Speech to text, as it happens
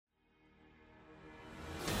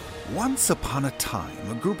Once upon a time,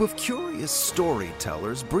 a group of curious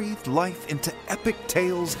storytellers breathed life into epic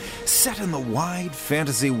tales set in the wide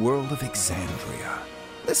fantasy world of Exandria.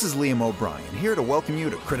 This is Liam O'Brien, here to welcome you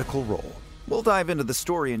to Critical Role. We'll dive into the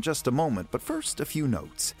story in just a moment, but first, a few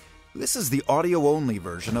notes. This is the audio-only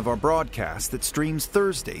version of our broadcast that streams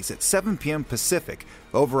Thursdays at 7 p.m. Pacific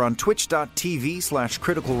over on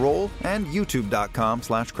twitch.tv/criticalrole and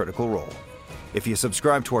youtube.com/criticalrole. If you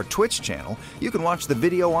subscribe to our Twitch channel, you can watch the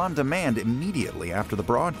video on demand immediately after the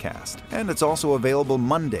broadcast, and it's also available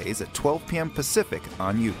Mondays at 12 p.m. Pacific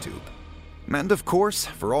on YouTube. And of course,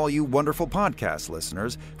 for all you wonderful podcast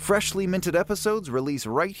listeners, freshly minted episodes release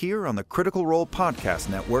right here on the Critical Role Podcast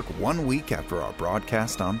Network 1 week after our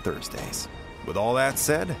broadcast on Thursdays. With all that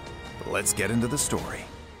said, let's get into the story.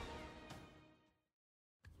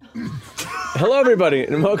 Hello, everybody,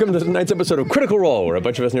 and welcome to tonight's episode of Critical Role, where a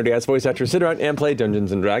bunch of us nerdy-ass voice actors sit around and play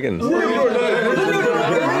Dungeons & Dragons.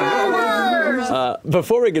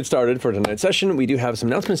 Before we get started for tonight's session, we do have some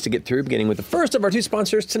announcements to get through, beginning with the first of our two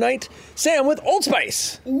sponsors tonight, Sam with Old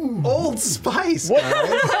Spice. Ooh. Old Spice,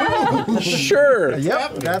 guys. Sure.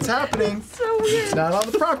 Yep, that's happening. So weird. It's not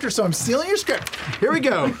on the prompter, so I'm stealing your script. Here we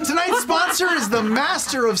go. Tonight's sponsor is the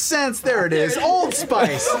master of scents. There it is, Old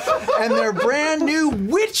Spice, and their brand new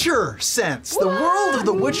Witcher scents. The world of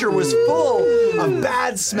The Witcher was full of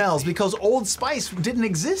bad smells because Old Spice didn't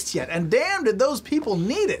exist yet, and damn did those people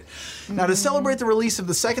need it. Now, to celebrate the release of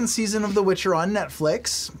the second season of The Witcher on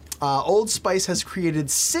Netflix, Old Spice has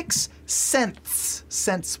created 6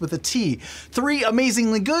 scents with a T. 3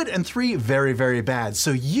 amazingly good and 3 very, very bad.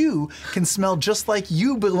 So you can smell just like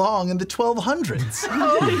you belong in the 1200s.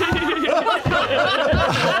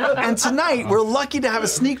 And tonight, we're lucky to have a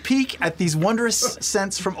sneak peek at these wondrous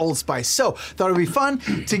scents from Old Spice. So thought it would be fun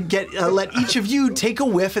to get let each of you take a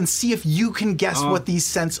whiff and see if you can guess what these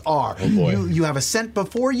scents are. Oh boy. You have a scent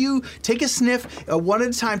before you. Take a sniff one at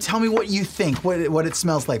a time. Tell me what you think, what it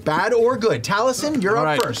smells like, bad or good. Taliesin, you're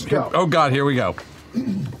up first. Go. Oh God, here we go.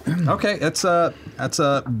 Okay, that's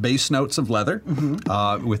base notes of leather,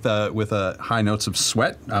 with a high notes of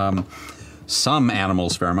sweat. Some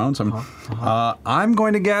animals' pheromones. I'm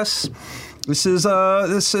going to guess this is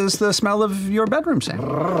the smell of your bedroom, Sam.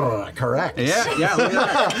 Correct. Yeah. Look at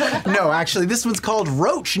that. No, actually, this one's called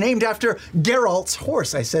Roach, named after Geralt's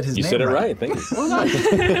horse. I said his name. You said it right. Thank you.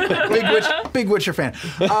 Big Witcher fan.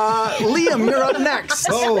 Liam, you're up next.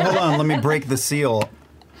 Oh, hold on. Let me break the seal.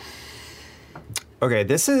 Okay,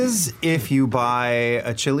 this is if you buy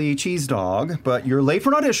a chili cheese dog, but you're late for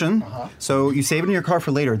an audition, so you save it in your car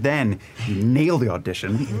for later. Then you nail the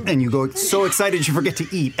audition, and you go so excited you forget to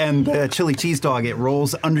eat. And the chili cheese dog, it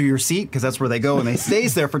rolls under your seat, because that's where they go, and they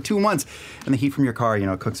stays there for 2 months. And the heat from your car,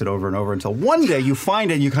 cooks it over and over until one day you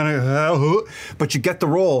find it, and you kind of, but you get the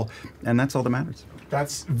roll, and that's all that matters.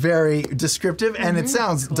 That's very descriptive, and it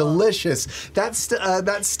sounds delicious. That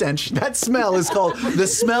stench, that smell is called the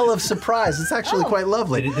smell of surprise. It's actually quite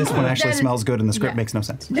lovely. This one actually smells good, and the script makes no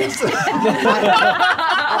sense.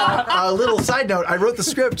 A little side note, I wrote the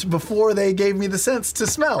script before they gave me the sense to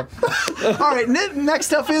smell. All right,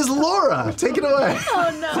 next up is Laura. Take it away.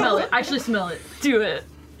 Oh, no. Smell it. Actually smell it. Do it.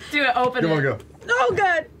 Open it. Come on, go. Oh,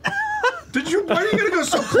 good. Why are you going to go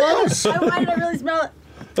so close? Why did I really smell it?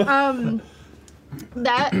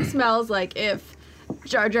 That smells like if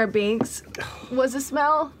Jar Jar Binks was a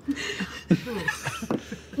smell.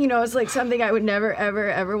 It's like something I would never, ever,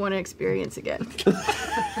 ever want to experience again.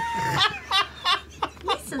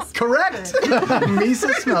 Correct.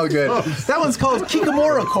 Misa smell good. That one's called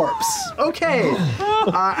Kikamura Corpse. Okay.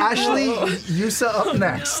 Ashley, Yusa up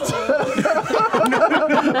next.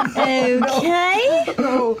 Okay.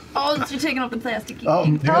 Oh, you're taking off the plastic. Oh,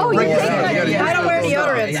 yeah. I don't wear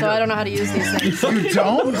deodorant, so I don't know how to use these things. You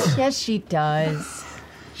don't? Yes, she does.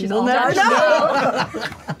 She'll never know.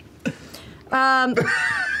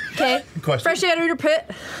 Okay. Question. Fresh anteater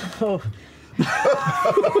pit.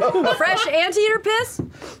 Fresh anteater piss?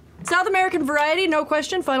 South American variety, no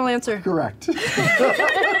question. Final answer. Correct.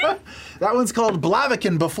 That one's called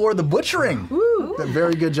Blaviken before the butchering. Ooh.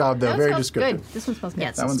 Very good job, though. Very descriptive. Good. This one smells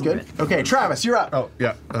good. That one's good. Okay, Travis, you're up. Oh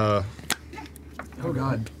yeah. Oh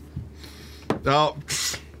God. Oh,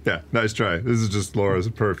 yeah, nice try. This is just Laura's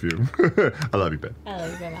perfume. I love you, Ben. I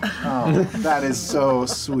love you, baby. Oh, that is so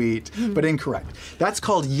sweet, but incorrect. That's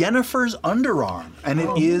called Yennefer's Underarm, and it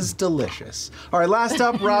is delicious. All right, last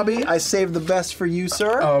up, Robbie. I saved the best for you,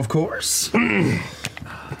 sir. Of course. Jesus.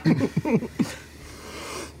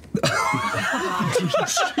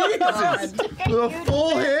 The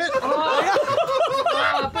full hit.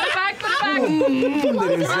 Put it back.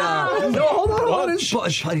 No, hold on.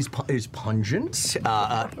 It is pungent,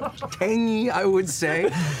 tangy, I would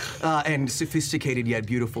say, and sophisticated yet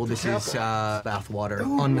beautiful. This is bathwater,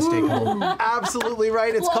 unmistakable. Absolutely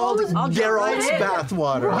right. It's called Geralt's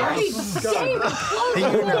bathwater.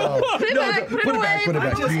 Put it back.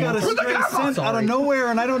 I just got a straight scent out of nowhere,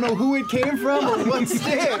 and I don't know who it came from or what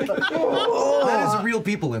stick. That is real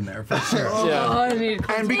people in there, for sure.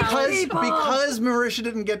 And because Marisha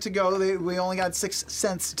didn't get to go, we only got 6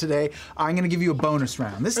 cents today. I'm going to give you a bonus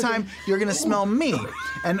round. This time, you're going to smell me.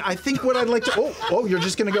 And I think what I'd like to... Oh, you're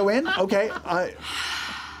just going to go in? Okay.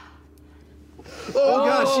 Oh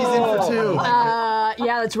gosh, she's in for 2.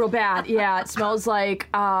 Yeah, that's real bad. Yeah, it smells like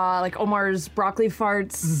Omar's broccoli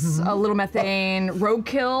farts, a little methane,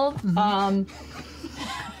 roadkill.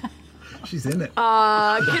 She's in it.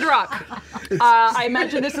 Kid Rock. I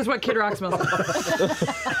imagine this is what Kid Rock smells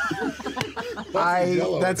like.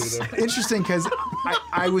 That's interesting because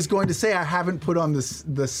I was going to say I haven't put on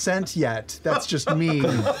the scent yet. That's just me.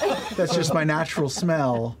 That's just my natural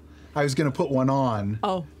smell. I was going to put one on.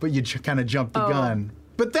 Oh. But you kind of jumped the gun.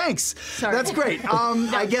 But thanks. Sorry. That's great.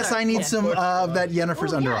 I guess I need some of that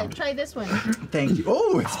Yennefer's underarm. Try this one. Thank you.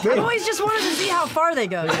 Oh, it's big. I always just wanted to see how far they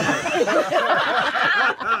go.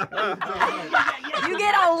 You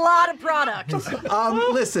get a lot of product.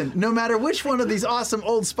 Listen, no matter which one of these awesome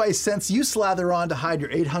Old Spice scents you slather on to hide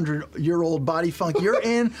your 800-year-old body funk, you're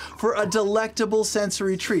in for a delectable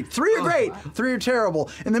sensory treat. 3 are great, 3 are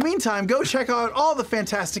terrible. In the meantime, go check out all the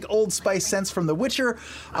fantastic Old Spice scents from the Witcher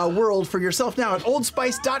world for yourself now at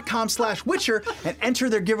oldspice.com/Witcher and enter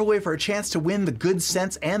their giveaway for a chance to win the good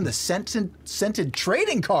scents and the scented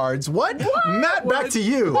trading cards. What? Matt, back to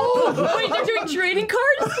you. Oh, wait, they're doing trading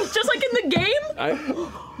cards? Just like in the game?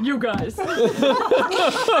 You guys. Well,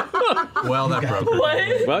 that broke her.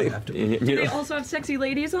 What? Well, Do they also have sexy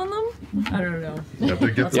ladies on them? I don't know.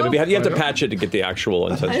 but you have to patch it to get the actual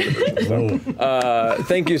intention.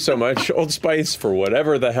 Thank you so much, Old Spice, for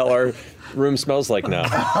whatever the hell our room smells like now.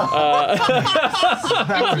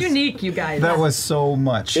 It's unique, you guys. That was so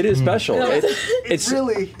much. It is special. It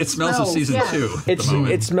smells of season 2.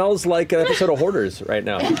 It smells like an episode of Hoarders right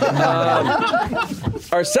now.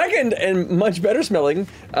 Our second and much better smelling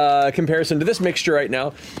comparison to this mixture right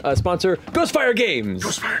now, sponsor Ghostfire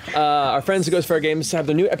Games. Our friends at Ghostfire Games have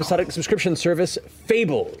their new episodic subscription service,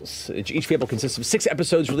 Fables. Each Fable consists of 6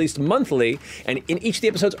 episodes released monthly, and in each of the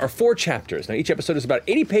episodes are 4 chapters. Now, each episode is about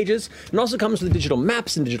 80 pages, and also comes with digital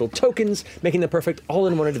maps and digital tokens, making the perfect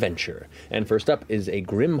all-in-one adventure. And first up is a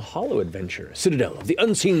Grim Hollow adventure, Citadel of the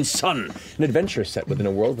Unseen Sun, an adventure set within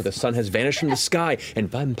a world where the sun has vanished from the sky and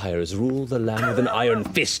vampires rule the land with an iron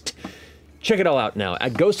fist. Check it all out now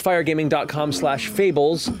at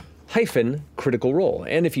ghostfiregaming.com/fables-critical role.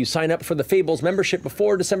 And if you sign up for the Fables membership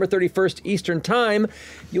before December 31st Eastern Time,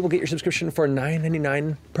 you will get your subscription for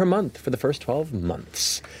 $9.99 per month for the first 12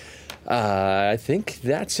 months. I think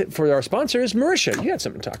that's it for our sponsors. Marisha, you had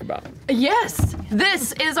something to talk about. Yes,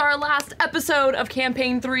 this is our last episode of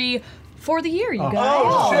Campaign 3 for the year, you guys.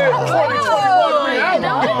 Oh, shit.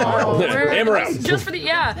 2021. And we're out. Just for the,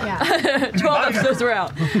 12 episodes are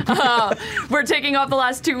out. We're taking off the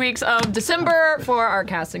last 2 weeks of December for our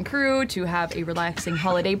cast and crew to have a relaxing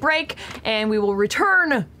holiday break, and we will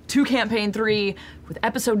return to Campaign 3 with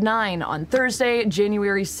episode 9 on Thursday,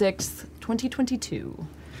 January 6th, 2022.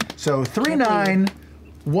 So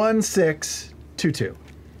 391622.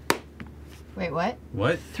 Wait, what?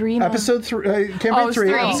 What? 3 9. Episode 3, campaign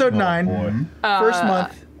 3, episode 9, first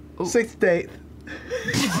month, 6th date,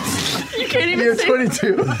 You can't even year say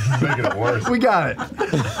 22. Making it worse. We got it.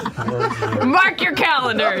 Mark your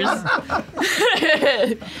calendars.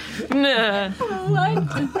 Nah.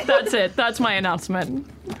 What? That's it. That's my announcement.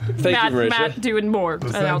 Thank you, Marisha. Matt doing more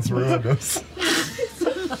announcements.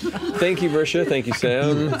 Thank you, Marisha. Thank you,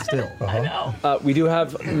 Sam. We do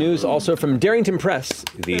have news also from Darrington Press.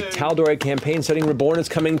 The Tal'Dorei campaign setting Reborn is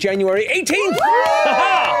coming January 18th.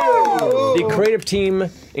 The creative team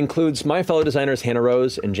includes my fellow designers Hannah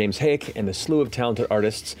Rose and James Hayek and a slew of talented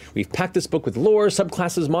artists. We've packed this book with lore,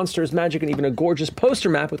 subclasses, monsters, magic, and even a gorgeous poster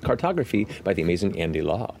map with cartography by the amazing Andy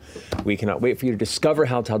Law. We cannot wait for you to discover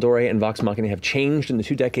how Tal'Dorei and Vox Machina have changed in the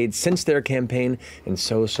 2 decades since their campaign, and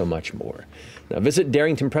so much more. Now visit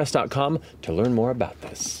darringtonpress.com to learn more about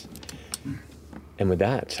this. And with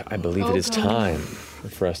that, I believe it is time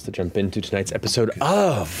for us to jump into tonight's episode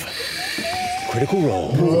of Critical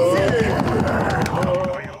Role.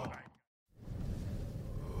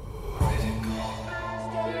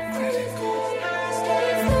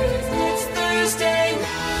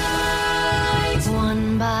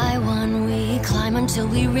 One by one we climb until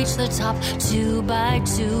eventually reach the top. 2 by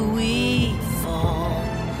 2 we fall.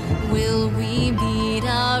 Will we meet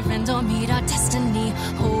our end or meet our destiny?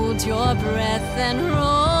 Hold your breath and roll.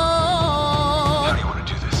 How do you want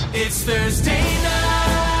to do this? It's Thursday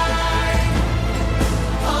night.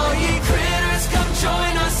 All ye critters, come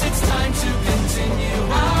join us. It's time to continue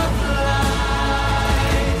our flight.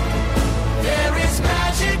 There is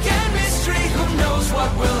magic and mystery. Who knows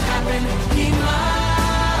what will happen? He might.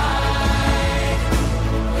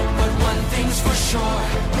 But one thing's for sure,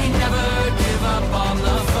 we never give up on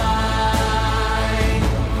the fight.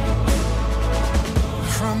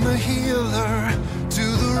 From the healer to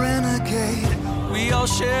the renegade, We all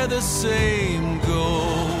share the same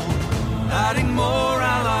goal. Adding more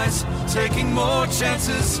allies, taking more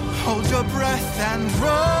chances. hold your breath and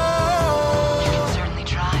roll. You can certainly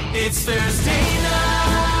try. It's Thursday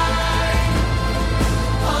night.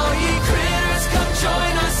 All ye critters, come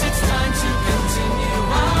join us. It's time to continue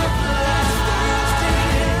our flight.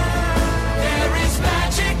 There is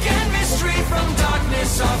magic and mystery. From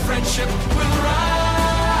darkness our friendship will rise.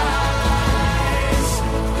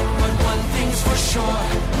 But one thing's for sure,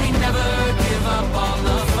 we never give up on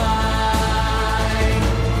the fight.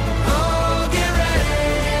 Oh, get ready.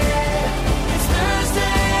 It's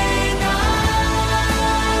Thursday night.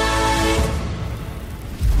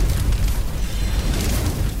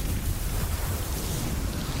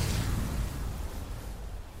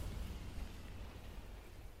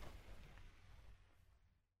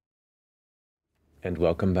 And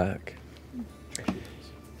welcome back.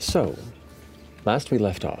 So, last we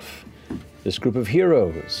left off, this group of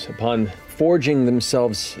heroes, upon forging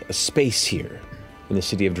themselves a space here in the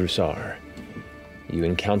city of Drusar, you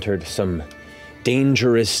encountered some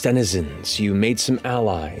dangerous denizens, you made some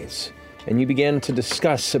allies, and you began to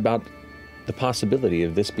discuss about the possibility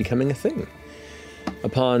of this becoming a thing.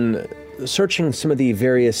 Upon searching some of the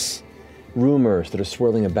various rumors that are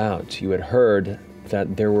swirling about, you had heard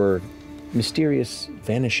that there were mysterious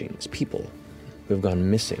vanishings, people who have gone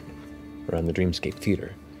missing around the Dreamscape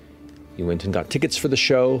Theater. You went and got tickets for the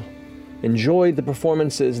show, enjoyed the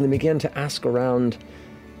performances, and then began to ask around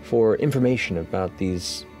for information about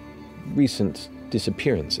these recent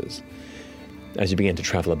disappearances. As you began to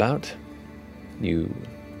travel about, you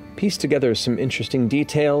pieced together some interesting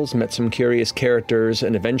details, met some curious characters,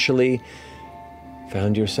 and eventually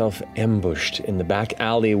found yourself ambushed in the back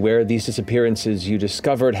alley where these disappearances you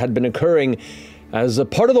discovered had been occurring as a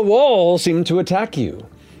part of the wall seemed to attack you.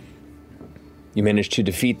 You managed to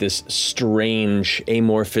defeat this strange,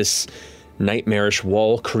 amorphous, nightmarish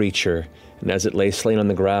wall creature, and as it lay slain on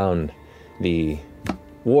the ground, the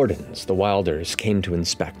wardens, the Wilders, came to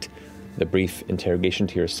inspect. The brief interrogation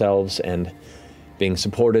to yourselves, and being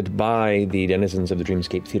supported by the denizens of the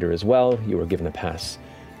Dreamscape Theater as well, you were given a pass.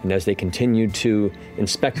 And as they continued to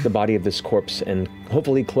inspect the body of this corpse and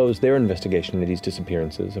hopefully close their investigation into these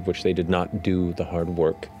disappearances, of which they did not do the hard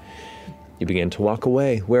work, you began to walk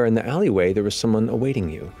away, where in the alleyway there was someone awaiting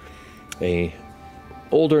you. A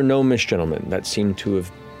older gnomish gentleman that seemed to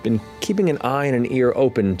have been keeping an eye and an ear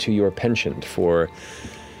open to your penchant for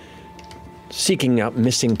seeking out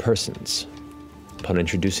missing persons. Upon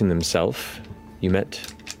introducing himself, you met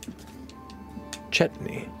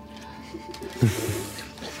Chetney.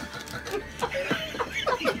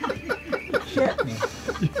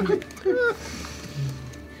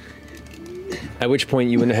 At which point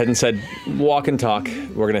you went ahead and said, walk and talk,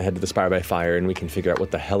 we're going to head to the Spire by Fire and we can figure out what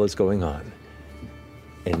the hell is going on.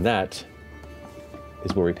 And that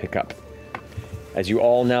is where we pick up. As you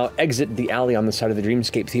all now exit the alley on the side of the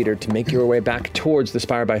Dreamscape Theater to make your way back towards the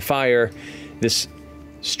Spire by Fire, this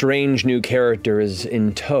strange new character is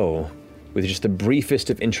in tow with just the briefest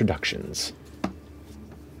of introductions.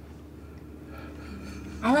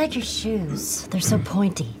 I like your shoes. They're so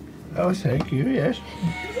pointy. Oh, thank you, yes.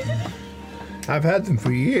 I've had them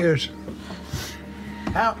for years.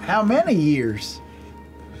 How many years?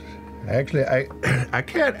 Actually, I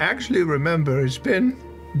can't actually remember. It's been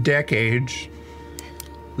decades.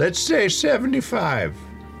 Let's say 75.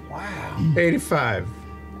 Wow. 85.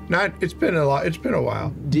 It's been a lot. It's been a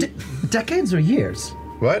while. Decades or years?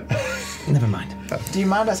 What? Never mind. Do you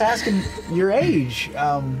mind us asking your age?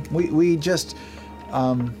 We just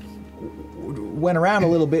went around a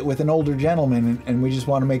little bit with an older gentleman, and we just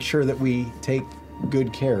want to make sure that we take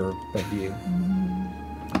good care of you.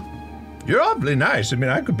 You're awfully nice. I mean,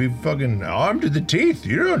 I could be fucking armed to the teeth.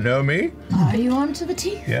 You don't know me. Are you armed to the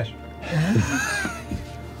teeth? Yes.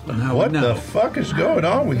 What the fuck is going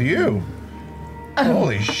on with you?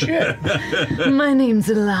 Holy shit. My name's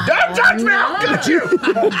Lana. Don't touch me! I'll cut you!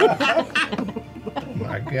 Oh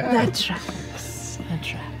my God. That tracks. That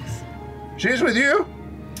tracks. She's with you?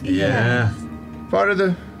 Yeah. Part of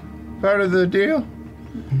the deal?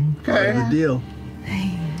 Okay. Part of the deal.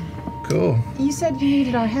 Cool. You said you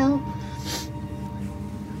needed our help.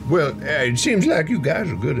 Well, it seems like you guys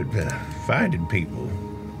are good at finding people.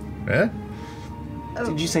 Huh?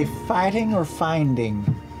 Did you say fighting or finding?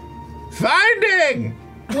 Finding!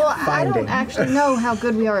 Well, I Finding. don't actually know how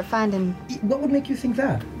good we are at finding. What would make you think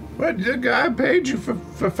that? What, the guy paid you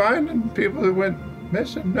for finding people that went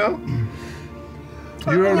missing? No?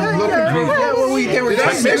 You were looking for... Yeah, well, they were Did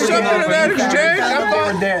I miss something in that exchange? I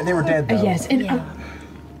thought... They were dead, though. Yes, and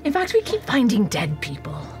in fact, we keep finding dead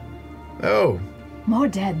people. Oh, More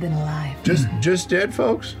dead than alive. just dead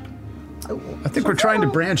folks? I think we're trying to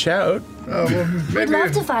branch out. Oh, well, We'd maybe,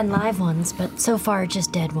 love to find live ones, but so far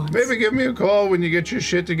just dead ones. maybe give me a call when you get your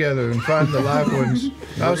shit together and find the live ones.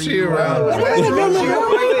 I'll see you around.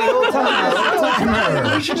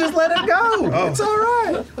 We should just let it go. Oh. It's all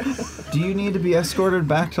right. Do you need to be escorted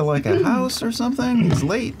back to like a house or something? It's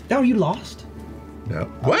late. Are you lost? No.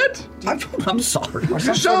 What? I'm sorry. You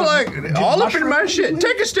sound like all up in my shit.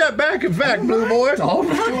 Take a step back, in fact, blue boy. All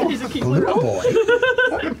right. Blue boy.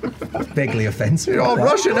 Vaguely offensive. You're all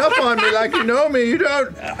rushing up on me like you know me. You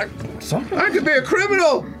don't. Sorry. I could be a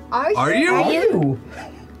criminal. Are you? Are you?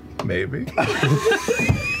 Maybe.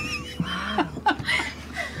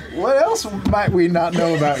 What else might we not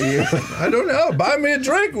know about you? I don't know. Buy me a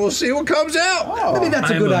drink. We'll see what comes out. Maybe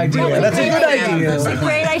that's a good idea. That's a good idea. That's a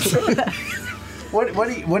great idea.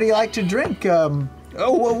 What do you like to drink?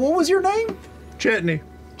 What was your name? Chitney.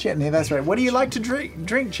 Chitney, that's right. What do you like to drink,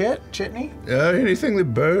 Chitney? Anything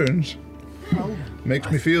that burns.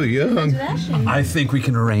 Makes me feel young. I think we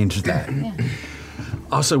can arrange that.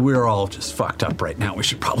 Also, we're all just fucked up right now. We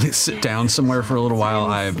should probably sit down somewhere for a little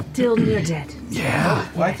while. Still near dead. Yeah.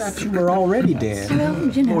 Well, I thought you were already dead. Well,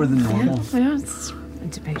 you know. More than normal. Well, it's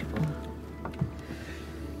debatable.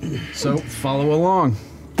 So, follow along.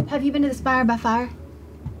 Have you been to the Spire by Fire?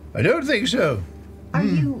 I don't think so.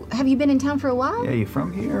 Have you been in town for a while? Yeah, you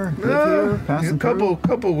from here? Live here? A Passing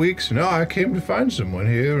couple weeks. No, I came to find someone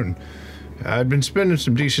here, and I'd been spending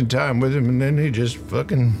some decent time with him, and then he just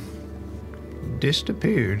fucking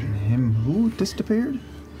disappeared. Him who disappeared?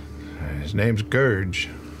 His name's Gurge.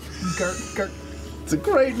 Gurg. It's a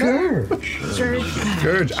great name.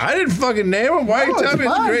 Gurge. I didn't fucking name him. Why are you telling me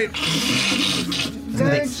it's great?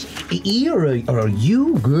 Gurge. E or a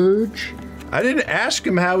U, Gurge? I didn't ask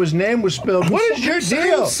him how his name was spelled. What is your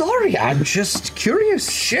deal? I'm sorry. I'm just curious.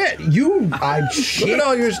 Shit. Look at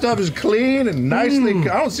all your stuff is clean and nicely.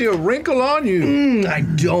 I don't see a wrinkle on you. I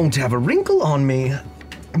don't have a wrinkle on me.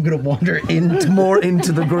 I'm gonna wander more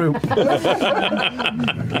into the group. Keep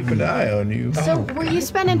an eye on you. So, were you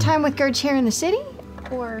spending time with Gurge here in the city?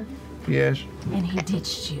 Or? Yes. And he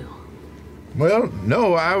ditched you. Well,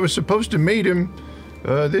 no, I was supposed to meet him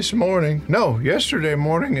yesterday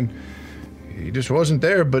morning, and he just wasn't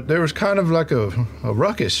there, but there was kind of like a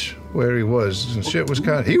ruckus where he was, and shit was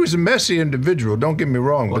he was a messy individual, don't get me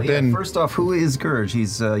wrong, Well, but then... First off, who is Gurge?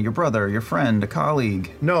 He's your brother, your friend, a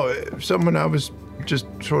colleague. No, someone I was just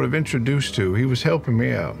sort of introduced to. He was helping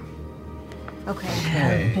me out. Okay.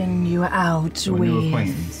 Helping you out A new with...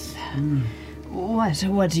 acquaintance.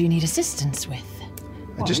 What do you need assistance with?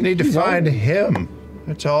 I just need to find him,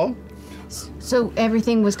 that's all. So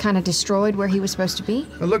everything was kind of destroyed where he was supposed to be?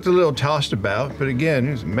 I looked a little tossed about, but again,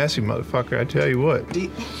 he was a messy motherfucker, I tell you what. Do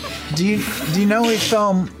you know if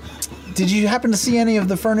did you happen to see any of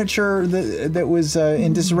the furniture that was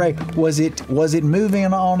in disarray? Was it moving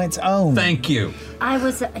on its own? Thank you. I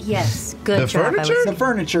was, yes, good The job. furniture? The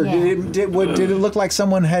furniture. Yeah. Did it look like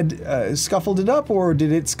someone had scuffled it up, or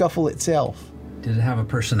did it scuffle itself? Did it have a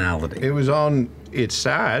personality? It was on its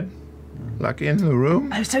side, like in the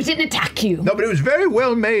room. Oh, so it didn't attack you? No, but it was very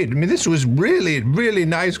well made. I mean, this was really, really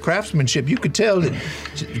nice craftsmanship. You could tell that,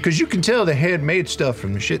 because you can tell the handmade stuff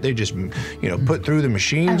from the shit they just, put through the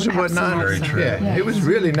machines and whatnot. absolutely. Very true. Yeah, it was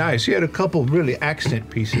really nice. He had a couple really accent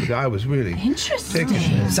pieces. I was really Interesting.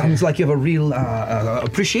 taking. Sounds like you have a real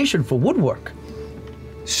appreciation for woodwork.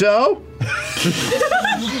 So?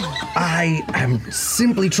 I am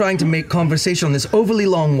simply trying to make conversation on this overly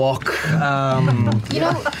long walk.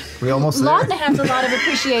 We almost there. Laudna has a lot of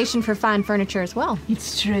appreciation for fine furniture as well.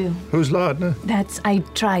 It's true. Who's Laudna? I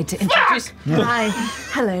tried to introduce... Hi.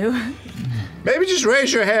 Hello. Maybe just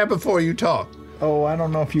raise your hand before you talk. Oh, I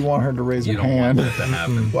don't know if you want her to raise You her don't hand. want that to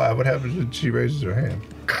happen. Why? What happens when she raises her hand?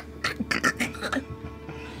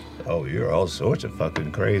 Oh, you're all sorts of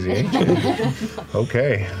fucking crazy, ain't you?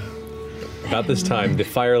 Okay. About this time, the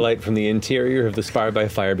firelight from the interior of the Spire by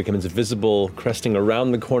Fire becomes visible, cresting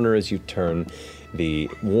around the corner as you turn. the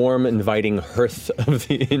warm, inviting hearth of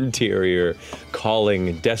the interior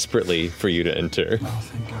calling desperately for you to enter. Oh,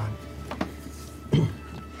 thank God.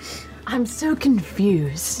 I'm so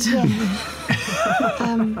confused.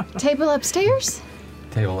 Table upstairs?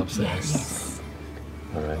 Table upstairs. Yes.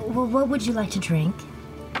 All right. Well, what would you like to drink?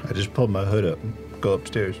 I just pulled my hood up and go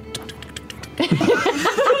upstairs.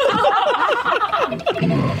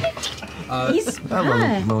 He's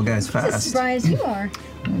That little guy's as fast. spry as you are.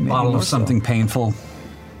 Bottle of something painful.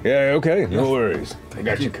 Yeah, okay, no worries. I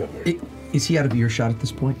got you covered. Is he out of earshot at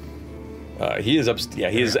this point? He is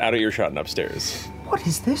he is out of earshot and upstairs. What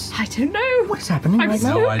is this? I don't know. What is happening I'm right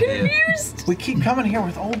so now? confused. We keep coming here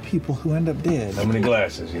with old people who end up dead. How many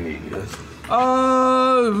glasses you need? 8.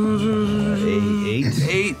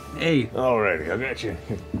 Alrighty, I got you.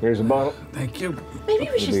 Here's a bottle. Thank you. Maybe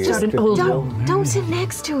we should start an old one. Don't sit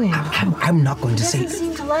next to him. I'm not going to Doesn't say.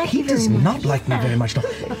 seem to like He you very does much. not like me very much. No.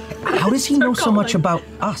 How does he know so much about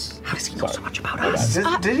us? How does he know so much about us?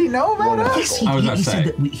 Did he know about us? Yes, he, I was about he to said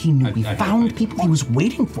say. that he knew we I found people. He was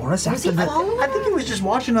waiting for us after that. I think he was just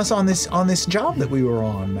watching us on this job that we were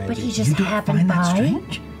on, maybe. But he just happened by.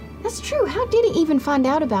 Strange? That's true. How did he even find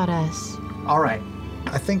out about us? All right.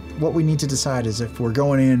 I think what we need to decide is if we're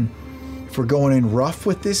going in rough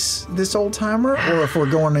with this old timer, or if we're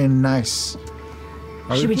going in nice.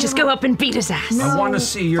 Should we just go up and beat his ass? I want to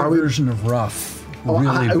see your version of rough.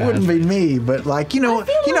 Really It bad. wouldn't be me, but like you know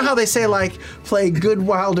how they say like play good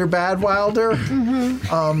Wilder, bad Wilder.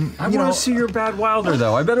 I want to see your bad Wilder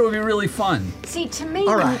though. I bet it would be really fun. See, to me.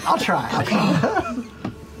 All right, I'll try.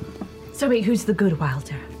 So wait, who's the good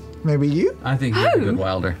Wilder? Maybe you. I think you're a good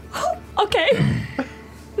Wilder. Okay.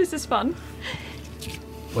 This is fun.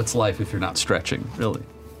 What's life if you're not stretching? Really?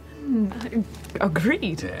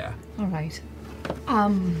 Agreed. Yeah. All right.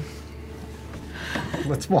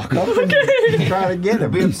 Let's walk up and try to get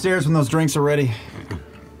him. Be upstairs when those drinks are ready.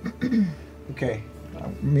 Okay.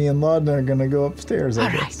 Me and Laudna are gonna go upstairs.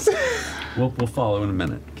 I guess. We'll follow in a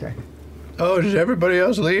minute. Okay. Oh, did everybody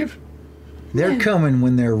else leave? They're coming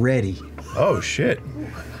when they're ready. Oh, shit.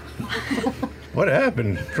 What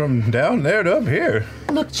happened from down there to up here?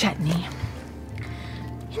 Look, Chetney.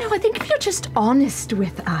 You know, I think if you're just honest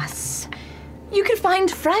with us, you could find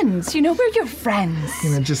friends. You know, we're your friends.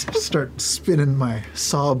 I'm gonna just start spinning my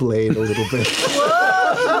saw blade a little bit.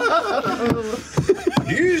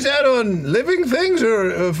 Do you use that on living things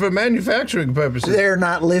or for manufacturing purposes? They're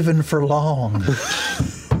not living for long.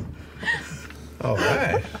 All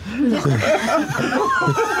right.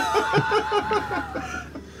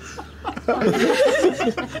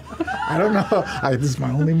 I don't know. This is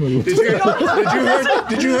my only move.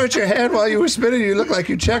 Did you hurt your hand while you were spinning? You look like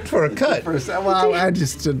you checked for a cut. Well, I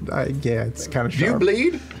just yeah, it's kind of Do you sharp.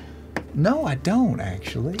 bleed? No, I don't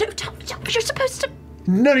actually. You're supposed to.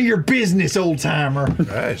 None of your business, old timer.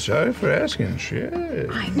 Right, sorry for asking. Shit.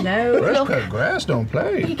 I know. Fresh Look, cut grass don't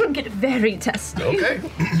play. you can get very testy. Okay.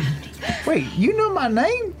 Wait, you know my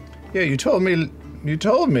name? Yeah, you told me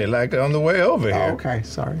like on the way over here. Oh, okay,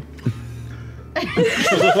 sorry. I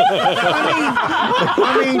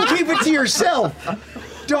mean, keep it to yourself.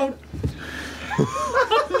 Don't.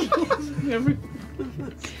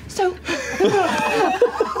 So,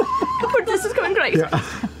 this is going great. Yeah.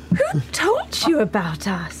 Who told you about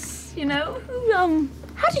us? You know,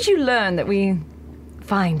 how did you learn that we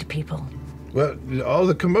find people? Well, all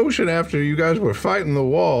the commotion after you guys were fighting the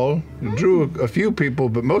wall drew a few people,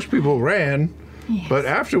 but most people ran. Yes. But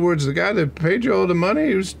afterwards, the guy that paid you all the money,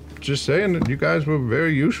 he was just saying that you guys were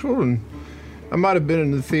very useful, and I might have been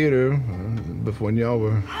in the theater before when y'all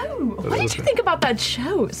were. Oh, what did you think about that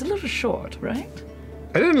show? It's a little short, right?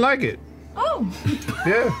 I didn't like it. Oh,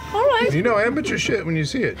 Yeah. all right. You know amateur shit when you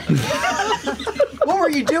see it. What were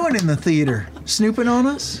you doing in the theater? Snooping on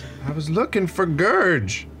us? I was looking for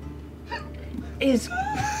Gurge.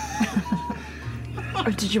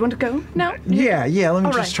 Or did you want to go now? Yeah. Let me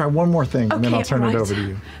All just right. try one more thing, and then Okay, I'll turn it right. over to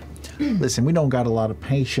you. Listen, we don't got a lot of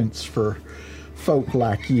patience for folk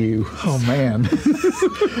like you. Oh man,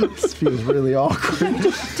 this feels really awkward.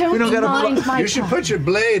 Don't We don't gotta mind my You should put your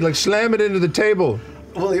blade, like slam it into the table.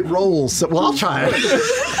 Well, it rolls. So, well, I'll try it.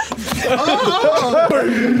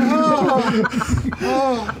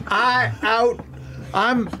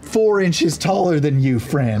 I'm 4 inches taller than you,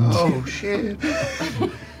 friend. Oh shit.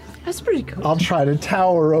 That's pretty cool. I'll try to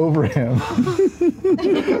tower over him. All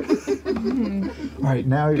right,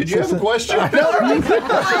 now. Did you have a question? Ashton!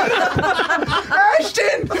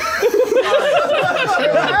 All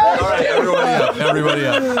right, everybody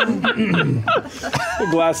up. The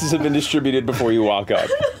glasses have been distributed before you walk up.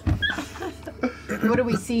 What do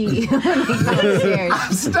we see when we go upstairs?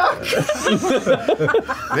 I'm stuck.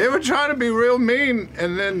 They were trying to be real mean,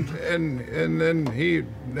 and then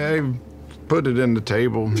they put it in the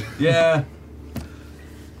table. Yeah.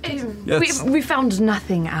 We found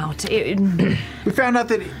nothing out. We found out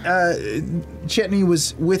that Chetney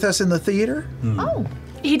was with us in the theater. Oh,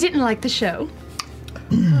 he didn't like the show.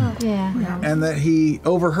 Yeah. And that he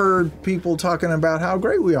overheard people talking about how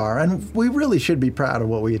great we are. And we really should be proud of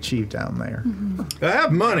what we achieved down there. I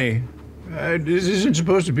have money. This isn't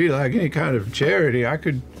supposed to be like any kind of charity. I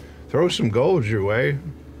could throw some gold your way.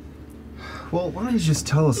 Well, why don't you just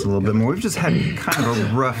tell us a little bit more? We've just had kind of a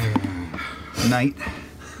rough night.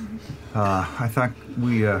 I thought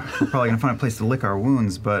we were probably going to find a place to lick our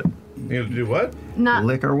wounds, but... You do what? Not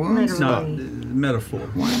lick our wounds? literally. No, metaphor.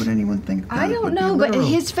 Why would anyone think that? I don't know, but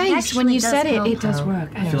his face when you said it, it does work.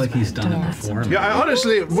 I feel like he's done it before. Yeah, I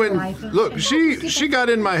honestly, look, she got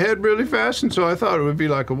in my head really fast, and so I thought it would be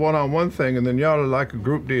like a one-on-one thing, and then y'all are like a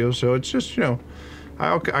group deal, so it's just,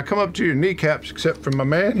 I come up to your kneecaps except for my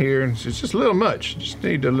man here, and it's just a little much. Just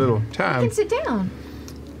need a little time. You can sit down.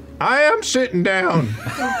 I am sitting down.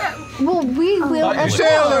 Well, we will as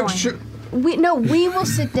well. We will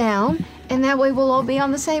sit down, and that way we'll all be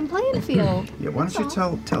on the same playing field. Yeah, why don't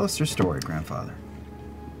you tell us your story, grandfather?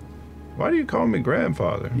 Why do you call me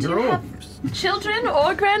grandfather? You're old. Children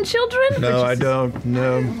or grandchildren? No, I don't.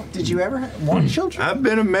 No. Did you ever want children? I've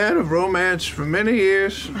been a man of romance for many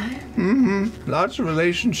years. Lots of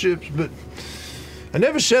relationships, but I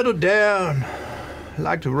never settled down. I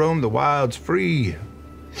like to roam the wilds free.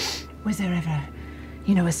 Was there ever,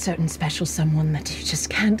 a certain special someone that you just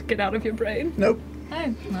can't get out of your brain? Nope.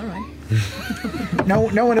 Oh, all right.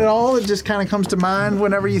 No one at all? It just kind of comes to mind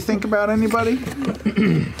whenever you think about anybody?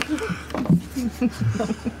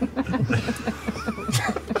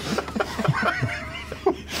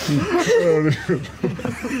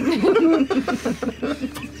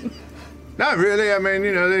 Not really. I mean,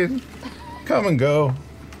 they come and go.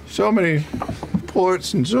 So many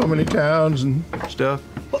ports and so many towns and stuff.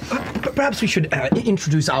 Perhaps we should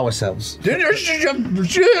introduce ourselves. Why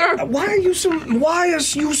are you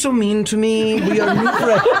so mean to me? We are new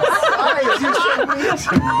friends.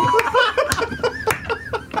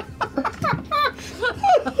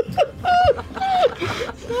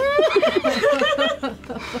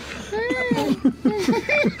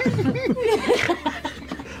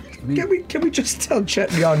 Can we just tell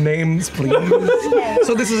Chetney our names, please?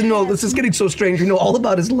 So this is getting so strange. We know all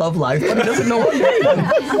about his love life, but he doesn't know our name.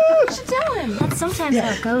 You should tell him. That's sometimes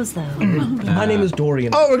how it goes, though. My name is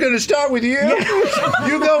Dorian. Oh, we're going to start with you? Yeah.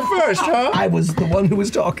 You go first, huh? I was the one who was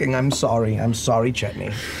talking. I'm sorry,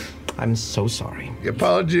 Chetney. I'm so sorry.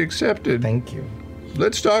 Apology accepted. Thank you.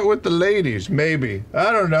 Let's start with the ladies, maybe.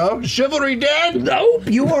 I don't know. Chivalry dead? Nope,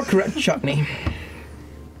 you are correct, Chutney.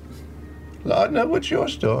 Laudna, what's your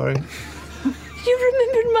story? You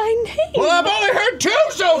remembered my name. Well, I've only heard two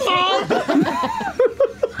so far.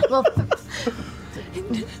 Well,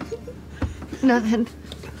 nothing.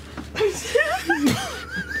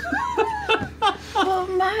 Well,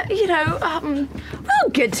 we'll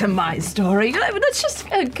get to my story. Let's just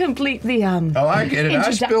complete the Oh, I get it. I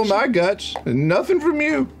introduction. spill my guts, and nothing from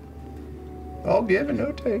you. All give and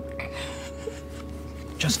no take.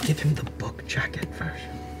 Just give him the book jacket first.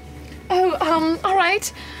 Oh, all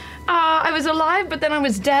right. I was alive, but then I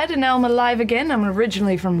was dead, and now I'm alive again. I'm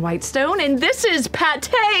originally from Whitestone, and this is Pate,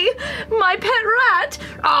 my pet rat.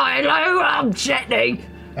 Oh, hello, I'm Chetney.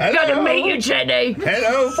 Hello. Good to meet you, Chetney.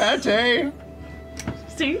 Hello, Pate.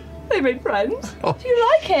 See, they made friends. Oh. Do you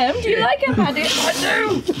like him? Do you like him, Pate? I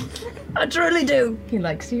do. I truly do. He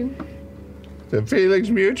likes you. The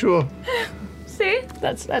feeling's mutual. See,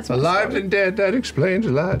 that's my alive story. and dead. That explains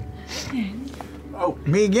a lot. Oh,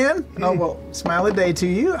 me again? Oh, well, smile a day to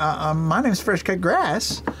you. My name's Fresh Cut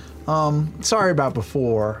Grass. Sorry about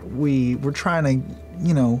before. We were trying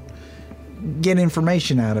to, get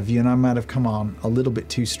information out of you, and I might have come on a little bit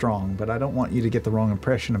too strong, but I don't want you to get the wrong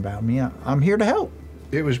impression about me. I'm here to help.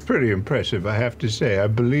 It was pretty impressive, I have to say. I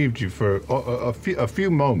believed you for a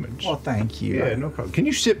few moments. Well, thank you. Yeah, no problem. Can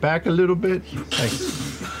you sit back a little bit?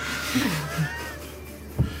 Thanks.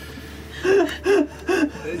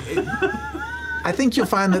 I think you'll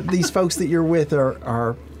find that these folks that you're with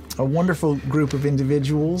are a wonderful group of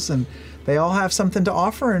individuals, and they all have something to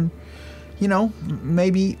offer, and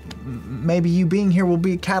maybe you being here will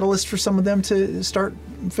be a catalyst for some of them to start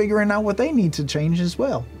figuring out what they need to change as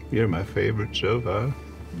well. You're my favorite so far.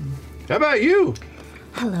 How about you?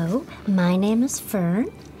 Hello, my name is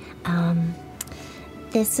Fern.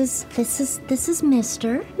 This is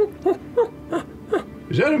Mister.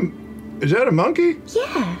 Is that a monkey?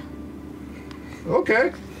 Yeah.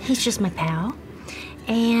 Okay. He's just my pal.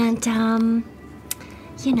 And,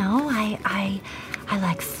 you know, I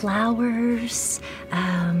like flowers.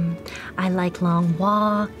 I like long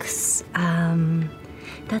walks.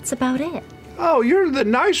 That's about it. Oh, you're the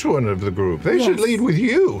nice one of the group. They should Yes. lead with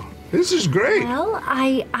you. This is great. Well,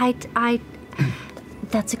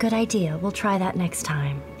 that's a good idea. We'll try that next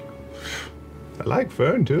time. I like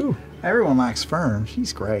Fern, too. Everyone likes Fern.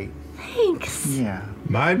 She's great. Thanks. Yeah.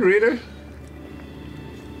 Mind reader?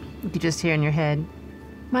 You just hear in your head,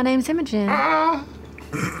 my name's Imogen. Ah!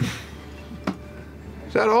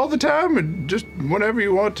 Is that all the time or just whenever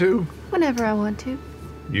you want to? Whenever I want to.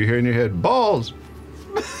 You hear in your head, balls.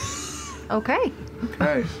 Okay.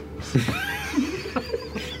 Okay.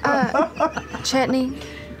 Chetney,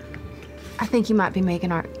 I think you might be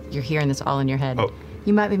making our... You're hearing this all in your head. Oh.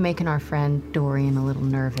 You might be making our friend Dorian a little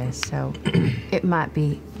nervous, so it might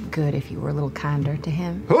be good if you were a little kinder to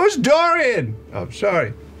him. Who's Dorian? Oh,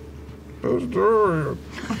 sorry. Who's Dorian?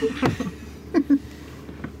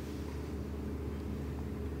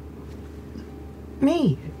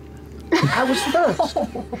 Me. I was first.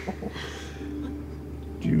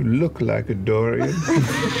 You look like a Dorian.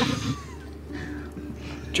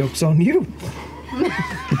 Joke's on you.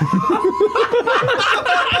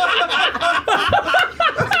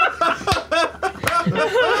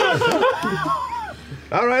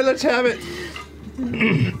 All right, let's have it.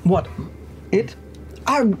 What? It?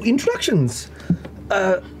 Our introductions.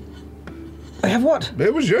 I have what?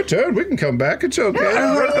 It was your turn. We can come back. It's okay.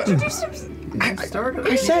 I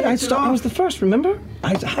said I was the first, remember?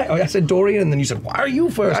 I said Dorian, and then you said, why are you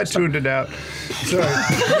first? I tuned it out. Sorry.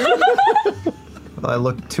 I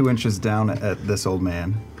look 2 inches down at this old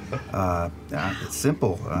man. It's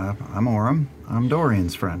simple. I'm Orem. I'm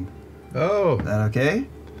Dorian's friend. Oh. Is that okay?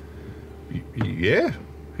 Yeah.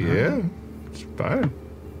 Yeah. It's fine.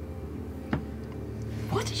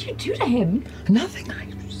 What did you do to him? Nothing.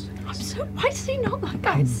 Why does he not like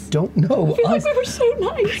us? Don't know. I feel like we were so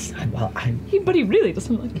nice. But he really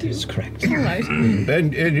doesn't like you. That's correct. All right.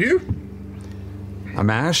 And you? I'm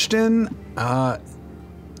Ashton. I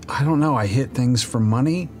don't know. I hit things for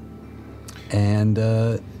money, and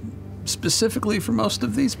specifically for most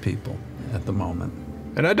of these people at the moment.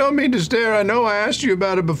 And I don't mean to stare. I know I asked you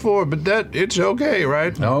about it before, but it's okay,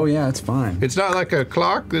 right? Oh yeah, it's fine. It's not like a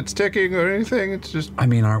clock that's ticking or anything. It's just. I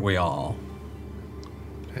mean, aren't we all?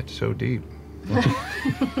 That's so deep.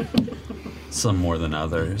 Some more than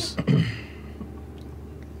others.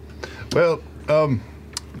 Well, I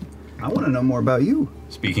want to know more about you.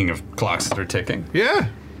 Speaking of clocks that are ticking. Yeah.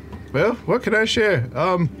 Well, what can I share?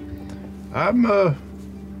 I'm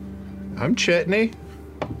Chetney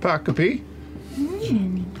Pakapi.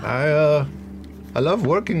 I love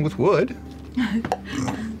working with wood.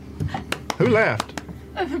 Who laughed?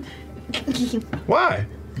 Why?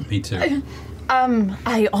 Me too.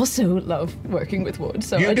 I also love working with wood.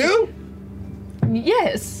 So You do?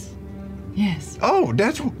 Yes. Yes. Oh,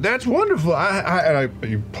 that's wonderful.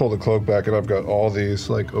 You pull the cloak back, and I've got all these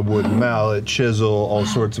like a wood mallet, chisel, all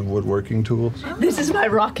sorts of woodworking tools. This is my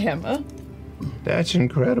rock hammer. That's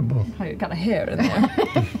incredible. I got a hair in there.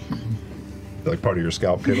 Like part of your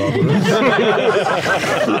scalp came off.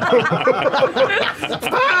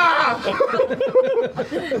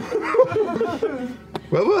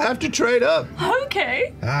 Well, we'll have to trade up.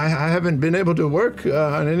 Okay. I haven't been able to work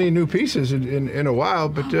on any new pieces in a while,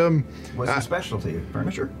 but What's your specialty?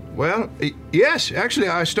 Furniture? well, yes, actually,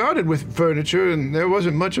 I started with furniture, and there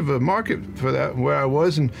wasn't much of a market for that where I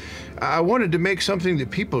was, and I wanted to make something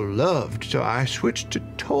that people loved, so I switched to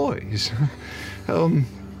toys.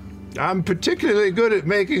 I'm particularly good at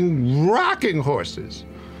making rocking horses.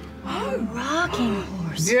 Oh, rocking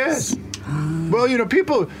horses. Yes. Well,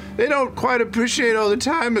 people, they don't quite appreciate all the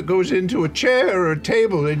time it goes into a chair or a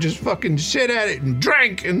table. They just fucking sit at it and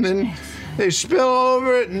drink, and then they spill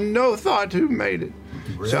over it, and no thought who made it.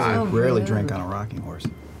 I rarely drink on a rocking horse.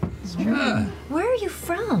 Where are you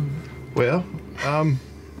from? Well,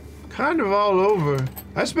 kind of all over.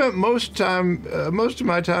 I spent most of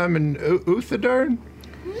my time in Uthadern.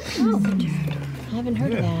 Oh, I haven't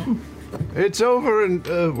heard of that. It's over in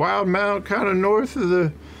Wild Mount, kind of north of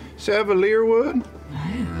the Savalier Wood.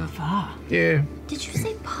 Oh, far. Yeah. Did you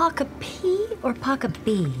say Paka P or Paka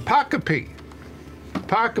B? Paka P.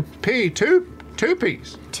 Paka P, two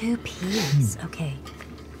P's. 2 P's. Okay.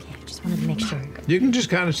 Okay, I just wanted to make sure. You can just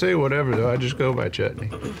kind of say whatever, though. I just go by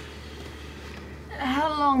Chetney. How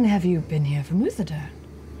long have you been here from Uthadern?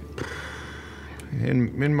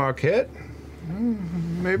 In Marquette?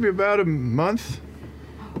 Maybe about a month.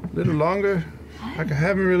 A little longer. I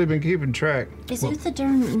haven't really been keeping track. Is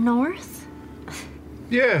Uthadern north?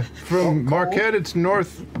 Yeah, from Marquette, it's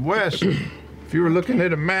northwest. If you were looking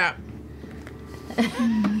at a map.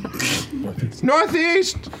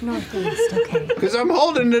 Northeast! Northeast, okay. Because I'm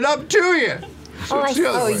holding it up to you. So Oh, I it's the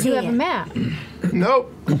other see. way. You have a map.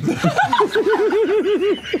 Nope.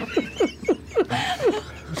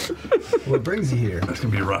 What brings you here? That's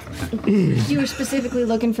gonna be rough, man. You were specifically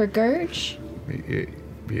looking for Gurge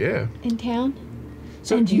Yeah. in town?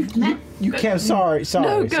 So you came. Sorry.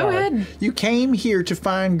 No, go ahead. You came here to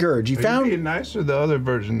find Gurge. You Are found. you being nice or the other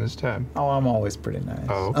version this time? Oh, I'm always pretty nice.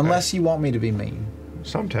 Oh, okay. Unless you want me to be mean.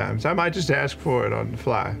 Sometimes. I might just ask for it on the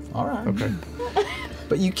fly. All right. Okay.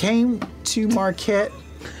 But you came to Marquette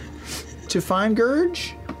to find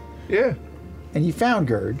Gurge, Yeah, and you found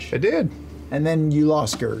Gurge, I did. and then you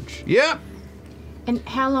lost Gurge. Yep. And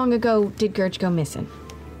how long ago did Gurge go missing?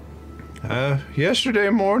 Yesterday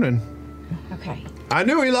morning. Okay. I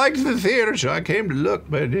knew he liked the theater, so I came to look,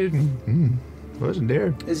 but it wasn't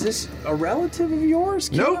there. Is this a relative of yours?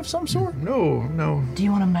 Kid Nope. of some sort? No, Do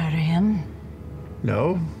you want to murder him?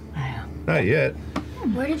 no. Not yet.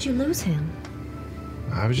 Where did you lose him?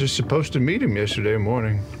 I was just supposed to meet him yesterday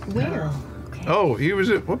morning. Where? Oh, he was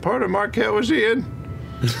at, what part of Marquette was he in?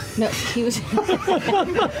 No, he was.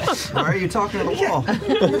 Why are you talking to the wall?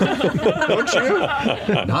 Don't you?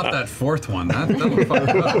 Not that fourth one. That'll fuck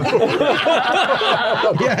up.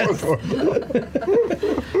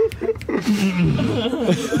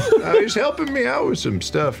 He's helping me out with some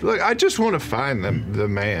stuff. Look, I just want to find the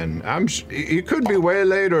man. He could be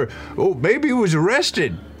waylaid or maybe he was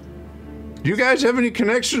arrested. Do you guys have any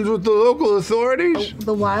connections with the local authorities?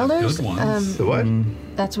 The Wilders? Good ones. The what?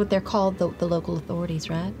 That's what they're called, the local authorities,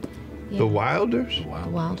 right? Yeah. The Wilders? The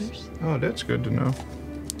Wilders. Oh, that's good to know.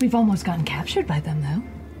 We've almost gotten captured by them,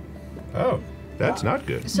 though. Oh, that's not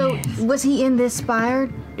good. So, was he in this spire?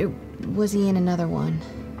 Or was he in another one?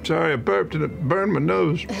 Sorry, I burped and it burned my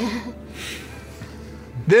nose.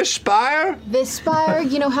 This spire? This spire?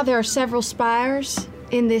 You know how there are several spires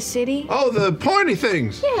in this city? Oh, the pointy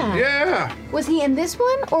things. Yeah. Yeah. Was he in this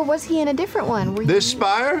one, or was he in a different one? This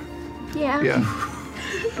spire? Yeah. Yeah.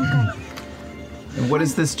 And what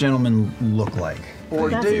does this gentleman look like? Or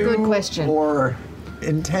That's a good question. Or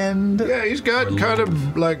intend? Yeah, he's got kind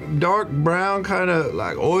of like dark brown, kind of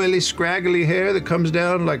like oily, scraggly hair that comes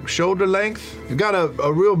down like shoulder length. He's got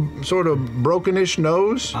a real sort of brokenish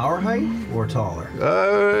nose. Our height or taller?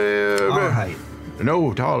 Our height.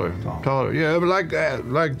 No, taller. Taller. Yeah, but like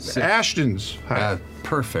Ashton's height.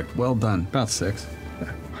 Perfect. Well done. About 6.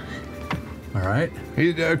 All right.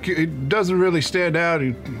 He doesn't really stand out.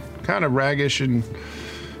 He's kind of raggish and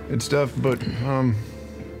stuff, but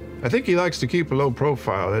I think he likes to keep a low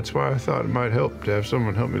profile. That's why I thought it might help to have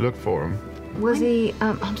someone help me look for him. Was he,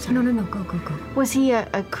 I'm sorry. No, go. Was he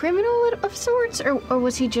a criminal of sorts, or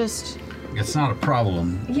was he just... It's not a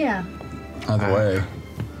problem. Yeah. Either way.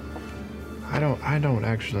 I don't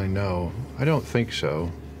actually know. I don't think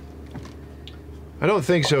so. I don't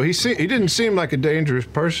think so. He didn't seem like a dangerous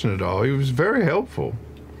person at all. He was very helpful.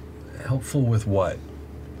 Helpful with what?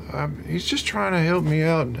 He's just trying to help me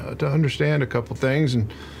out to understand a couple things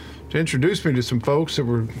and to introduce me to some folks that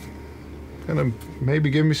were gonna maybe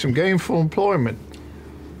give me some gainful employment.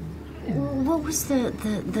 What was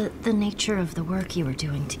the nature of the work you were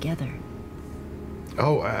doing together?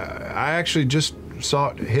 Oh, I actually just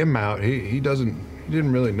sought him out. He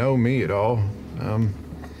didn't really know me at all.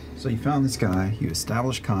 So you found this guy, you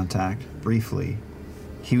established contact briefly.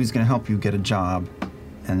 He was going to help you get a job,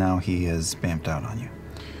 and now he has bamped out on you.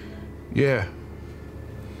 Yeah,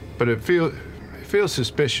 but it feels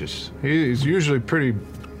suspicious. He's usually pretty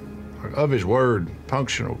of his word,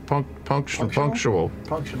 punctual. Punctual.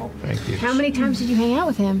 Thank you. How many times did you hang out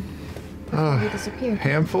with him? He disappeared.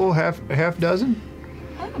 Handful, half dozen.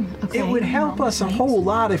 Okay. It would help us a whole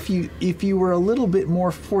lot if you were a little bit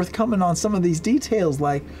more forthcoming on some of these details,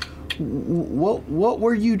 like what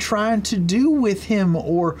were you trying to do with him,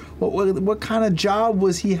 or what kind of job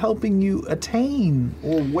was he helping you attain,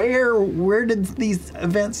 or where did these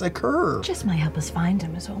events occur? Just might help us find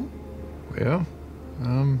him, is all. Well,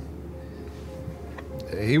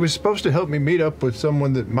 he was supposed to help me meet up with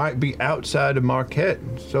someone that might be outside of Marquette,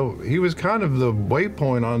 so he was kind of the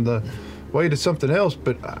waypoint on the way to something else,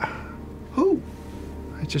 but who?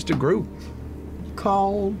 It's just a group.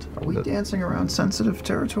 Called? Are we dancing around sensitive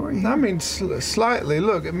territory here? I mean, slightly.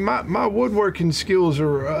 Look, my woodworking skills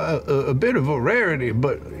are a bit of a rarity,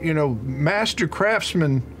 but, you know, master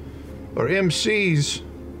craftsmen or MCs.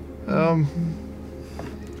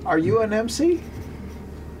 Are you an MC?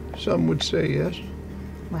 Some would say yes.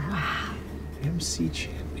 Wow. MC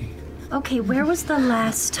Chandy. Okay, where was the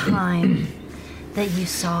last time that you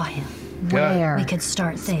saw him? Where? We could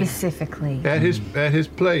start there. Specifically. At his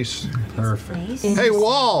place. Perfect. Hey,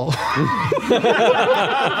 Wall!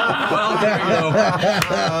 Well, there you go.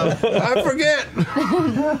 I forget.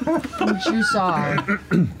 Drusar.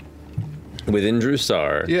 Within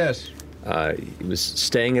Drusar, Yes. he was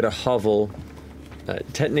staying at a hovel,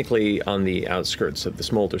 technically on the outskirts of the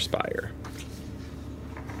Smolder Spire.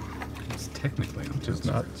 It's technically Just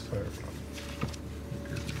not.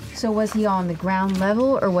 So was he on the ground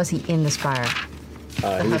level or was he in the spire?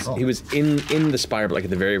 He was in the spire, but like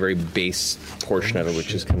at the very, very base portion of it,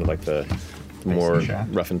 which is kind of like the more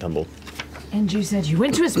rough and tumble. And you said you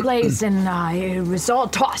went to his place and it was all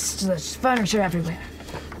tossed. There's furniture everywhere.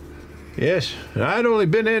 Yes, and I'd only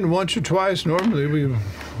been in once or twice. Normally we,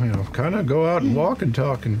 kind of go out and walk and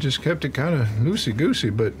talk, and just kept it kind of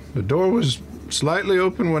loosey-goosey. But the door was slightly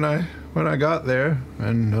open when I got there,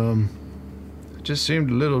 and it just seemed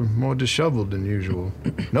a little more disheveled than usual.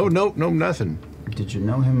 No, nothing. Did you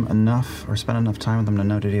know him enough or spend enough time with him to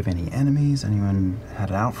know, did he have any enemies? Anyone had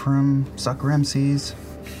it out for him? Sucker MCs?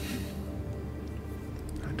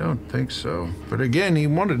 I don't think so. But again, he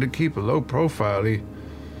wanted to keep a low profile. He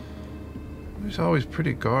was always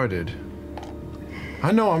pretty guarded.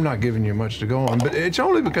 I know I'm not giving you much to go on, but it's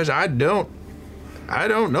only because I don't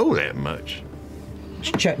know that much.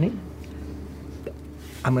 Chetney,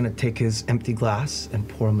 I'm gonna take his empty glass and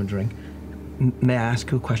pour him a drink. May I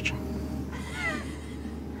ask you a question?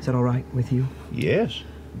 Is that all right with you? Yes.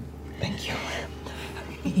 Thank you.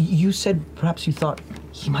 You said perhaps you thought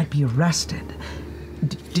he might be arrested.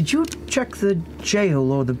 Did you check the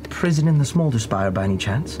jail or the prison in the Smolder Spire by any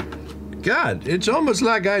chance? God, it's almost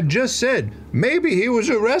like I just said. Maybe he was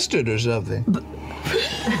arrested or something.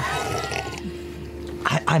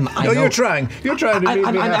 I know. You're trying. You're trying to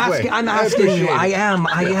meet me halfway. I'm asking you. I am.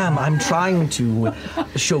 I'm trying to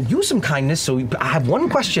show you some kindness. So I have one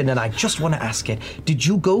question, and I just want to ask it. Did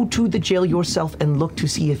you go to the jail yourself and look to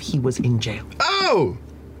see if he was in jail? Oh,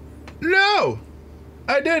 no,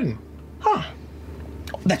 I didn't. Huh.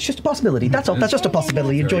 That's just a possibility. That's all. That's just a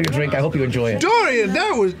possibility. Enjoy your drink. I hope you enjoy it. Dorian,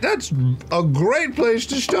 that's a great place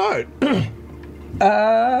to start.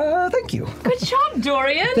 Thank you. Good job,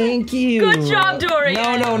 Dorian. Thank you. Good job,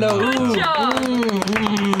 Dorian. No. Good job.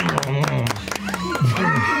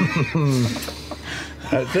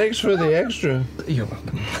 Thanks for the extra. You're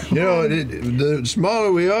welcome. The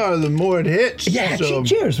smaller we are, the more it hits. Yeah, so.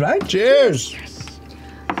 Cheers, right? Cheers.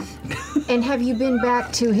 And have you been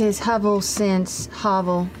back to his hovel since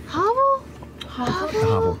Hovel? Hovel?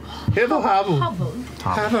 Hovel.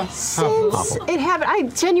 Since it happened, I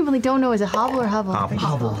genuinely don't know. Is it Hovel or Hovel?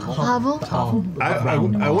 Hovel.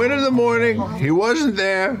 I went in the morning. He wasn't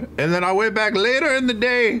there, and then I went back later in the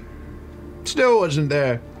day. Still wasn't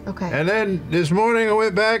there. Okay. And then this morning I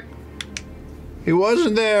went back. He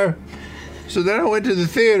wasn't there. So then I went to the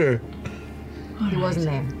theater. He wasn't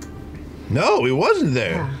there. No, he wasn't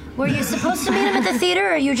there. Yeah. Were you supposed to meet him at the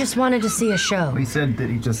theater, or you just wanted to see a show? He said that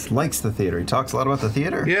he just likes the theater. He talks a lot about the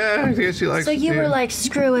theater. Yeah, I guess he likes So the you theater. were like,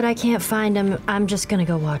 screw it, I can't find him. I'm just gonna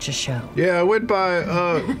go watch a show. Yeah, I went by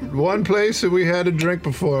one place that we had a drink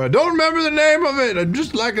before. I don't remember the name of it. I'm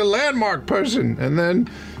just like a landmark person. And then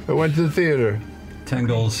I went to the theater. 10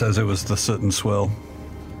 Gold says it was the Soot and Swill.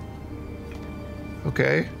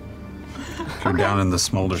 Okay. You're down in the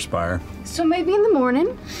Smolder Spire. So maybe in the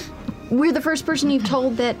morning, we're the first person you've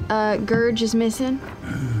told that Gurge is missing.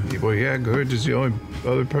 Well, yeah, Gurge is the only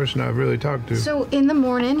other person I've really talked to. So in the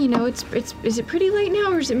morning, is it pretty late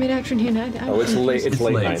now or is it mid-afternoon? It's late. It's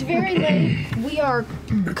late night. It's very late. We are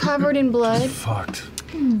covered in blood. Fucked.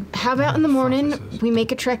 How about in the morning, we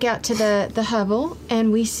make a trek out to the hovel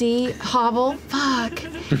and we see Hovel. Fuck.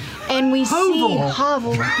 And we see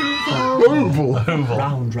Hovel.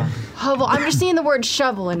 Round. Hovel. I'm just seeing the word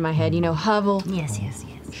shovel in my head. Hovel. Yes.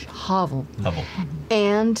 Hovel.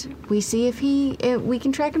 And we see if we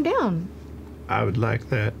can track him down. I would like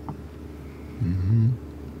that. Mm-hmm.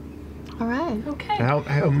 All right. Okay.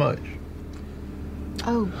 How much?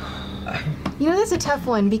 Oh. That's a tough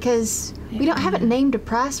one because we haven't named a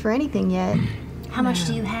price for anything yet. How much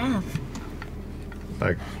do you have?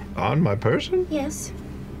 Like, on my person? Yes.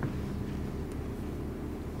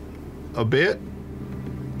 A bit?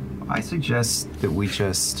 I suggest that we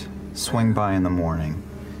just swing by in the morning.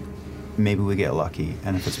 Maybe we get lucky,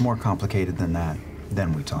 and if it's more complicated than that,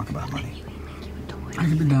 then we talk about money. I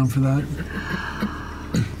could be down for that.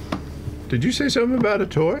 Did you say something about a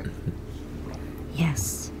toy?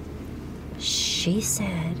 Yes. She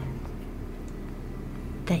said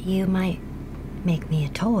that you might make me a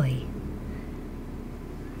toy.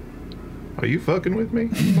 Are you fucking with me?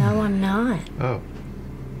 No, I'm not. Oh.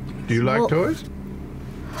 Do you like toys?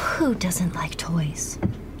 Who doesn't like toys?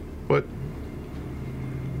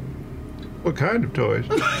 What kind of toys?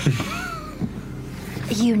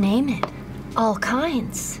 You name it. All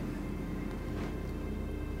kinds.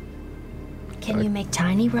 Can you make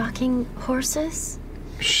tiny rocking horses?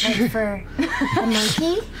 Like for a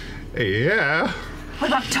monkey? Yeah. What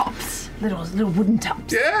about tops? Little wooden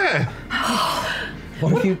tops. Yeah.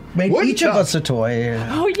 What if you made each of us a toy?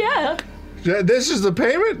 Oh, yeah. This is the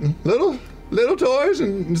payment? Little toys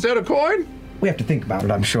instead of coin? We have to think about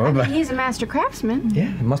it, I'm sure, but He's a master craftsman.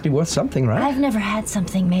 yeah, it must be worth something, right? I've never had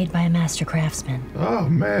something made by a master craftsman. Oh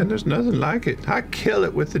man, there's nothing like it. I kill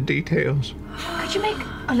it with the details. Could you make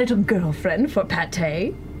a little girlfriend for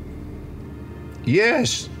Pate?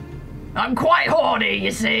 Yes. I'm quite horny,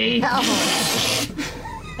 you see.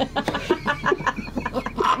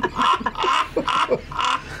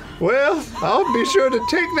 Well, I'll be sure to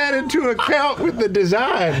take that into account with the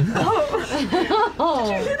design. Did you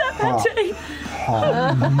hear that, Pate?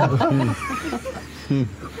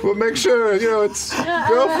 We'll make sure, it's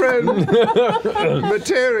girlfriend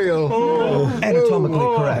material.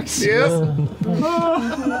 Anatomically correct. Yep.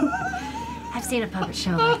 I've seen a puppet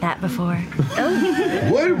show like that before.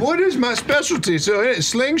 What is my specialty? So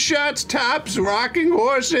slingshots, tops, rocking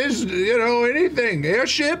horses, anything.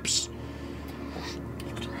 Airships?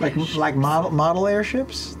 Like model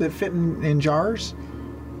airships that fit in jars?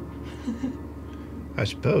 I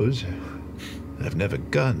suppose. I've never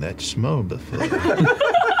gone that small before.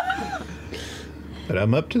 But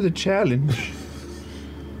I'm up to the challenge.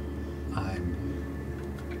 I'm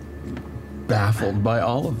baffled by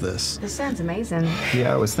all of this. This sounds amazing.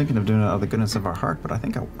 Yeah, I was thinking of doing it out of the goodness of our heart, but I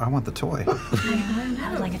think I want the toy. I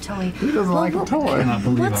would like a toy. Who doesn't like a toy? I cannot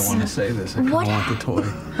believe What's- I want to say this. I what- want the toy.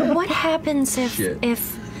 What happens if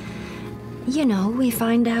we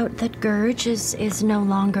find out that Gurge is no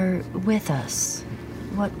longer with us?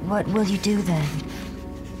 What will you do then?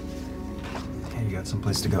 Hey, you got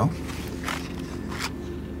someplace to go?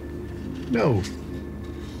 No.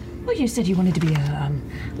 Well, you said you wanted to be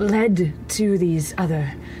led to these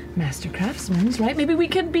other master craftsmen, right? Maybe we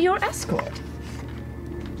could be your escort.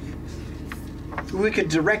 We could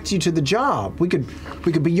direct you to the job. We could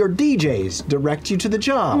be your DJs, direct you to the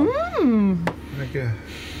job. I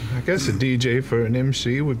guess a DJ for an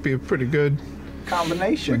MC would be a pretty good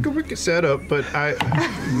combination. We could set up, but I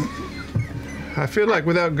feel like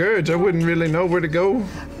without Gurge, I wouldn't really know where to go.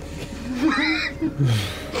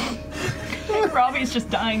 Robbie's just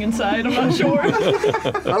dying inside, I'm not sure.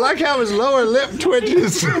 I like how his lower lip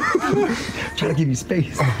twitches. Trying to give you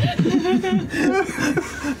space.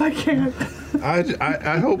 I can't.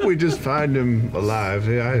 I hope we just find him alive.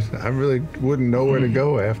 I really wouldn't know where to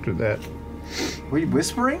go after that. Were you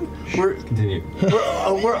whispering? Continue.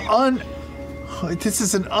 This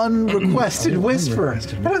is an unrequested whisper. I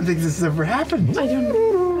don't think this has ever happened. I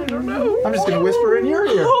don't know. I'm just gonna whisper in your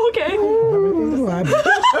ear. Oh, okay. I'm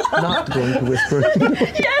not going to whisper.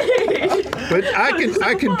 Yay! But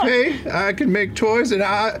I can pay. I can make toys, and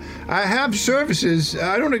I have services.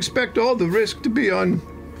 I don't expect all the risk to be on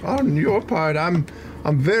your part. I'm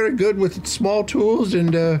very good with small tools,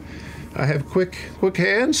 and I have quick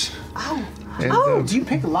hands. And, do you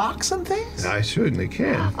pick locks and things? I certainly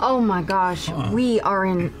can. Oh my gosh, we are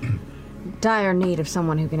in dire need of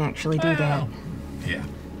someone who can actually do that. Yeah.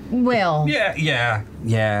 Well. Yeah.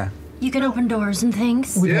 You can open doors and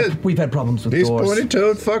things. We've had problems with These doors.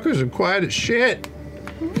 pointy-toed fuckers are quiet as shit.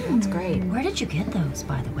 That's great. Where did you get those,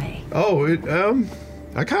 by the way? Oh,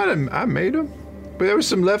 I made them. But there was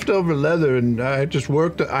some leftover leather, and I just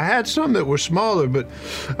worked. I had some that were smaller, but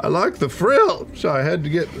I liked the frill, so I had to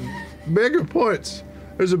get bigger points.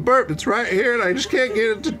 There's a burp that's right here, and I just can't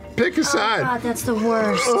get it to pick a side. Oh, God, that's the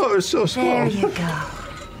worst. Oh, it's so small. There you go.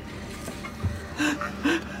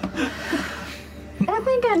 I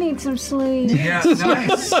think I need some sleep. Yeah,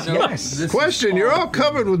 nice. Yes. Question, you're all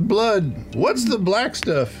covered with blood. What's the black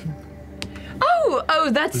stuff? Oh,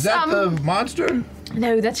 that's Is that the monster?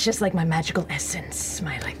 No, that's just like my magical essence,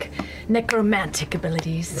 my necromantic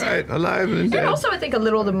abilities. Right, alive and And dead. also, I think a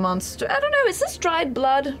little of the monster. I don't know. Is this dried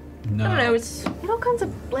blood? No. I don't know. It's It all kinds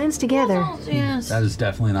of blends together. yes. That is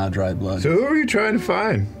definitely not dried blood. So who are you trying to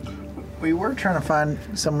find? We were trying to find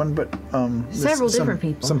someone, but Several different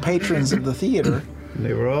people. Some patrons of the theater.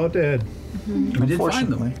 They were all dead. We did find them.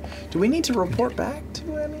 Unfortunately. Do we need to report back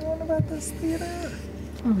to anyone about this theater?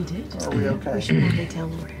 Oh, we did. Are we okay? We should probably tell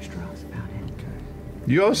Lord Astros about it.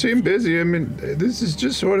 You all seem busy. I mean, this is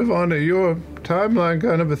just sort of on your timeline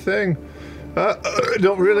kind of a thing. I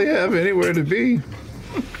don't really have anywhere to be.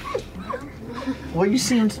 Well, you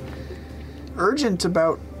seemed urgent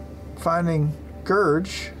about finding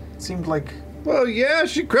Gurge. It seemed like Well, yeah,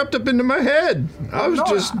 she crept up into my head. I was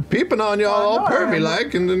just peeping on y'all all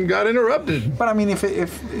pervy-like and then got interrupted. But I mean, if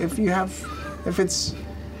it's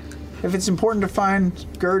important to find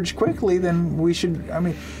Gurge quickly, then we should. I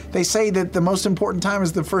mean, they say that the most important time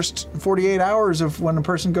is the first 48 hours of when a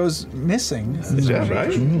person goes missing. Is that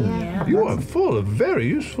right? Yeah. You are full of very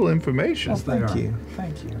useful information. Well, thank you.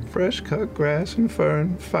 Thank you. Fresh cut grass and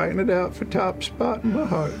fern, fighting it out for top spot in my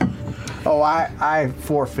heart. Oh, I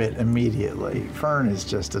forfeit immediately. Fern is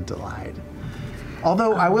just a delight.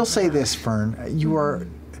 Although I will say this, Fern, you're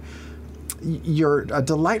a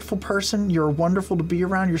delightful person. You're wonderful to be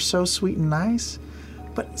around. You're so sweet and nice.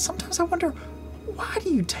 But sometimes I wonder, why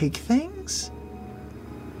do you take things?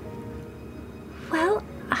 Well,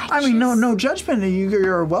 I mean, no judgment.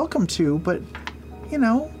 You're welcome to, but you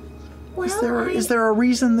know, is there a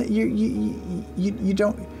reason that you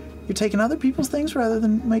don't? You're taking other people's things rather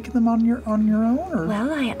than making them on your own? Or?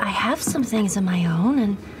 Well, I have some things of my own,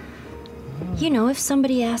 and you know, if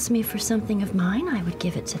somebody asked me for something of mine, I would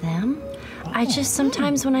give it to them. I just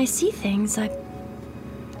sometimes when I see things, I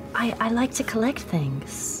like to collect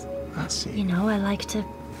things. I see. You know, I like to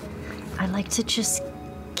just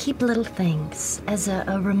keep little things as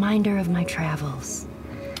a reminder of my travels.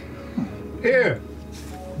 Here,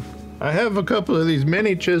 I have a couple of these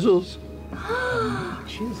mini chisels.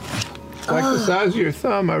 It's like the size of your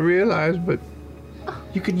thumb, I realize, but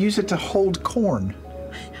you could use it to hold corn.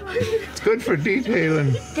 It's good for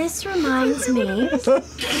detailing. This reminds me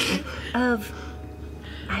of,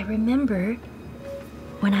 I remember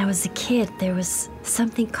when I was a kid, there was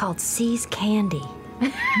something called C's Candy.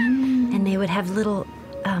 And they would have little,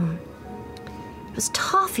 it was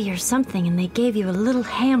toffee or something, and they gave you a little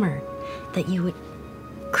hammer that you would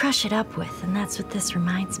crush it up with, and that's what this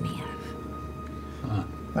reminds me of.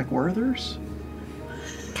 Like Werther's?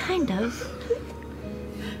 Kind of.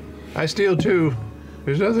 I steal too.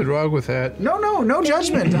 There's nothing wrong with that. No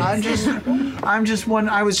judgment. I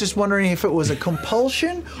was just wondering if it was a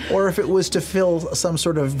compulsion or if it was to fill some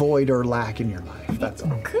sort of void or lack in your life. That's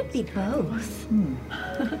all. Could be both.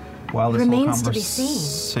 While this whole Remains to be seen.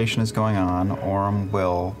 conversation is going on, Orem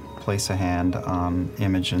will place a hand on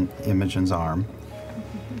Imogen's arm.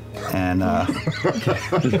 And took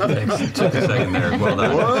a second there. Well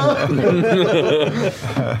done.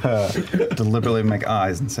 Deliberately make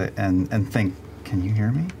eyes and say and think. Can you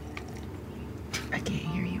hear me? I can't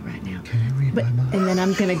hear you right now. And then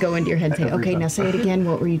I'm gonna go into your head and say, okay, now say it again.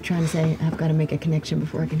 What were you trying to say? I've got to make a connection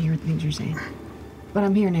before I can hear the things you're saying. But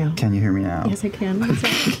I'm here now. Can you hear me now? Yes, I can. What's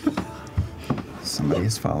up? Somebody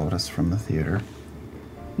has followed us from the theater.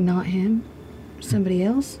 Not him. Somebody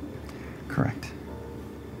else. Correct.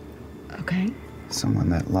 Okay. Someone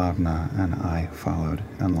that Lavna and I followed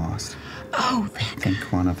and lost. Oh, I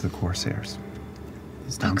think one of the Corsairs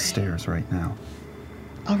is downstairs right now.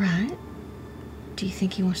 All right. Do you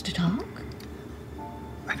think he wants to talk?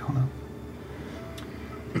 I don't know.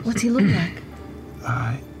 What's he look like?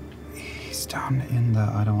 He's down in the,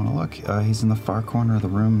 I don't want to look. He's in the far corner of the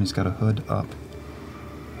room. He's got a hood up.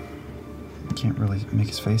 Can't really make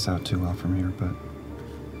his face out too well from here, but...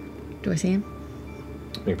 Do I see him?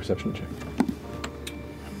 Make a perception check.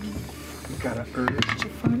 You've got an urge to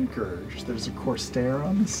find Gurge. There's a Corsair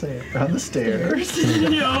on the stairs.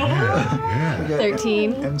 Yeah.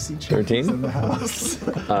 13. MC Chase 13? in the house.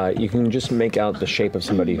 You can just make out the shape of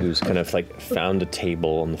somebody who's kind of like found a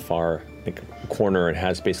table on the far corner and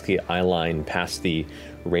has basically eye line past the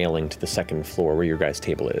railing to the second floor where your guys'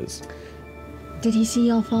 table is. Did he see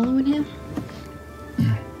y'all following him?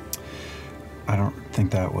 I don't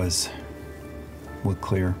think that was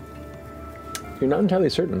clear. You're not entirely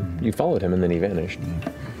certain. You followed him and then he vanished.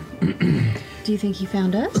 Do you think he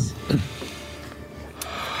found us?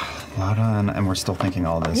 Lauda and we're still thinking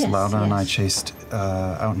all this. Yes, Lauda and I yes. chased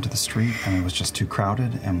out into the street and it was just too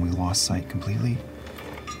crowded and we lost sight completely.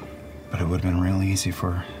 But it would have been real easy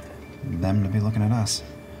for them to be looking at us.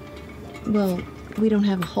 Well, we don't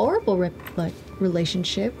have a horrible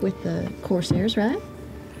relationship with the Corsairs, right?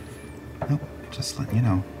 Nope, just letting you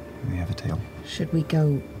know. We have a tail. Should we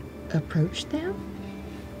go approach them?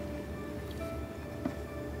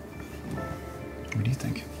 What do you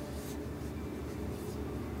think?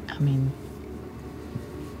 I mean,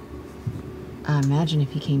 I imagine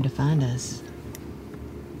if he came to find us,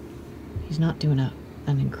 he's not doing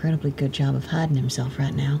an incredibly good job of hiding himself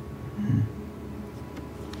right now.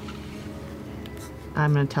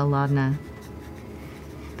 I'm gonna tell Laudna,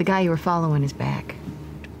 the guy you were following is back.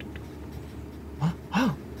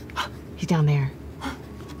 Oh, he's down there.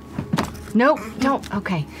 Nope, don't.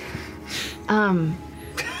 Okay. All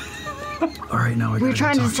right, now We're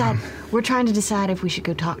trying to decide if we should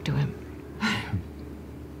go talk to him.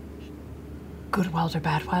 good welder,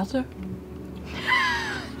 bad welder?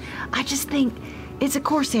 I just think it's a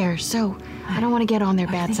Corsair, so I don't want to get on their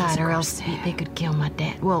bad side, or else they could kill my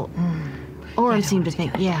dad. Well, Orem seemed to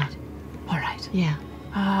think, yeah. All right. Yeah.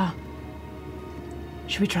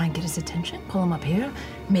 Should we try and get his attention? Pull him up here?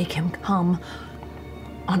 Make him come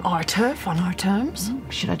on our turf, on our terms?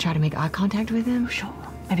 Should I try to make eye contact with him? Sure.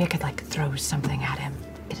 Maybe I could, like, throw something at him,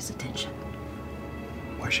 get his attention.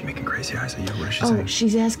 Why is she making crazy eyes at you? What is she Oh, saying?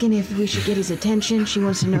 she's asking if we should get his attention. She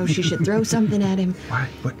wants to know if she should throw something at him. Why?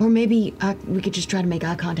 What? Or maybe we could just try to make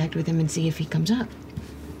eye contact with him and see if he comes up.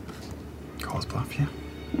 Call his bluff, yeah.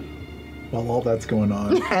 While all that's going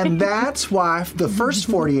on. And that's why the first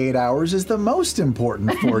 48 hours is the most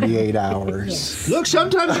important 48 hours. Look,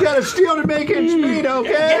 sometimes you gotta steal to make ends meet,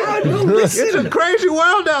 okay? Yeah, no, listen. It's a crazy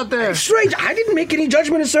world out there. Strange, I didn't make any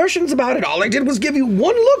judgment assertions about it. All I did was give you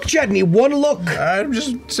one look, Chetney, one look. I'm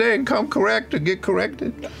just saying, come correct or get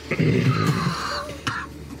corrected.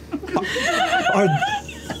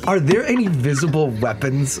 Are there any visible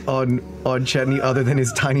weapons on Chetney other than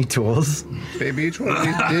his tiny tools? Maybe each one of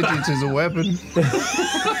these digits is a weapon.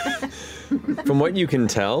 From what you can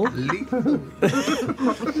tell,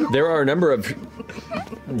 there are a number of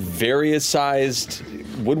various sized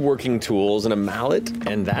woodworking tools and a mallet,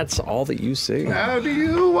 and that's all that you see. How do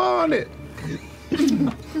you want it?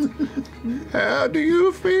 How do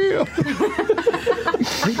you feel?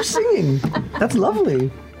 Are you singing? That's lovely.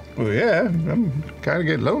 Well, yeah, I'm kind of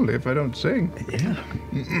get lonely if I don't sing. Yeah.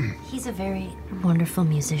 He's a very wonderful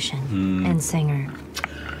musician and singer.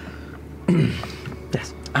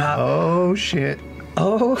 Yes. Oh, shit.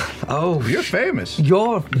 Oh. You're famous.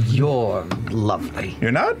 You're lovely.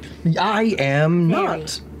 You're not? I am Very.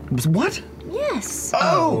 not. What? Yes.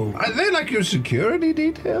 Oh, are they like your security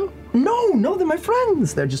detail? No, they're my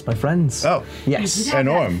friends. They're just my friends. Oh. Yes. You And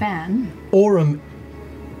have that Orem. fan.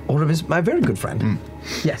 Orem is my very good friend.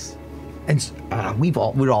 Yes. And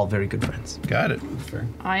we're all very good friends. Got it. Fair.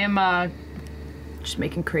 I am just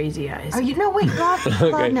making crazy eyes. Oh, no, wait, Rob,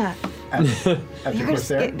 no. After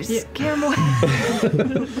Corsair? Scare him away.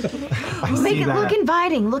 Make it look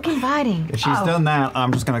inviting, If she's done that,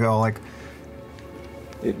 I'm just gonna go like.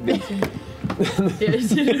 Is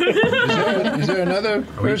there another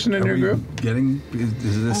person in your group?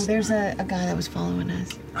 Is this? There's a guy that was following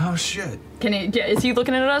us. Oh shit! Is he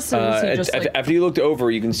looking at us? Or is he just like... After you looked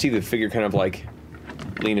over, you can see the figure kind of like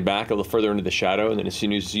leaning back a little further into the shadow, and then as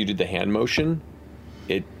soon as you did the hand motion,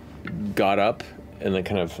 it got up and then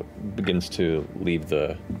kind of begins to leave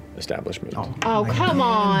the establishment. Oh, come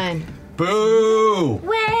on. Boo!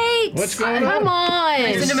 Wait. What's going Come on. Can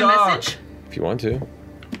I send him a message? If you want to.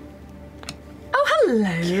 Oh,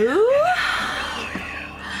 hello.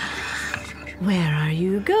 Where are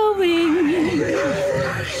you going?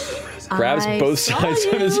 Grabs both sides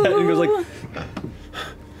of his head and goes like,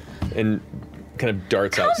 and kind of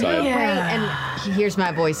darts outside. Wait, and he hears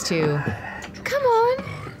my voice too. Come on.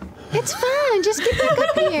 It's fine. Just get back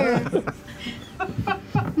up here.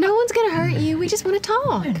 No one's gonna hurt you. We just want to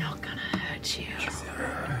talk. We're not gonna hurt you.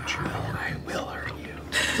 I will hurt you.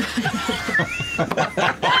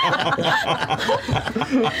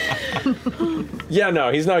 Yeah,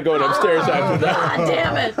 no, he's not going upstairs after that. God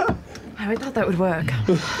damn it! I thought that would work.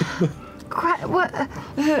 What?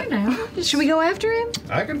 Should we go after him?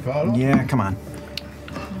 I can follow. Yeah, come on.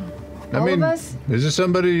 All of us? Is this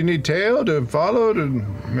somebody you need tail to follow? I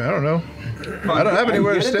don't know. I don't have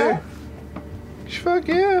anywhere to stay. Fuck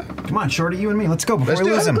yeah. Come on, Shorty, you and me. Let's go before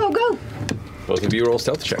we lose him. Go. Both of you roll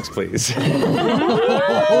stealth checks, please.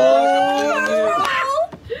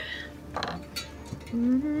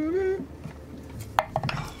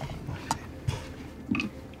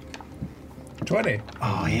 20.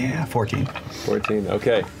 Oh yeah, 14. 14,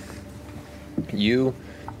 okay. You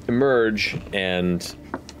emerge and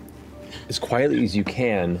as quietly as you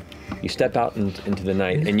can, you step out into the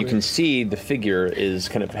night and you can see the figure is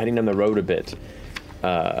kind of heading down the road a bit.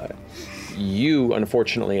 You,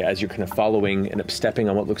 unfortunately, as you're kind of following and stepping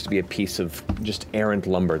on what looks to be a piece of just errant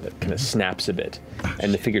lumber that kind of snaps a bit,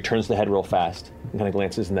 and the figure turns the head real fast and kind of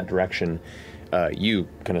glances in that direction, you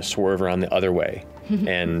kind of swerve around the other way.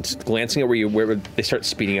 And glancing at where they start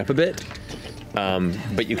speeding up a bit,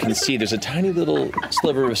 but you can see there's a tiny little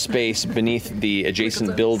sliver of space beneath the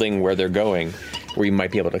adjacent building where they're going, where you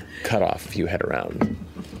might be able to cut off if you head around.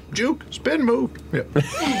 Juke, spin move. Yep.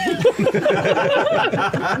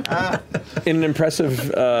 In an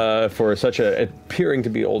impressive, for such a appearing to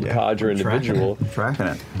be old codger individual. Tracking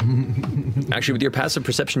it. Actually, with your passive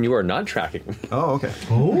perception, you are not tracking. Oh, okay.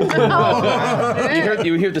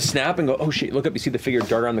 You hear the snap and go, oh shit, look up, you see the figure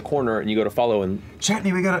dart around the corner and you go to follow and...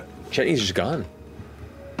 Chetney, we gotta... Chetney's just gone.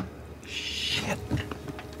 Shit.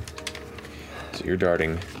 So you're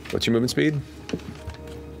darting. What's your movement speed?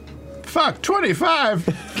 Fuck, 25.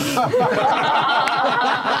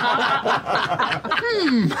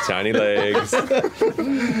 Tiny legs. Okay.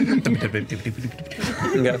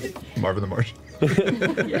 Marvin the Martian.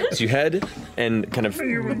 So you head and kind of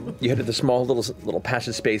you head to the small little patch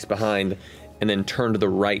of space behind, and then turn to the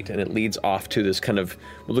right, and it leads off to this kind of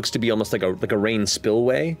what looks to be almost like a rain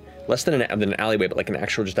spillway, less than an alleyway, but like an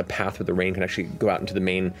actual just a path where the rain can actually go out into the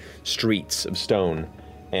main streets of stone.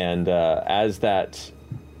 And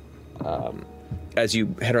as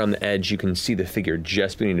you head around the edge, you can see the figure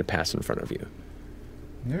just beginning to pass in front of you.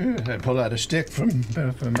 I pull out a stick from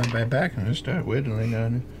my back and I start whittling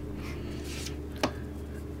on it.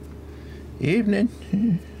 Evening.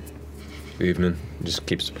 Evening. Just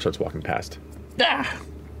starts walking past. Ah.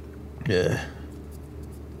 Yeah.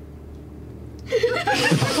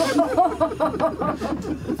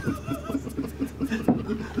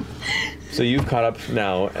 So you've caught up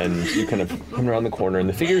now, and you kind of come around the corner, and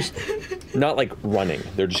the figure's not like running.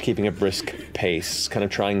 They're just keeping a brisk pace, kind of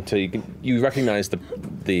trying to. You recognize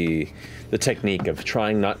the technique of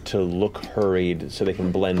trying not to look hurried, so they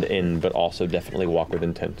can blend in, but also definitely walk with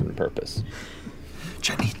intent and purpose.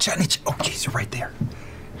 Chutney. Oh, jeez, you're right there.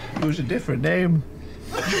 It was a different name.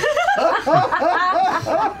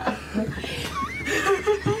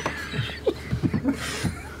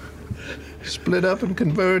 Split up and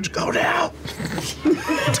converge. Go now.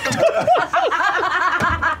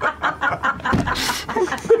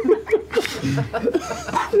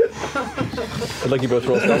 I'd like you both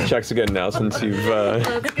roll stealth checks again now, since you've.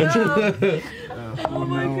 Let's go. Oh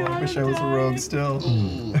my god! I wish I was a rogue still.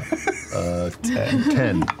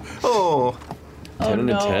 10. Oh. 10 and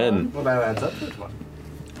a 10. Well, that adds up to 20.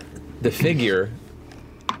 The figure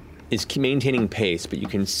is maintaining pace, but you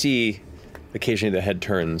can see occasionally the head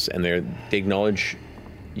turns, and they acknowledge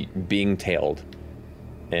being tailed,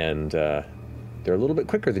 and they're a little bit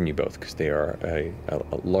quicker than you both because they are a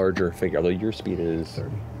larger figure. Although your speed is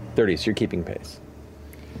 30, so you're keeping pace.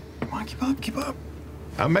 Come on, keep up.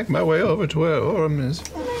 I'll make my way over to where Orem is.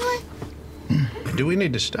 Do we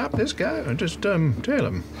need to stop this guy or just tail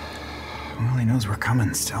him? Well, he knows we're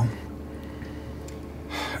coming still.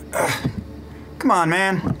 Come on,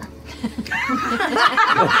 man.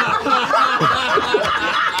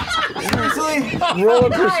 Seriously? Roll a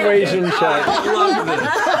persuasion check. I love this.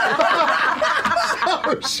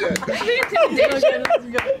 Oh, shit.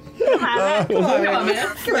 Come on, man.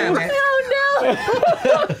 That's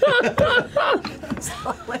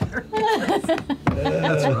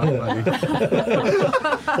really funny.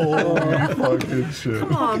 Holy fucking shit.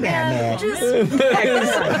 Come on, man.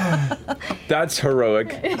 That's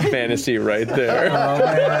heroic fantasy right there.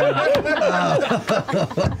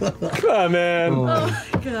 Come on, man. Oh,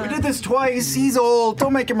 We did this twice. He's old.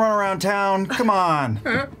 Don't make him run around town. Come on.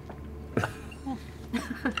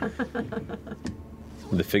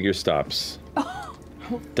 The figure stops.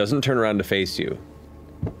 Doesn't turn around to face you.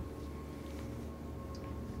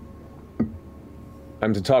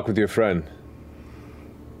 I'm to talk with your friend.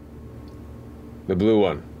 The blue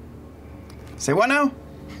one. Say what now?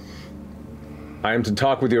 I am to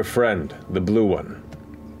talk with your friend, the blue one.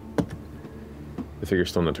 The figure's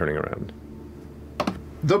still not turning around.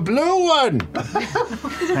 The blue one!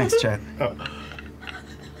 Thanks, Chet. Oh.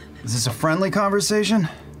 Is this a friendly conversation?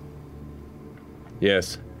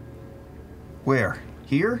 Yes. Where?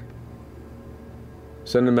 Here?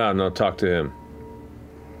 Send him out and I'll talk to him.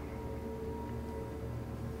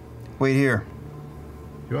 Wait here.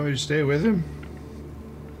 You want me to stay with him?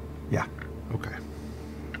 Yeah. Okay.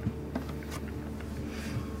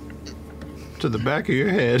 To the back of your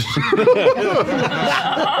head.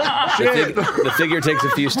 The figure takes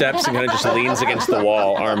a few steps and kind of just leans against the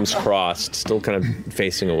wall, arms crossed, still kind of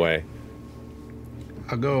facing away.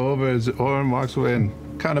 I'll go over as Orem walks away and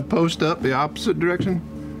kind of post up the opposite direction.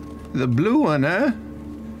 The blue one, huh?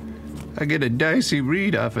 I get a dicey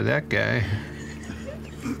read off of that guy.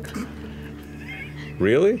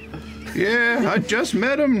 Really? Yeah, I just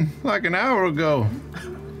met him like an hour ago.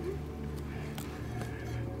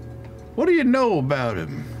 What do you know about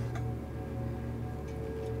him?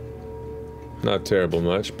 Not terrible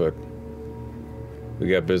much, but we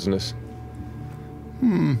got business.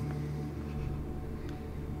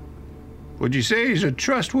 Would you say he's a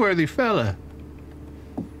trustworthy fella?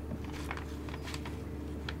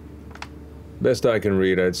 Best I can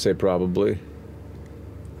read, I'd say probably.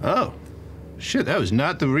 Oh. Shit, that was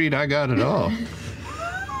not the read I got at all.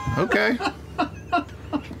 Okay.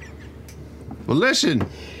 Well, listen.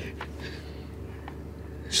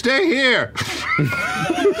 Stay here.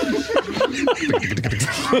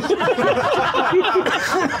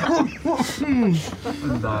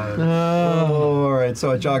 Oh, all right.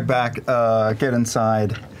 So I jog back, get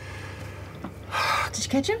inside. Did you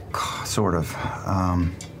catch him? Sort of.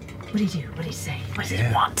 What did he do? What did he say? What does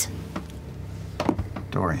he want?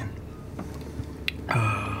 Dorian.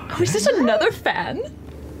 Oh, is this another fan?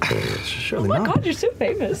 Surely Oh my not. god, you're so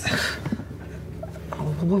famous.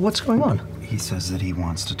 What's going on? He says that he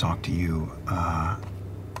wants to talk to you.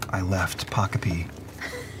 I left Pakapee.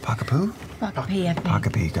 Pakapoo?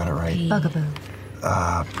 Pakapee, got it right. Bugaboo.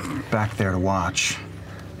 Back there to watch.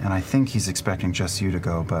 And I think he's expecting just you to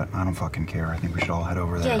go, but I don't fucking care. I think we should all head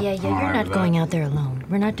over there. Yeah. You're not going out there alone.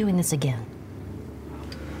 We're not doing this again.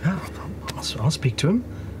 I'll speak to him.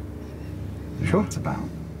 Sure. What's about?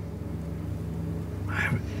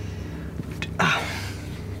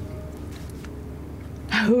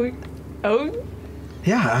 Oh.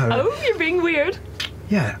 Yeah. Oh, you're being weird.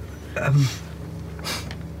 Yeah.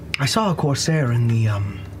 I saw a corsair in the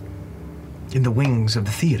wings of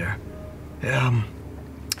the theater.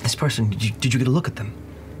 This person, did you get a look at them?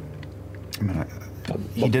 I mean,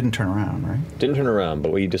 he didn't turn around, right? Didn't turn around,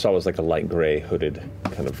 but what you just saw was like a light gray hooded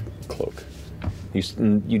kind of cloak.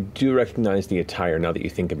 You do recognize the attire now that you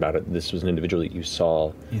think about it. This was an individual that you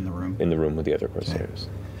saw in the room with the other corsairs.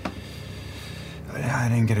 I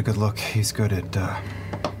didn't get a good look. He's good at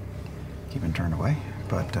keeping turned away,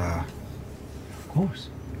 but of course,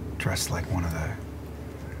 dressed like one of the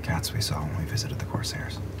cats we saw when we visited the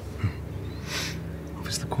corsairs. If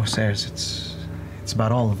it's the corsairs, it's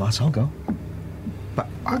about all of us. I'll go. But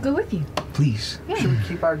I'll go with you. please. Yeah. Should we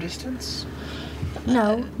keep our distance?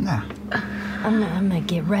 No. Nah. I'm gonna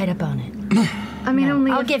get right up on it. I mean,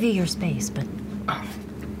 only I'll give you your space, but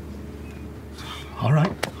All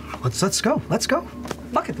right. Let's go. Let's go.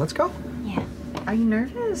 Fuck it. Let's go. Are you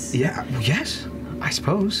nervous? Yeah. Yes. I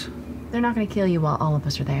suppose. They're not going to kill you while all of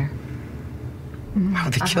us are there. Why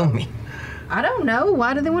would they kill me? I don't know.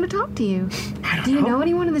 Why do they want to talk to you? Do you know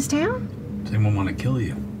anyone in this town? Does anyone want to kill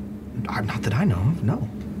you? Not that I know of. No.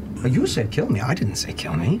 You said kill me. I didn't say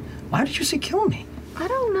kill me. Why did you say kill me? I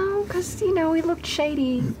don't know, because, he looked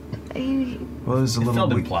shady. Well, it was a little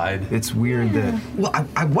felt implied. It's weird that. Well,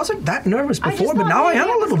 I wasn't that nervous before, but now I am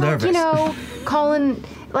a little nervous. Calling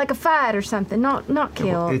like a fight or something, not kill.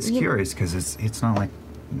 Well, it's curious because it's not like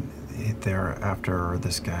they're after, or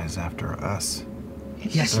this guy's after us.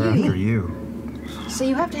 Yes, they're after you. So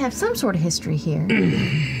you have to have some sort of history here.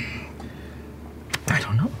 I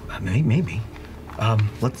don't know. Maybe.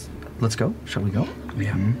 Let's go. Shall we go?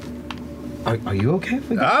 Yeah. Are you okay? If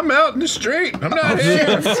we go? I'm out in the street. I'm not here.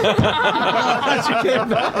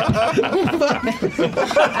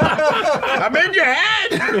 I'm in your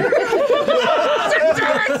head.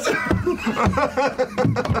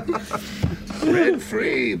 Rent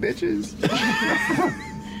free, bitches.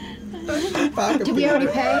 Did we already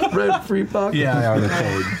pay? Rent free pocket. Yeah, I already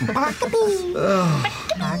paid.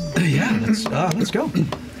 Yeah, let's go.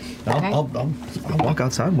 I'll walk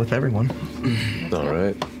outside with everyone. All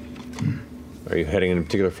right. Are you heading in a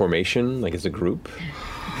particular formation, like as a group?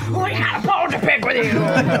 We got a bone to pick with you.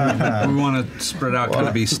 We want to spread out, kind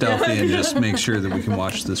of be stealthy, and just make sure that we can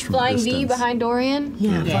watch this from Flying a distance. V behind Dorian?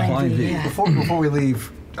 Yeah, Flying V. yeah. Before we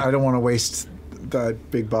leave, I don't want to waste that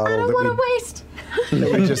big bottle. I don't want to waste.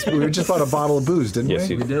 We just bought a bottle of booze, didn't Yes,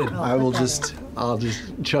 we? you did. I'll just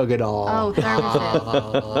chug it all. Oh,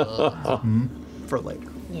 thermos. For later.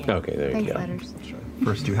 Okay, there Thanks, you go. letters.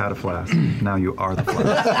 First you had a flask, now you are the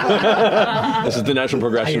flask. This is the natural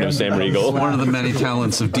progression of Sam Riegel. One of the many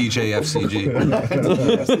talents of DJ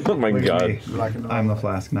FCG. Oh my god. I'm the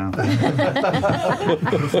flask now.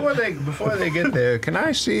 Before they get there, can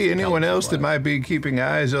I see anyone else that might be keeping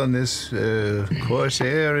eyes on this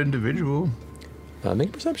corsair individual? Make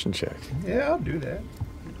a perception check. Yeah, I'll do that.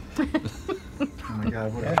 Oh my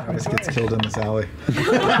god, what if Travis gets killed in this alley?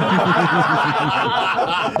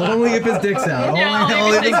 Only if his dick's out. Yeah,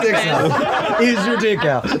 only if his dick's out. Is your dick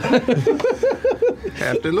out?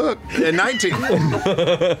 Have to look. At 19.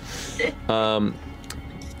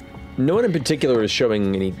 No one in particular is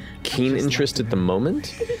showing any keen interest at the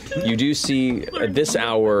moment. You do see at this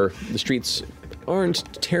hour the streets aren't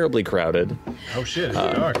terribly crowded. Oh shit,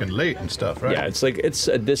 it's dark and late and stuff, right? Yeah, it's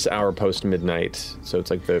at this hour post midnight, so it's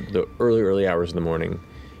like the early hours of the morning.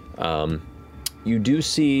 You do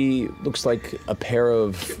see, looks like a pair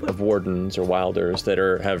of wardens or wilders that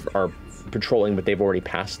are patrolling, but they've already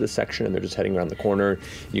passed this section and they're just heading around the corner.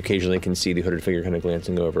 You occasionally can see the hooded figure kind of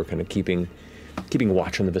glancing over, kind of keeping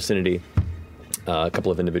watch on the vicinity. A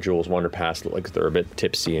couple of individuals wander past, look like they're a bit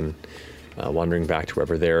tipsy and wandering back to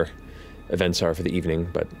wherever their events are for the evening,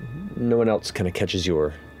 but no one else kind of catches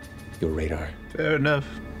your radar. Fair enough.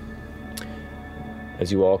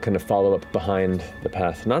 As you all kind of follow up behind the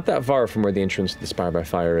path, not that far from where the entrance to the Spire by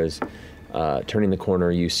Fire is, turning the corner,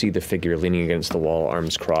 you see the figure leaning against the wall,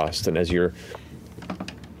 arms crossed, and as your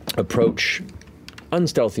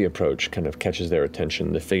unstealthy approach kind of catches their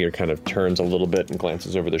attention, the figure kind of turns a little bit and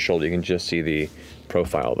glances over the shoulder. You can just see the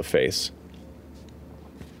profile of the face.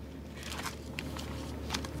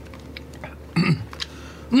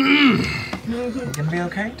 You gonna be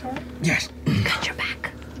okay, Tori? Yes. Got your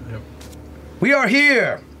back. We are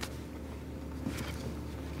here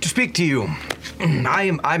to speak to you.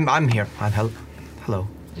 I'm here. Hello.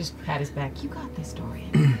 Just pat his back. You got this,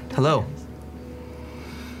 Dorian. Hello.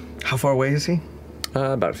 How far away is he?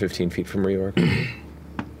 About 15 feet from where you are.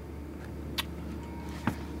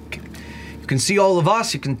 You can see all of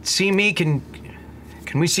us. You can see me. Can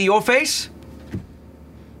we see your face?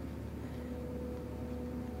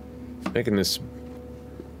 Making this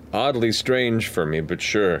oddly strange for me, but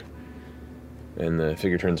sure. And the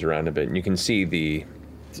figure turns around a bit, and you can see the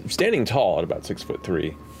standing tall at about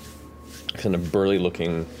 6'3", kind of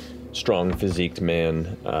burly-looking, strong physiqued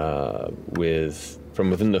man from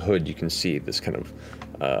within the hood. You can see this kind of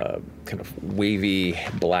wavy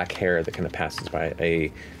black hair that kind of passes by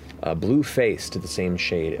a blue face to the same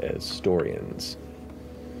shade as Dorian's.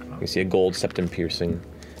 You see a gold septum piercing,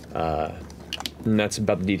 and that's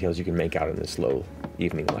about the details you can make out in this low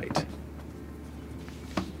evening light.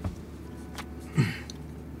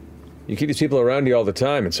 You keep these people around you all the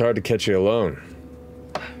time. It's hard to catch you alone.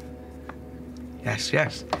 Yes.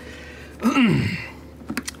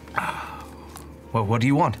 Well, what do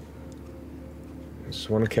you want? I just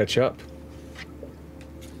want to catch up.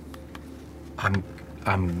 I'm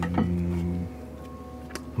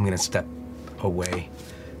gonna step away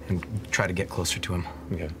and try to get closer to him.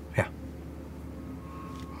 Okay. Yeah.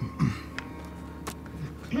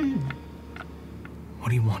 What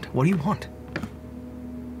do you want? What do you want?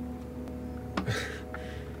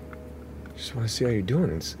 Just want to see how you're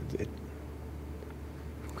doing.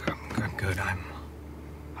 I'm good. I'm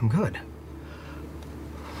good.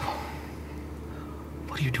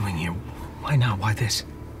 What are you doing here? Why now? Why this?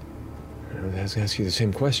 I was going to ask you the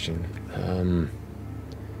same question.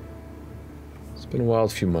 It's been a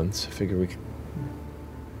wild few months. I figure we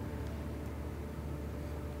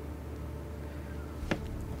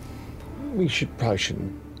probably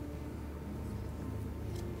shouldn't.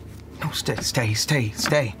 No,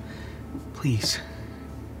 stay. Please.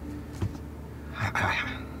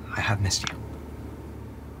 I have missed you.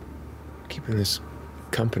 Keeping this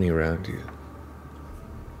company around you.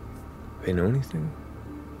 They know anything?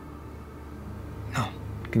 No.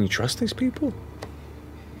 Can you trust these people?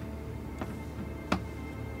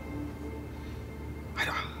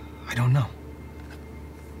 I don't know.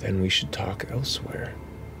 Then we should talk elsewhere.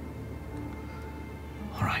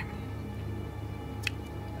 All right.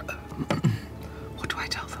 What do I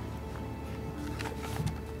tell them?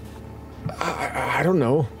 I don't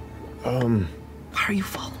know. Why are you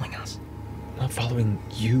following us? I'm not following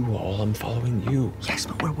you all. I'm following you. Yes,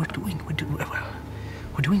 but we're doing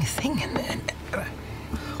a thing, and all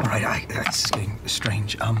right. This is getting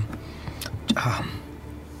strange.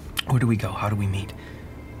 Where do we go? How do we meet?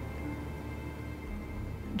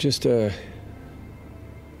 Just I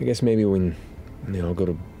guess maybe when they all go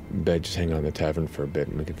to bed, just hang out in the tavern for a bit,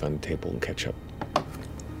 and we can find a table and catch up. Do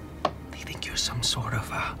you think you're some sort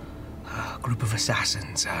of group of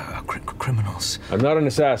assassins, criminals? I'm not an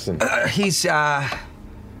assassin. He's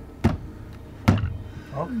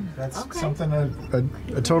Oh, that's something a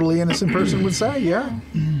totally innocent person would say, yeah.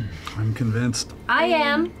 I'm convinced. I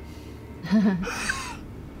am.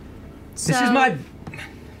 This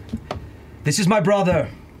is my brother.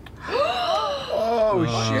 Oh,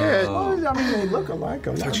 shit. Oh, I mean, they look alike.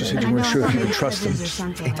 I thought you said you weren't sure if you could trust them.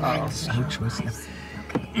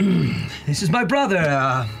 This is my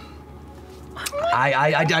brother.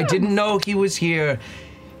 I didn't know he was here.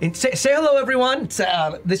 Say hello, everyone.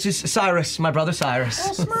 This is Cyrus, my brother Cyrus.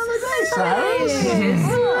 Oh, smiley day,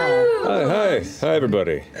 Cyrus. Hi,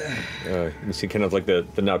 everybody. You can see kind of like the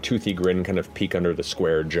now toothy grin kind of peek under the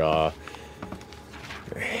square jaw.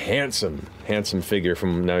 Handsome figure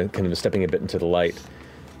from now kind of stepping a bit into the light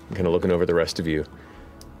and kind of looking over the rest of you.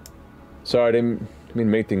 Sorry, I didn't mean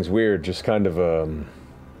to make things weird, just kind of,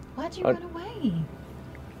 Why'd you run away?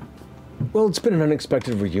 Well, it's been an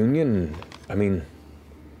unexpected reunion. I mean,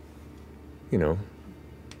 you know.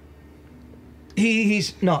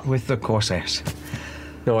 He's not with the Corsairs.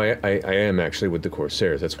 No, I am actually with the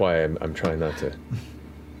Corsairs. That's why I'm trying not to.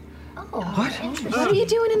 Oh, what? What are you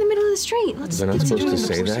doing in the middle of the street? Was I not supposed to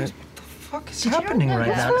say that? fuck is happening right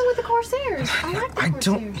What's now? wrong with the Corsairs? I like the I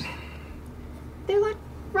don't- Corsairs. They're like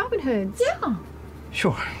Robin Hoods. Yeah.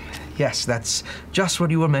 Sure. Yes, that's just what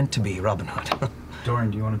you were meant to be, Robin Hood.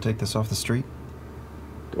 Dorian, do you want to take this off the street?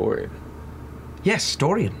 Dorian. Yes,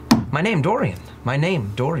 Dorian. My name, Dorian. My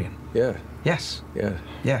name, Dorian. Yeah. Yes. Yeah.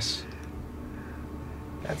 Yes.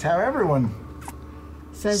 That's how everyone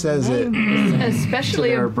Says it.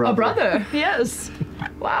 Especially To their a brother. Yes.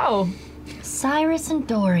 Wow. Cyrus and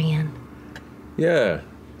Dorian. Yeah.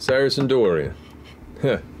 Cyrus and Dorian.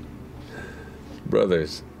 Huh.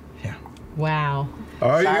 Brothers. Wow.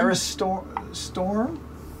 Cyrus Storm?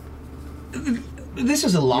 This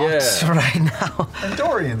is a lot right now. And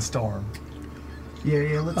Dorian Storm.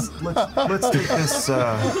 Yeah. Let's take this.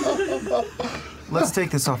 Let's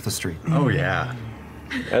take this off the street. Oh yeah.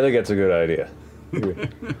 I think that's a good idea.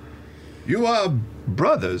 You are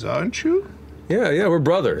brothers, aren't you? Yeah, we're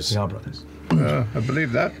brothers. We are brothers. I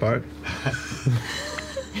believe that part.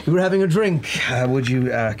 We were having a drink. Would you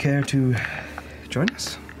care to join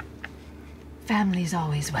us? Family's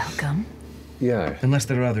always welcome. Yeah. Unless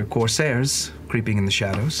there are other Corsairs creeping in the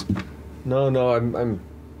shadows. No, I'm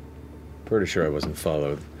pretty sure I wasn't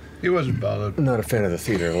followed. He wasn't followed. I'm not a fan of the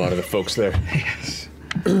theater, a lot of the folks there. Yes.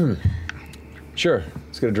 Sure,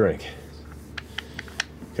 let's get a drink.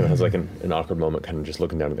 Kind of has like an awkward moment, kind of just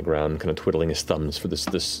looking down at the ground, kind of twiddling his thumbs for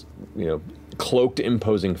this cloaked,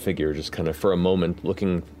 imposing figure, just kind of for a moment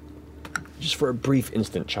looking, just for a brief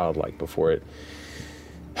instant, childlike before it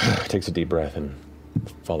takes a deep breath and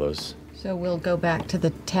follows. So we'll go back to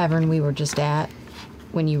the tavern we were just at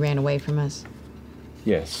when you ran away from us.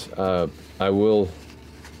 Yes, I will,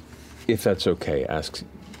 if that's okay, ask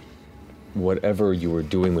whatever you were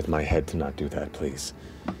doing with my head to not do that, please.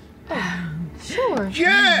 Sure.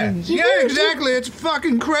 Yeah, exactly. It's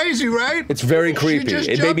fucking crazy, right? It's very She creepy. just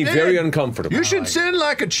It made me jumped very in. uncomfortable. You should send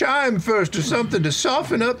like a chime first or something to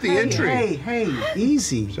soften up the entry. Hey,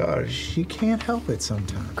 easy. Sorry. She can't help it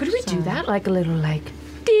sometimes. Could we do that? Like a little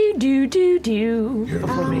do do do do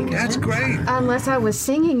before we go? That's great. Unless I was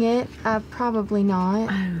singing it, probably not.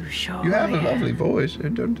 Oh, sure. You have a lovely voice. I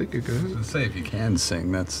don't think you could. Say if you can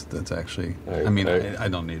sing, that's actually. I don't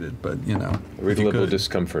need it, but you know. I read a little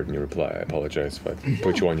discomfort in your reply. I apologize if I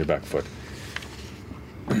put you on your back foot.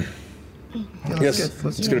 Yes,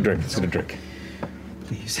 let's get a drink. Let's get a drink.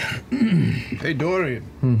 Please. Hey, Dorian.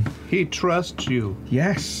 He trusts you.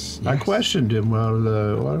 Yes. I questioned him while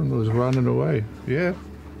one was running away. Yeah,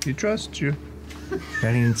 he trusts you.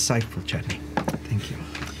 Very insightful, Chetney. Thank you.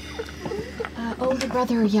 Older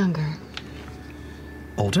brother or younger?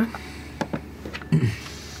 Older?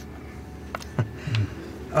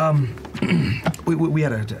 We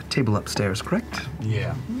had a table upstairs, correct?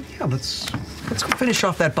 Yeah. Yeah, let's go finish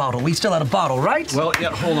off that bottle. We still had a bottle, right? Well, yeah,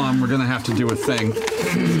 hold on. We're going to have to do a thing.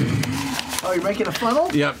 Oh, you're making a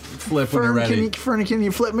funnel? Yep, flip when you're ready. Fern, can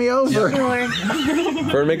you flip me over?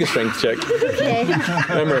 Fern, make a strength check. Okay.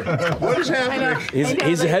 Remember, What is happening?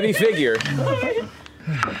 he's a heavy figure.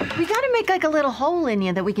 We gotta make like a little hole in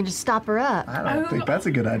you that we can just stop her up. I don't think that's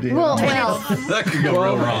a good idea. Well, That could go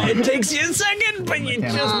real wrong. It takes you a second, but you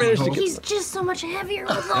just managed to get... He's just so much heavier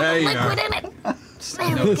with all There the you liquid are. in it. There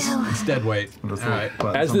we go. It's dead weight. All right.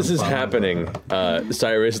 As this is happening,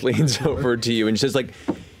 Cyrus leans over to you and says, like,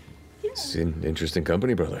 it's an interesting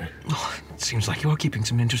company, brother. Oh, it seems like you're keeping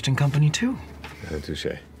some interesting company, too. Touche.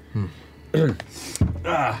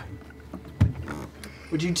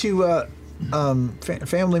 Would you two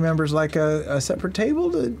family members like a separate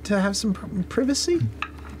table to have some privacy?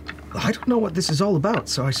 I don't know what this is all about,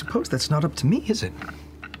 so I suppose that's not up to me, is it?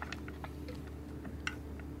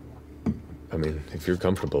 I mean, if you're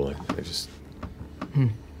comfortable, I just...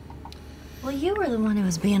 Well, you were the one who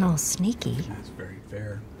was being all sneaky. That's very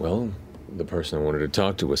fair. Well, the person I wanted to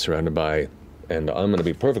talk to was surrounded by, and I'm going to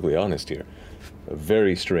be perfectly honest here, a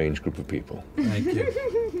very strange group of people. Thank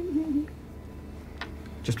you.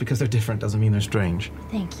 Just because they're different doesn't mean they're strange.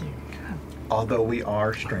 Thank you. Although we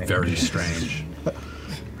are strange. Very strange.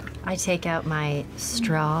 I take out my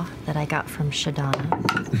straw that I got from Shadana.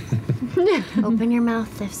 Open your mouth,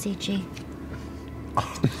 FCG.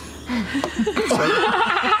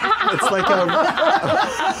 It's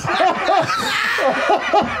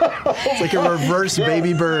like a reverse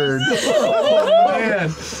baby bird.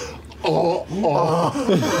 Oh, man.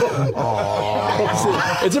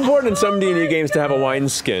 It's important in some D&D games to have a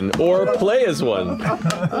wineskin or play as one.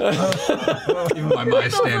 Even by my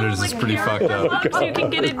standards, it's pretty fucked up. So you can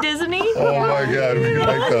get a Disney. Oh my God, we can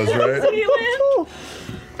make those, right?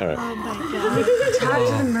 All right. Oh my God. Talk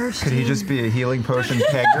to the merchant. Could he just be a healing potion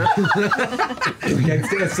kegger? We can't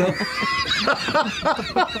stand so.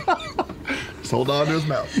 Just hold on to his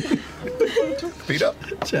mouth. Feet up.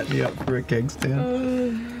 Chat me up for a keg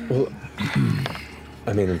stand. Well,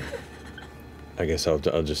 I mean, I guess I'll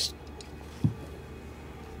just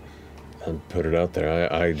put it out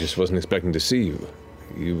there. I just wasn't expecting to see you.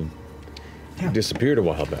 You disappeared a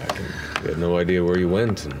while back, and we had no idea where you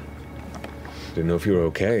went, and didn't know if you were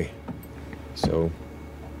okay. So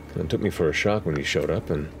it took me for a shock when you showed up,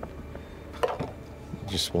 and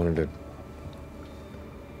just wanted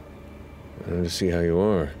to see how you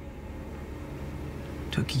are.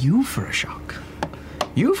 Took you for a shock.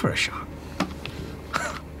 You for a shock.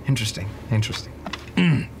 Interesting.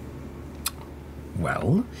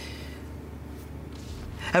 Well,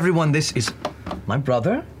 everyone, this is my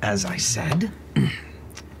brother, as I said.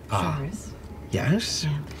 Yes.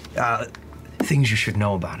 Things you should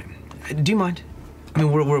know about him. Do you mind? I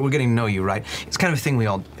mean, we're getting to know you, right? It's kind of a thing we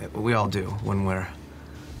all do when we're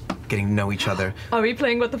getting to know each other. Are we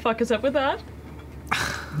playing What the Fuck Is Up With That?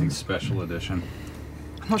 I think special edition.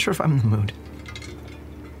 I'm not sure if I'm in the mood.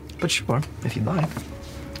 But sure, if you'd like.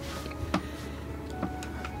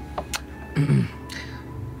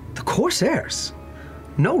 The Corsairs.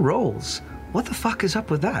 No rolls. What the fuck is up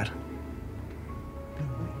with that?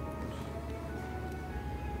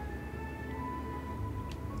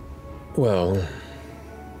 Well,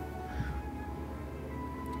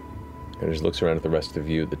 and just looks around at the rest of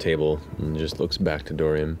you at the table and just looks back to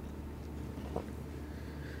Dorian.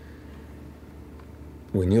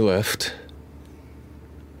 When you left,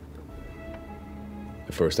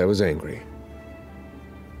 at first I was angry.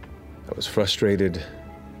 I was frustrated.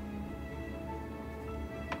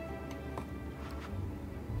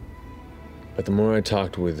 But the more I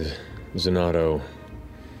talked with Zenato,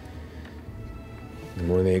 the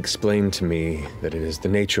more they explained to me that it is the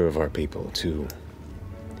nature of our people to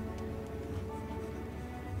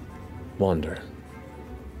wander.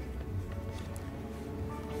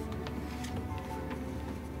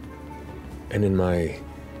 And in my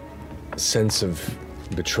sense of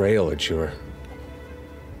betrayal at your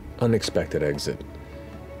unexpected exit,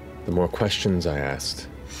 the more questions I asked,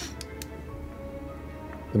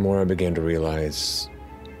 the more I began to realize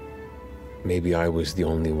maybe I was the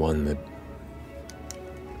only one that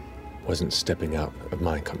wasn't stepping out of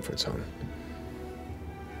my comfort zone.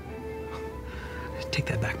 Take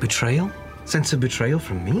that back. Betrayal? Sense of betrayal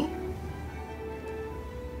from me?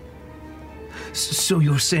 So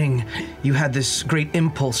you're saying you had this great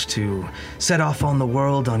impulse to set off on the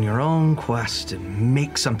world on your own quest and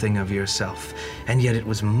make something of yourself, and yet it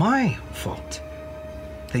was my fault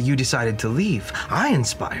that you decided to leave. I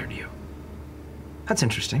inspired you. That's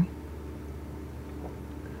interesting.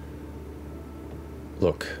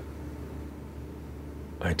 Look,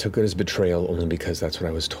 I took it as betrayal only because that's what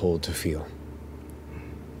I was told to feel.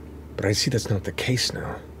 But I see that's not the case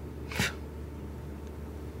now.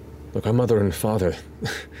 Look, our mother and father,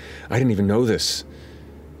 I didn't even know this,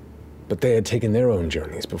 but they had taken their own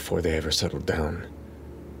journeys before they ever settled down.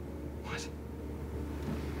 What?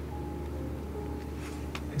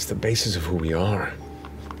 It's the basis of who we are.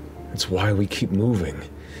 It's why we keep moving.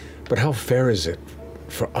 But how fair is it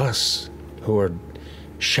for us, who are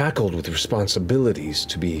shackled with responsibilities,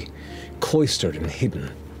 to be cloistered and hidden?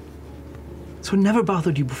 So it never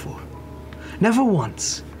bothered you before? Never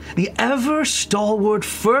once? The ever stalwart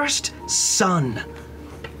first son,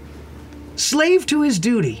 slave to his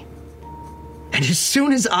duty. And as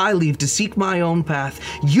soon as I leave to seek my own path,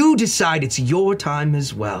 you decide it's your time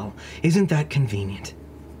as well. Isn't that convenient?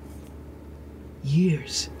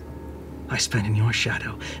 Years I spent in your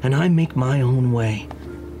shadow, and I make my own way.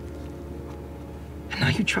 And now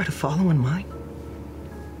you try to follow in mine?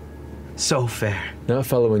 So fair. Not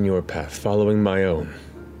following your path, following my own.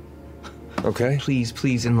 Okay?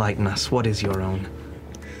 Please enlighten us. What is your own?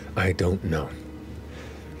 I don't know.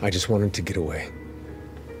 I just wanted to get away.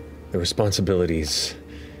 The responsibilities,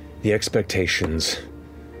 the expectations.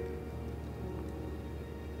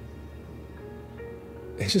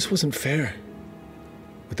 It just wasn't fair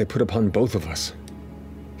what they put upon both of us.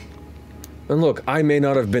 And look, I may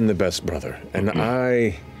not have been the best brother, and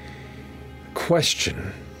I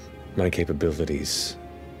question my capabilities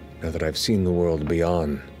now that I've seen the world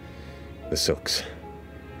beyond the silks.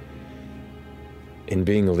 In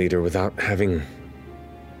being a leader without having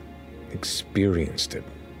experienced it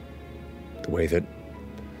the way that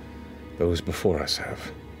those before us have.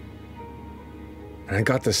 And I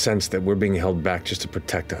got the sense that we're being held back just to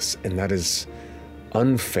protect us, and that is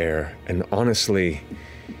unfair. And honestly,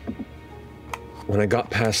 when I got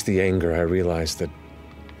past the anger, I realized that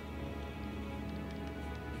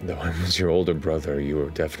though I was your older brother, you were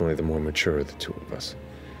definitely the more mature of the two of us.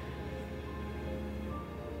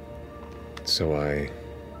 So I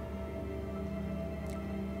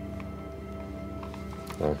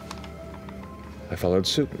well, I followed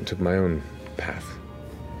suit and took my own path.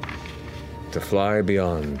 To fly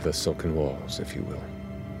beyond the silken walls, if you will.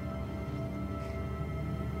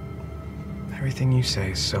 Everything you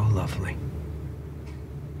say is so lovely.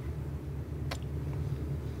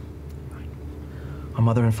 Are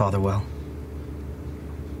mother and father well?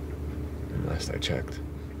 Last I checked.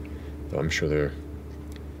 Though I'm sure they're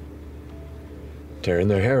tearing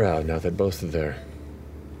their hair out now that both of their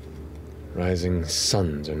rising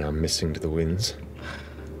suns are now missing to the winds.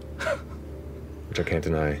 Which I can't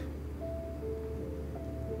deny.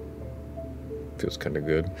 Feels kind of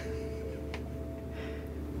good.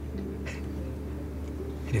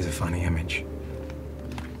 It is a funny image.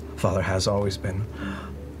 Father has always been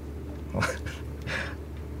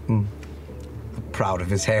proud of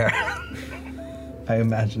his hair. I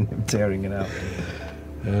imagine him tearing it out.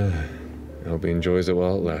 I hope he enjoys it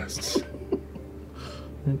while it lasts.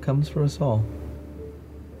 It comes for us all.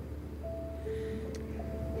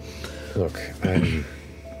 Look, I'm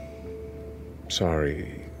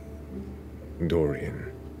sorry,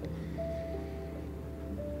 Dorian.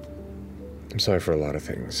 I'm sorry for a lot of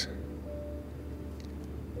things.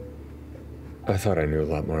 I thought I knew a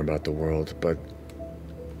lot more about the world, but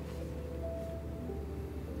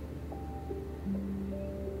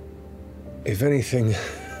if anything,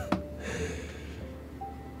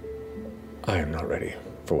 I am not ready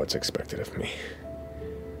for what's expected of me.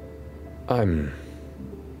 I'm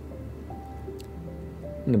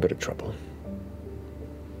in a bit of trouble.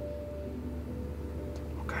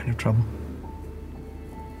 What kind of trouble?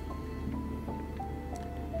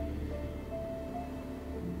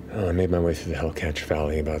 I made my way through the Hellcatch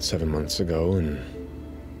Valley about 7 months ago and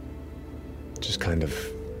just kind of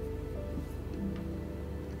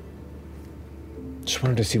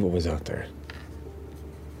wanted to see what was out there.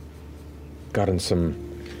 Got in some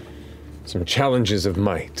challenges of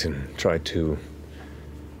might and tried to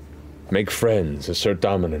make friends, assert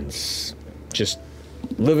dominance, just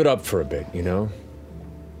live it up for a bit, you know?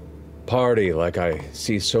 Party like I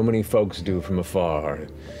see so many folks do from afar.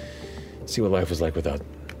 See what life was like without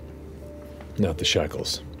the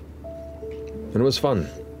shackles. And it was fun.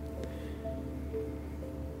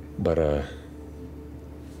 But,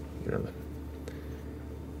 you know,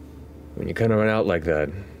 when you kind of run out like that,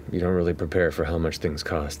 you don't really prepare for how much things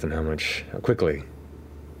cost and how quickly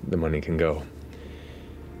the money can go.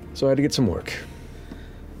 So I had to get some work.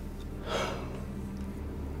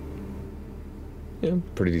 Yeah,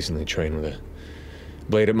 pretty decently trained with a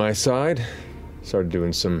blade at my side. Started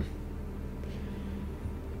doing some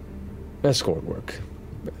escort work.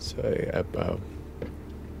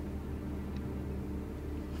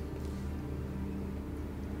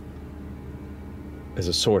 As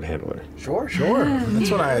a sword handler. Sure.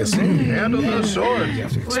 That's what I assumed. Handle the sword.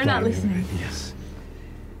 We're not listening. Yes.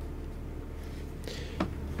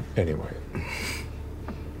 Anyway.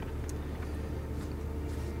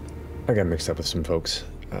 I got mixed up with some folks.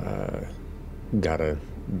 Got a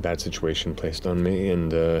bad situation placed on me,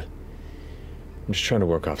 and I'm just trying to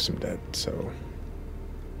work off some debt, so.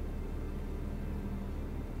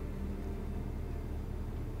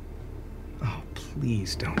 Oh,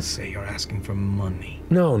 please don't say you're asking for money.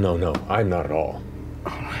 No, I'm not at all.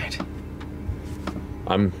 All right.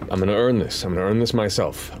 I'm gonna earn this. I'm gonna earn this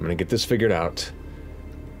myself. I'm gonna get this figured out.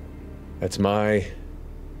 That's my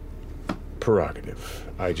prerogative.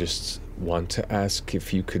 I just want to ask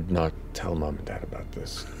if you could not tell Mom and Dad about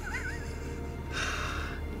this.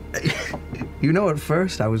 You know, at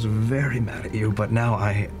first I was very mad at you, but now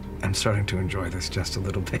I am starting to enjoy this just a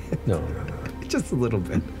little bit. No. Just a little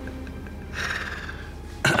bit.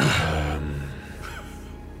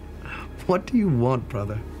 What do you want,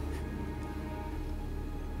 brother?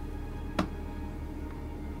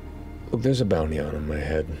 Look, there's a bounty on my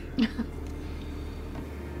head.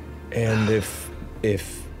 And if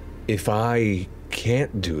I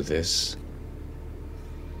can't do this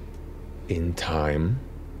in time,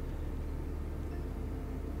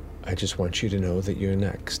 I just want you to know that you're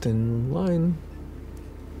next in line.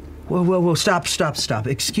 Whoa, stop.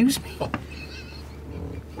 Excuse me?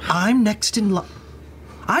 I'm next in line.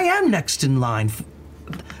 I am next in line.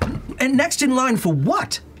 And next in line for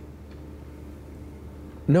what?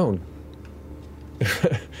 No.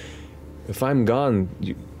 If I'm gone,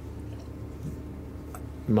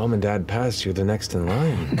 Mom and Dad passed, you're the next in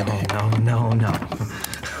line. No.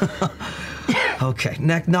 Okay,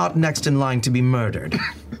 not next in line to be murdered.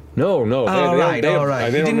 No. All right.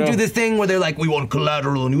 You didn't know. do the thing where they're like, we want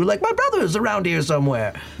collateral, and you were like, my brother's around here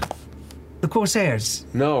somewhere. The Corsairs.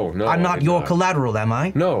 No. I'm not I did your collateral, am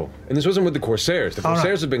I? No, and this wasn't with the Corsairs. The All right.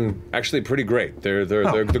 Corsairs have been actually pretty great. They're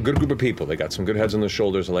a good group of people. They got some good heads on their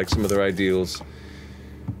shoulders. I like some of their ideals.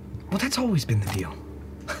 Well, that's always been the deal.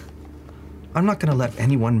 I'm not gonna let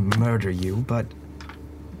anyone murder you, but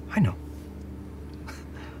I know.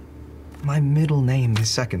 My middle name is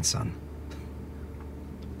Second Son.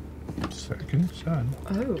 Second Son.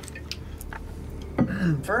 Oh.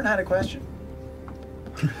 Fern had a question.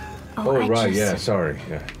 Oh, I right, just- yeah, sorry.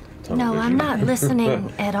 Yeah. No, I'm not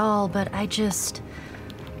listening at all, but I just.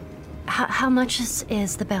 How much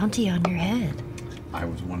is the bounty on your head? I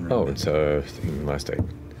was wondering. Oh, it's I think last I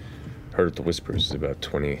heard the whispers is about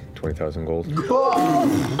 20,000 gold.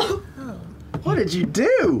 What did you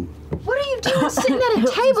do? What are you doing sitting at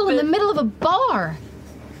a table in the middle of a bar?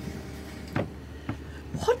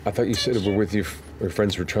 I thought you said your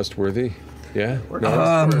friends were trustworthy. Yeah?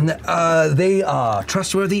 No? They are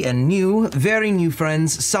trustworthy and new, very new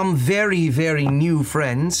friends, some very, very new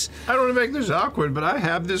friends. I don't want to make this awkward, but I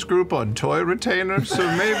have this group on toy retainer, so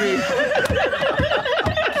maybe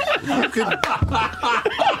you could.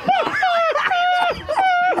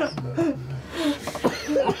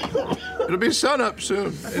 It'll be sunup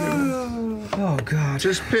soon. Anyway, Oh, God.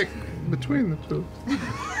 just pick between the two.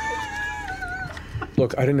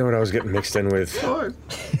 Look, I didn't know what I was getting mixed in with. Toy.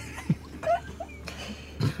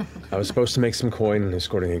 I was supposed to make some coin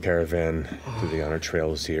escorting a caravan through the honor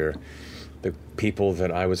trails here. The people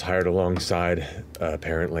that I was hired alongside,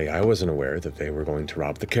 apparently I wasn't aware that they were going to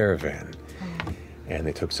rob the caravan. And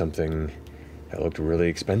they took something that looked really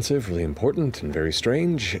expensive, really important, and very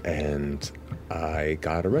strange, and I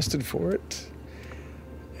got arrested for it.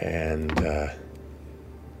 And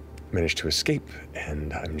managed to escape,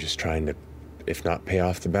 and I'm just trying to, if not pay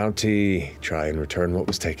off the bounty, try and return what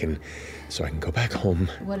was taken so I can go back home.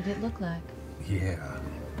 What did it look like? Yeah.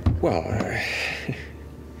 Well,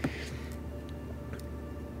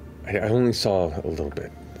 I only saw a little bit.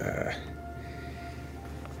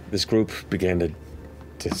 This group began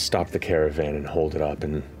to stop the caravan and hold it up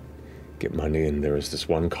and get money, and there was this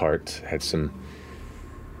one cart, had some,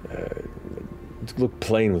 it looked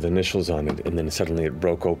plain with initials on it, and then suddenly it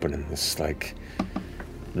broke open, and this,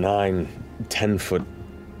 9-10 foot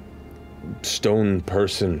stone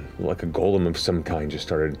person, like a golem of some kind, just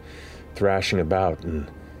started thrashing about and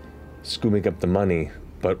scooping up the money,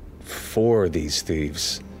 but for these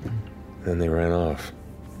thieves. Then they ran off.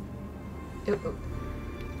 It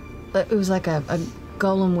was like a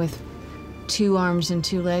golem with 2 arms and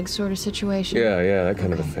 2 legs sort of situation? Yeah, that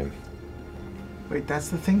kind of a thing. Wait, that's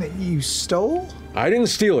the thing that you stole? I didn't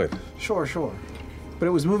steal it. Sure. But it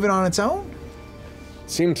was moving on its own?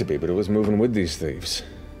 Seemed to be, but it was moving with these thieves.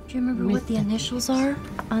 Do you remember what the initials are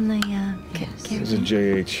on the It was a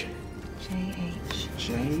JH. JH.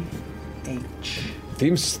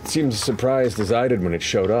 Thieves seemed as surprised as I did when it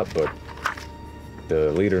showed up, but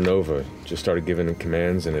the leader, Nova, just started giving it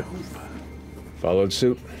commands and it followed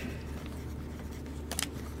suit.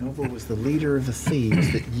 Nova was the leader of the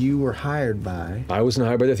thieves that you were hired by. I wasn't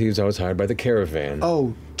hired by the thieves, I was hired by the caravan.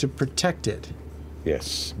 Oh, to protect it.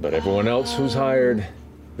 Yes, but everyone else who's hired,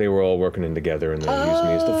 they were all working in together and they used me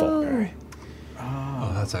as the fall guy.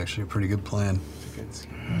 Oh, that's actually a pretty good plan.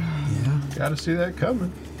 Yeah. Gotta see that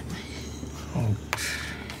coming. Oh.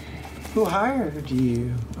 Who hired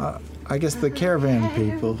you? I guess the caravan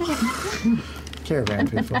people. Caravan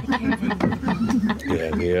people.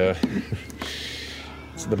 Yeah,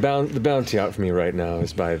 so the bounty out for me right now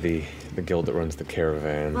is by the guild that runs the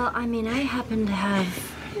caravan. Well, I mean, I happen to have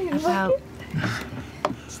about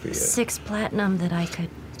 6 platinum that I could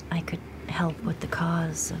help with the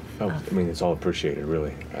cause of. I mean, it's all appreciated,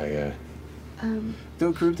 really.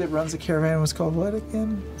 The group that runs the caravan was called what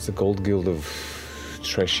again? It's the Gold Guild of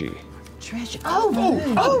Treshy. Treasure.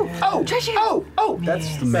 Treasure.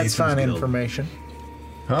 That's fine information.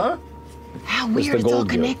 Huh? How It's weird, the it's all Gold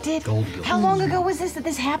Guild. connected. Gold Guild. How long ago was this that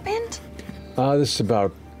this happened? This is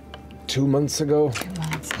about 2 months ago.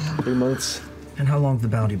 3 months. And how long have the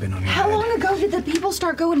bounty been on your How head? long ago did the people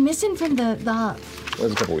start going missing from the hub? It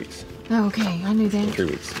was a couple weeks. Oh, okay, I knew that. 3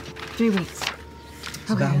 weeks. 3 weeks.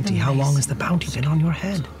 The bounty, how long has the bounty been on your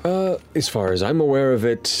head? As far as I'm aware of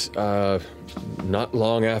it, not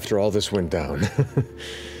long after all this went down.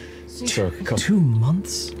 So a couple- 2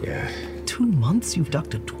 months? Yeah. 2 months you've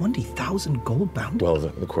ducked a 20,000 gold bounty? Well,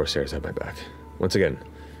 the Corsairs have my back. Once again,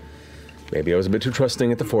 maybe I was a bit too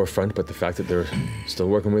trusting at the forefront, but the fact that they're still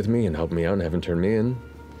working with me and helping me out and haven't turned me in.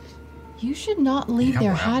 You should not leave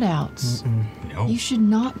their hideouts. No. You should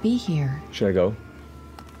not be here. Should I go?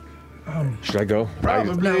 Should I go?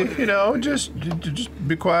 Probably, just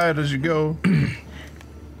be quiet as you go.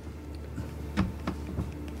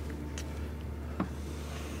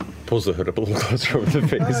 pulls the hood up a little closer over the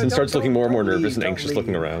face and starts looking more and more nervous and anxious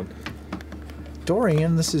looking around.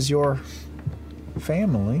 Dorian, this is your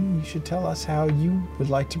family. You should tell us how you would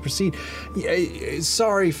like to proceed.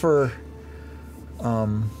 Sorry for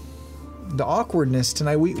the awkwardness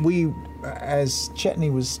tonight. We as Chetney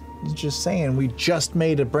was just saying, we just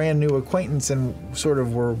made a brand new acquaintance and sort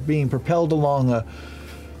of were being propelled along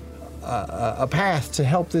a path to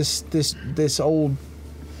help this old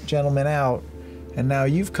gentleman out, and now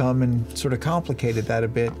you've come and sort of complicated that a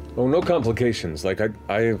bit. Oh, no complications. Like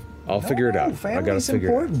I'll figure it out. I gotta figure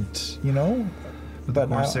important, you know. But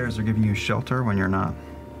the Corsairs are giving you shelter when you're not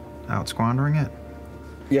out squandering it?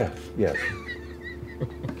 Yeah.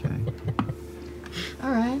 Okay.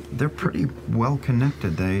 All right. They're pretty well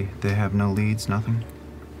connected. They have no leads, nothing?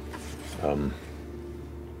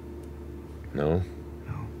 No.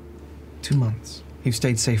 2 months. You've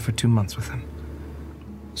stayed safe for 2 months with them.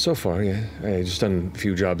 So far, yeah. I just done a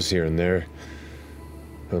few jobs here and there.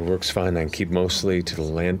 It works fine. I keep mostly to the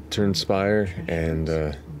Lantern Spire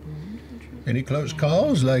and, Any close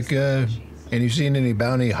calls? Like, and you seen any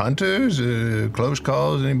bounty hunters? Close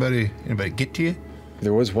calls? Anybody get to you?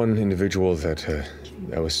 There was one individual that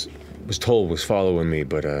I was told was following me,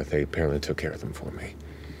 but they apparently took care of them for me.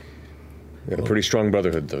 They had a pretty strong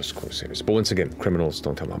brotherhood, those Corsairs. But once again, criminals,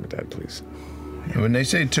 don't tell Mom and Dad, please. When they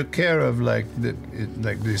say took care of, like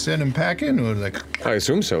they sent him packing, or like? I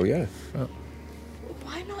assume so, yeah.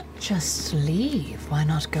 Why not just leave? Why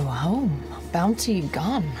not go home? Bounty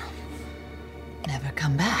gone. Never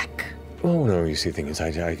come back. Oh no, you see, the thing is,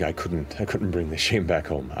 I couldn't bring the shame back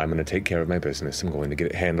home. I'm going to take care of my business. I'm going to get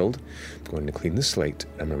it handled. I'm going to clean the slate.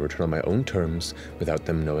 I'm going to return on my own terms without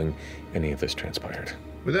them knowing any of this transpired.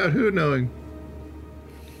 Without who knowing?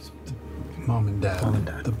 Mom and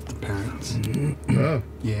Dad. The parents. Oh.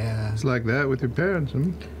 Yeah. It's like that with your parents,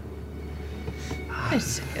 huh?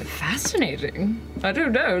 It's fascinating. I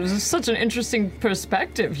don't know. This is such an interesting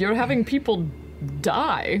perspective. You're having people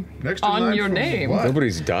die on your name.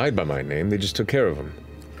 Nobody's died by my name. They just took care of them.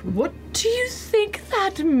 What do you think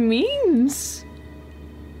that means?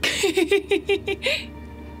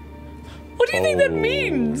 What do you think that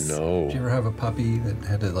means? No. Did you ever have a puppy that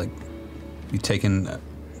had to be taken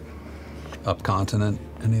up continent?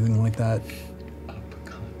 Anything like that?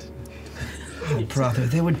 Oh, brother,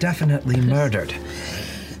 they were definitely murdered.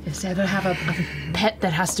 Does ever have a pet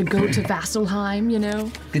that has to go to Vasselheim, you know?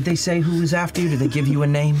 Did they say who was after you? Did they give you a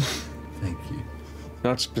name? Thank you.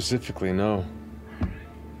 Not specifically, no.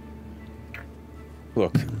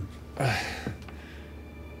 Look, I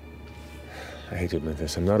hate to admit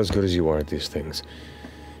this. I'm not as good as you are at these things.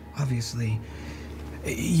 Obviously,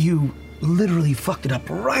 you literally fucked it up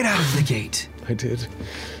right out of the gate. I did.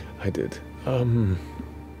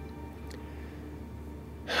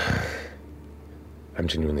 I'm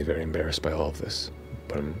genuinely very embarrassed by all of this,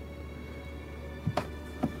 but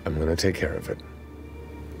I'm gonna take care of it.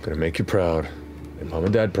 I'm gonna make you proud, and Mom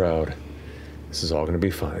and Dad proud. This is all gonna be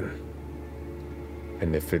fine.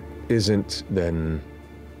 And if it isn't, then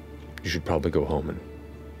you should probably go home and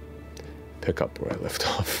pick up where I left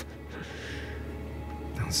off.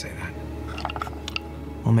 Don't say that.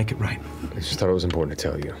 We'll make it right. I just thought it was important to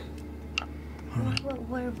tell you. All right.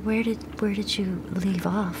 Where did you leave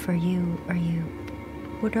off? Are you?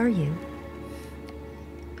 What are you?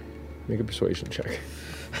 Make a persuasion check.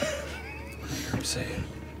 Say it.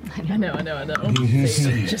 I know.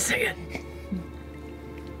 Say it. Just say it.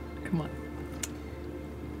 Come on.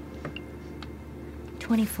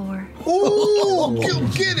 24. Oh,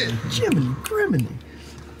 get it! Jiminy Griminy.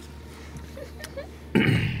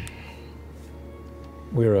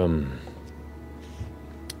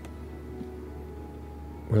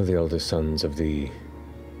 We're the eldest sons of the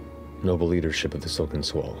noble leadership of the Silken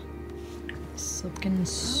Swall. Silken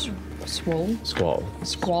Swole?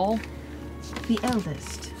 Squall. The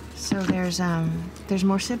eldest. So there's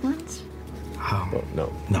more siblings? Oh,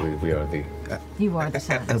 no. We are the... You are the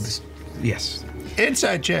sons. Eldest. Yes.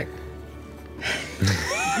 Inside check.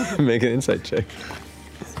 Make an insight check.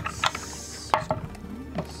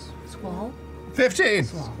 Squall? 15.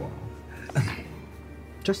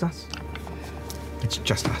 Just us. It's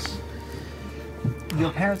just us.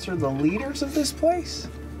 Your parents are the leaders of this place?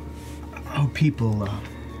 Oh, people,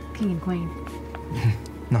 King and queen.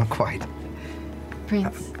 not quite.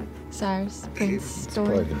 Prince. Cyrus. Prince.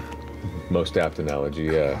 Probably Story. the most apt analogy,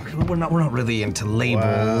 yeah. We're not really into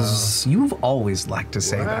labels. Wow. You've always liked to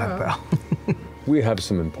say that, though. We have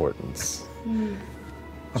some importance.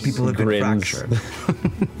 People have been Grins. fractured.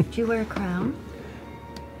 Do you wear a crown?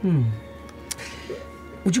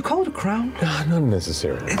 Would you call it a crown? Not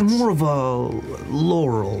necessarily. It's more of a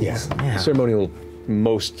laurel. Yeah. Ceremonial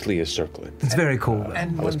mostly a circlet. It's very cool.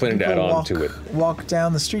 And I was when planning to add people on to it. Walk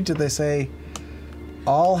down the street, do they say,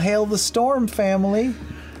 "All hail the storm, family"?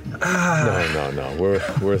 No. We're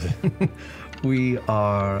we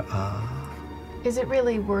are. Is it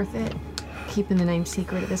really worth it keeping the name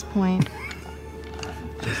secret at this point?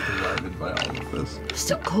 Just delighted by all of this.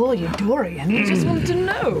 Still call you Dorian. We just want to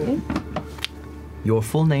know. Your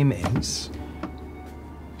full name is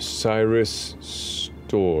Cyrus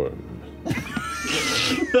Storm.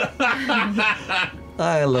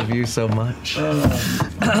 I love you so much.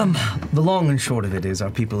 The long and short of it is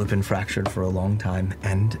our people have been fractured for a long time,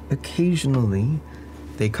 and occasionally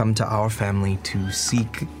they come to our family to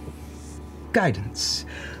seek guidance.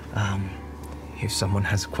 If someone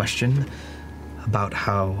has a question about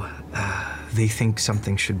how they think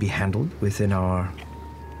something should be handled within our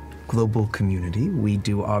global community, we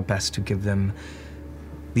do our best to give them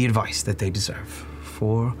the advice that they deserve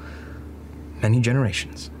for many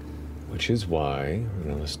generations. Which is why,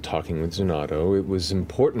 when I was talking with Zonato, it was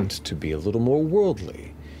important to be a little more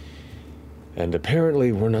worldly. And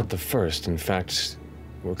apparently we're not the first. In fact,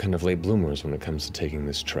 we're kind of late bloomers when it comes to taking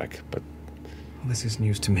this trek, but... This is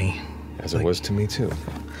news to me. As it was to me, too.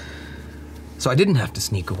 So I didn't have to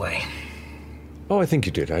sneak away. Oh, I think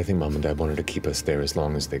you did. I think Mom and Dad wanted to keep us there as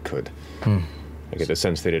long as they could. I get the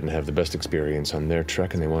sense they didn't have the best experience on their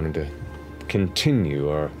trek, and they wanted to continue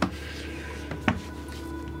our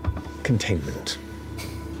containment.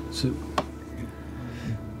 So,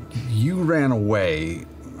 you ran away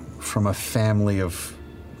from a family of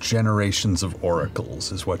generations of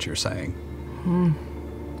oracles, is what you're saying?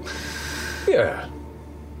 Yeah.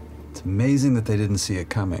 It's amazing that they didn't see it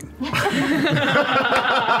coming.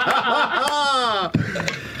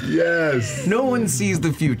 Yes. No one sees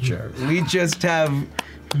the future. We just have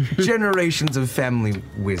generations of family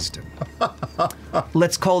wisdom.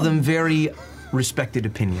 Let's call them very respected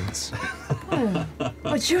opinions.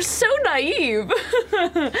 But you're so naive.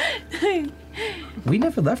 We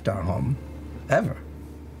never left our home, ever.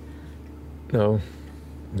 No,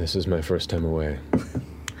 this is my first time away.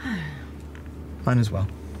 Mine as well.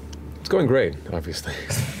 It's going great, obviously.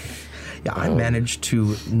 Yeah, I managed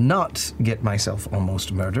to not get myself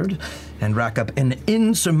almost murdered and rack up an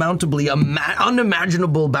insurmountably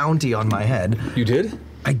unimaginable bounty on my head. You did?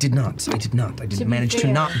 I did not. I did manage to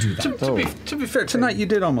not do that. To be fair, tonight you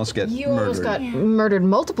did almost get You murdered. almost got murdered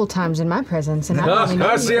multiple times in my presence, and I don't even know.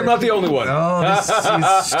 I see, I'm not the only one. Oh, this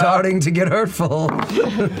is starting to get hurtful.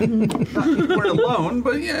 We're alone,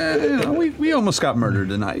 but yeah, we almost got murdered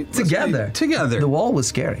tonight. Together. Together. The wall was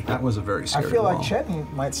scary. That was a very scary I feel wall. like Chetney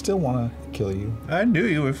might still want to kill you. I knew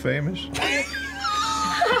you were famous.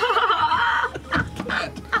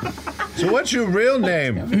 So what's your real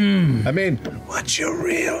name? I mean, what's your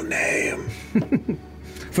real name?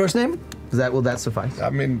 First name? Will that suffice?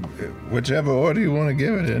 I mean, whichever order you want to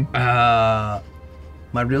give it in. My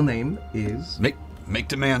real name is... Make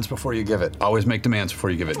demands before you give it. Always make demands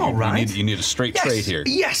before you give it. All right. You need a straight trade here.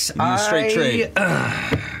 Yes, You need a straight trade.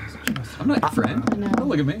 I'm not your friend. Don't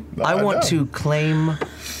look at me. I want to claim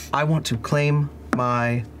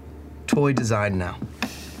my toy design now.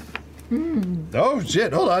 Oh,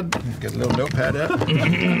 shit. Hold on. Get a little notepad out.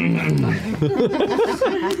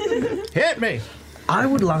 Hit me. I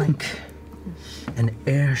would like an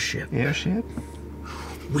airship. Airship?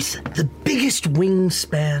 With the biggest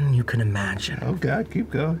wingspan you can imagine. Oh, God.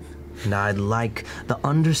 Keep going. And I'd like the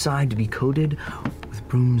underside to be coated with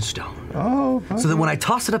broomstone. Oh, so that when I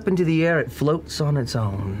toss it up into the air, it floats on its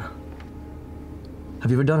own. Have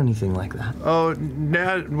you ever done anything like that? Oh,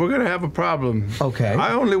 now we're going to have a problem. Okay.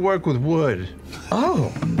 I only work with wood.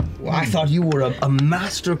 Oh. Well, I thought you were a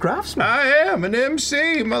master craftsman. I am an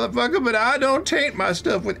MC, motherfucker, but I don't taint my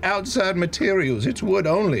stuff with outside materials. It's wood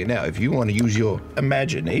only. Now, if you want to use your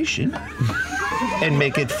imagination and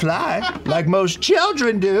make it fly like most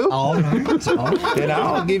children do, all right. Then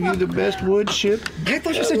I'll give you the best wood ship. I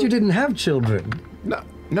thought you said you didn't have children.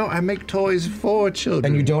 No, I make toys for children.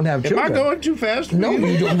 And you don't have children? Am I going too fast for No, you?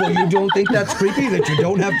 you don't. Well, you don't think that's creepy that you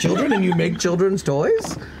don't have children and you make children's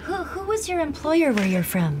toys? Who was your employer where you're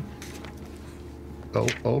from?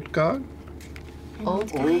 Old guy? Old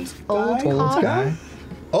guy?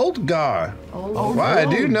 Old guy. Old Why?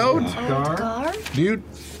 Do you know? Old Gar? Do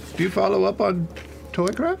you follow up on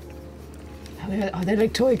Toycraft? Are there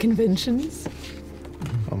like toy conventions?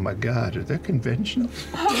 Oh my God, are there conventions?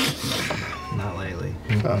 Not lately.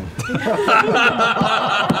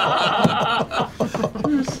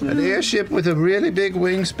 An airship with a really big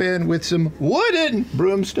wingspan with some wooden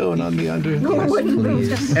broomstone on the under.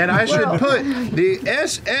 Please. And I should put the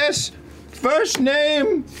SS first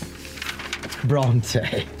name.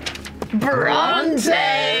 Bronte.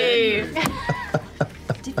 Bronte!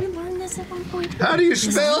 Did we learn this at one point? How do you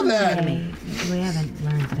spell that? We haven't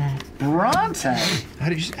learned that. Bronte. How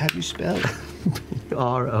do you spell it?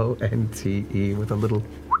 Ronte with a little.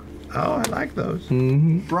 Oh, I like those.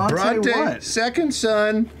 Mm-hmm. Bronte what? Second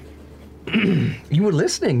son. You were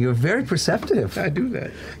listening. You're very perceptive. I do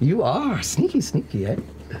that. You are sneaky, eh?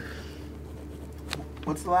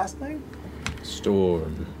 What's the last name?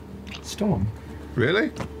 Storm. Storm.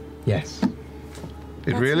 Really? Yes.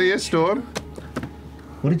 It really is Storm?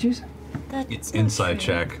 What did you say? It's inside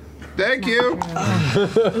check. Thank you.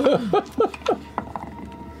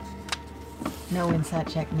 No insight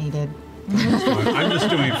check needed. I'm just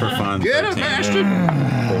doing it for fun. Get him, bastard!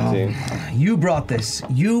 13. You brought this.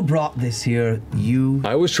 You brought this here.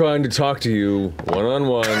 I was trying to talk to you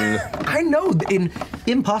one-on-one. I know.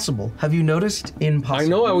 Impossible. Have you noticed? Impossible. I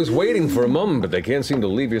know I was waiting for a moment, but they can't seem to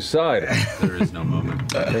leave your side. There is no moment.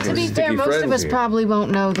 To be fair, most of us probably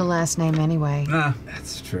won't know the last name anyway.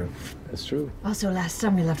 That's true. That's true. Also, last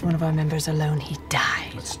time we left one of our members alone, he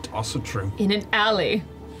died. That's also true. In an alley.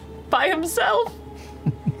 By himself.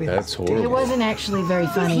 That's horrible. It wasn't actually very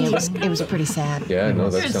funny. It was pretty sad. Yeah, no,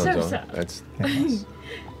 that It's sounds so all. sad. That's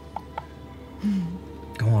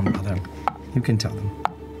Go on, brother. You can tell them.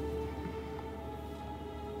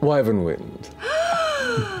 Wyvern Wind.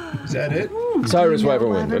 Is that it? Cyrus Wyvern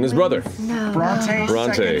Wind and his brother. No.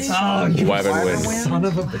 Bronte. Oh, you Wyvern Wind. son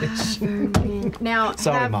of a bitch. Now,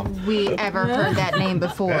 Sorry, have Mom. we ever heard that name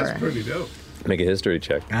before? That's pretty dope. Make a history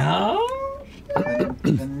check.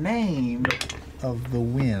 The name of the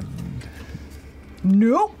wind.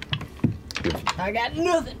 Nope. I got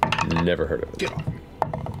nothing. Never heard of it. Get off.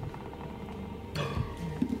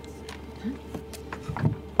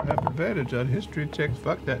 I have advantage on history checks.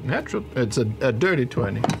 Fuck that. Natural. It's a dirty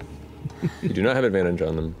 20. You do not have advantage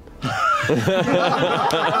on them.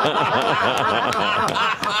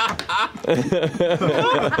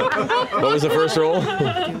 What was the first roll?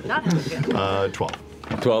 12.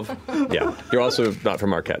 12? Yeah. You're also not from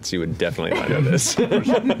Marquette, so you would definitely not know this.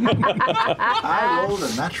 I rolled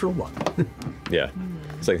a natural 1. Yeah.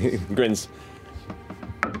 It's like, he grins.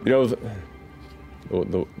 You know,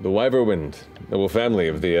 the Wyvern Wind, noble family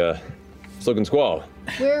of the Silken Squall.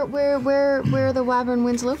 Where are the Wyvern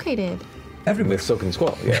Winds located? Everywhere. The Silken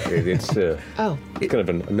Squall, yeah. It's Oh. kind of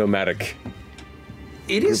a nomadic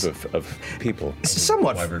It group is of people.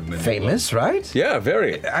 somewhat famous, right? Yeah,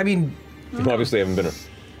 very. I mean, You obviously haven't been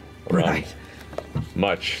around Right.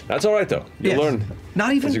 much. That's all right, though. You'll Yes. learn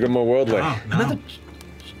Not even as you get more worldly. another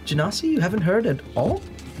Genasi you haven't heard at all?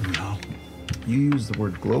 No. You use the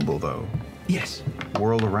word global, though. Yes.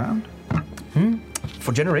 World around?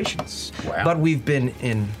 For generations. Wow. But we've been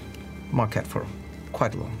in Marquette for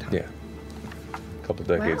quite a long time. Yeah. A couple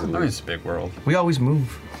decades at I mean, least. it's a big world. We always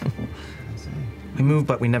move. We move,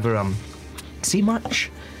 but we never see much.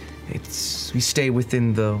 We stay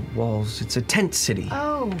within the walls. It's a tent city.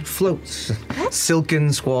 Oh. Floats.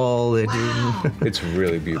 Silken squall. It's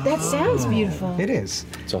really beautiful. That sounds beautiful. It is.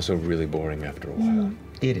 It's also really boring after a while.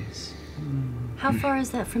 It is. How far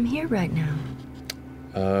is that from here right now?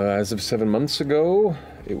 As of 7 months ago,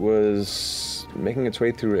 it was making its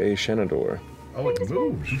way through a Shenandoah. Oh, it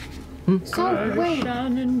moves. So wait,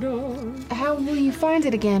 how will you find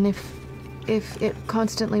it again if it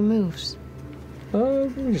constantly moves?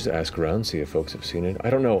 We just ask around, see if folks have seen it. I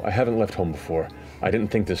don't know. I haven't left home before. I didn't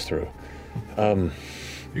think this through. You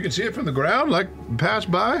can see it from the ground, like pass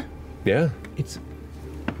by? Yeah. It's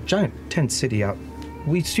a giant tent city out.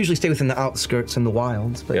 We usually stay within the outskirts and the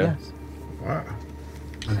wilds, but Yeah. yes. Wow.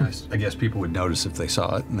 And I guess people would notice if they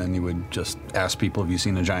saw it, and then you would just ask people, have you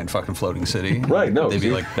seen a giant fucking floating city? Right, no. They'd be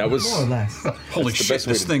see, like, that was. More or less. holy That's the shit, best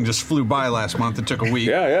way this to- thing just flew by last month. It took a week.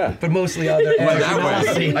 Yeah, yeah. But mostly other Went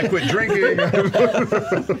that way. I quit drinking.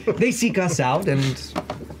 They seek us out, and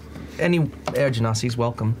any Air Genasi is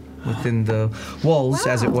welcome within the walls,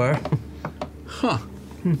 as it were. Huh.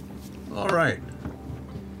 All right.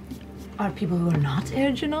 Are people who are not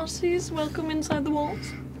Air Genasi's welcome inside the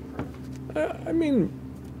walls? I mean,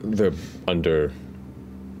 they're under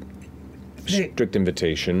strict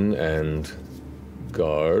invitation and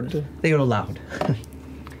guard. They are allowed.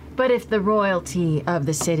 But if the royalty of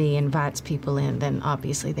the city invites people in, then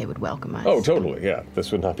obviously they would welcome us. Oh, totally, yeah.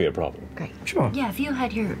 This would not be a problem. Great. Sure. Yeah, if you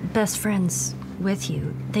had your best friends with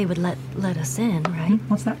you, they would let us in, right?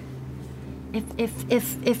 What's that?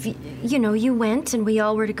 If you know, you went and we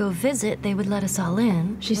all were to go visit, they would let us all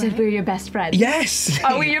in. She said we're your best friends. Yes!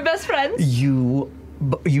 Are we your best friends? You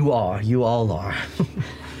are. You all are.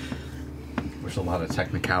 There's a lot of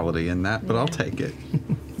technicality in that, but I'll take it.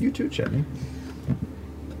 You too, Chetney.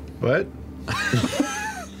 What?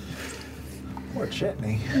 Poor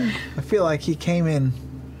Chetney. I feel like he came in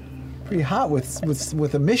pretty hot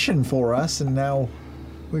with a mission for us, and now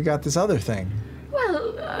we got this other thing.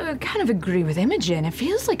 Well, I kind of agree with Imogen. It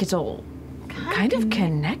feels like it's all kind of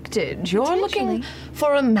connected. You're looking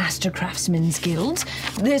for a master craftsman's guild.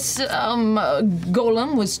 This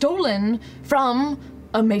golem was stolen from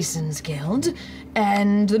a mason's guild,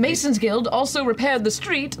 and the mason's guild also repaired the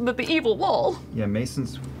street that the evil wall. Yeah,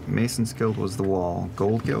 Mason's Guild was the wall.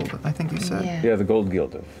 Gold Guild, I think you said. Yeah, the Gold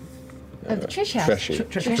Guild of the Trish House.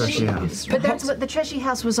 Treshy. House. But that's what the Treshy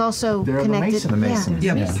House was also They're connected. the Masons.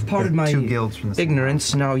 Yeah, part of my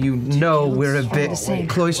ignorance. Now you know we're a bit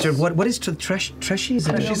cloistered. What is Treshy? Treshy's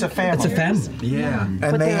a family. It's a family. Yeah. And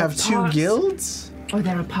But they they're have 2 parts- guilds? Or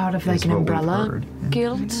they're a part of like That's an what we've umbrella heard.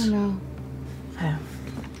 guild? I don't know. Oh.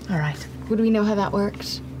 All right. Would we know how that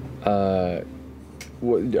works?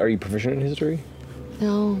 What, are you proficient in history?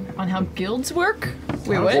 No. On how guilds work?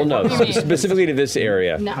 Wait, what? Well, no, What do you mean? specifically to this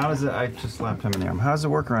area. How does it? I just slapped him in the arm. How does it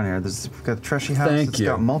work around here? We've got the Treshy House. Thank It's you.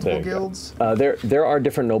 got multiple There you go. guilds. There are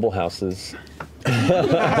different noble houses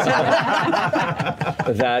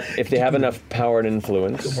that, if they have enough power and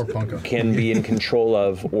influence, can be in control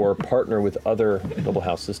of or partner with other noble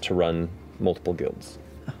houses to run multiple guilds.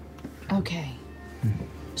 Okay.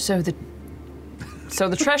 So the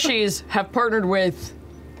Treshies have partnered with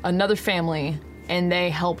another family, and they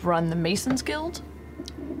help run the Masons Guild?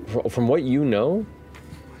 From what you know,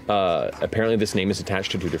 apparently this name is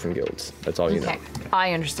attached to 2 different guilds. That's all you know. Okay,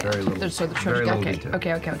 I understand. So the very Treasure. little Okay. detail.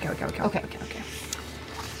 Okay.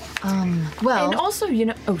 Well. And also, you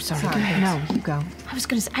know. Oh, sorry. Go ahead. No, you go. I was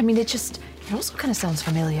gonna say. I mean, it also kind of sounds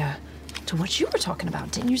familiar to what you were talking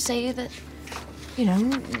about. Didn't you say that? You know,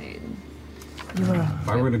 you were. If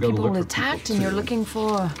I were to go people look for attacked, people and you're to- looking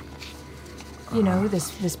for. You know,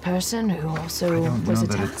 this person who also I don't was know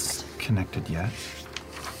that attacked. it's connected yet.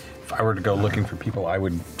 If I were to go looking for people, I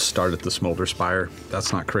would start at the Smolder Spire.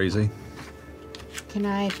 That's not crazy. Can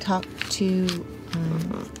I talk to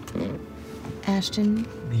Ashton?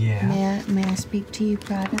 Yeah. May I speak to you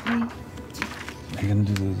privately? Are you gonna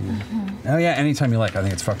do the? Oh yeah, anytime you like. I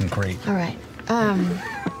think it's fucking great. All right.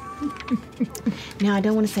 Now, I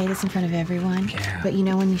don't want to say this in front of everyone, but you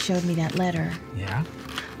know when you showed me that letter, Yeah.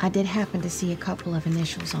 I did happen to see a couple of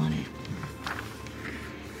initials on it.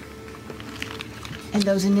 And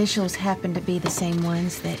those initials happen to be the same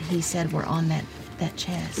ones that he said were on that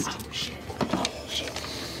chest. Oh, shit.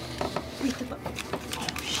 Read the book. Oh,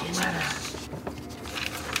 shit.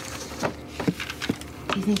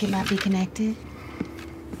 Do you think it might be connected?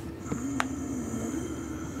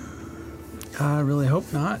 I really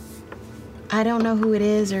hope not. I don't know who it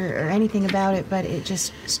is or anything about it, but it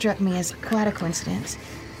just struck me as quite a coincidence.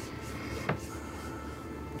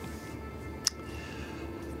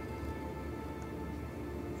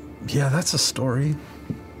 Yeah, that's a story.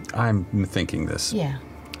 I'm thinking this. Yeah.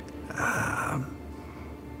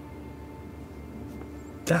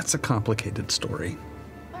 That's a complicated story.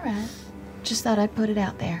 All right. Just thought I'd put it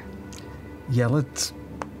out there. Yeah, let's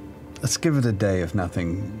give it a day. If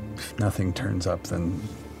nothing turns up, then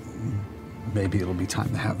maybe it'll be time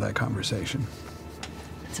to have that conversation.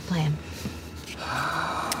 It's a plan.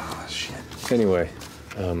 Shit. Anyway,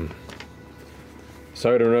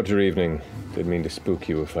 sorry to interrupt your evening. Didn't mean to spook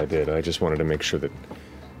you if I did. I just wanted to make sure that.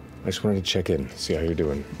 I just wanted to check in, see how you're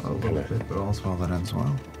doing. A little bit, but all's well that ends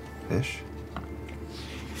well. Ish.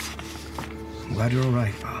 I'm glad you're all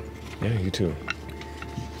right, Bob. Yeah, you too.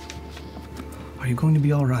 Are you going to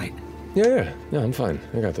be all right? Yeah, I'm fine.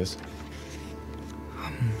 I got this.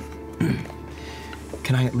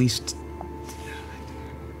 Can I at least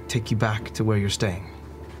take you back to where you're staying?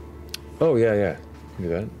 Oh, yeah. Do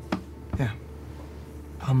that. Yeah.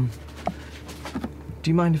 Do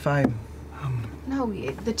you mind if I... No,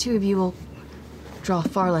 the two of you will draw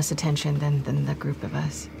far less attention than the group of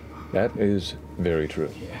us. That is very true.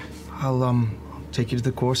 I'll take you to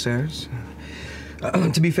the Corsairs.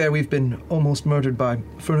 To be fair, we've been almost murdered by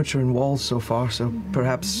furniture and walls so far, so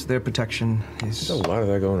perhaps their protection is... There's a lot of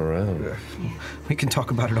that going around. We can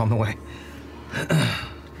talk about it on the way.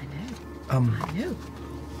 I know.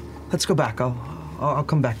 Let's go back. I'll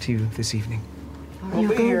come back to you this evening. We'll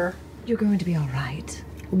be here. You're going to be all right.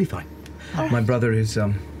 We'll be fine. My brother is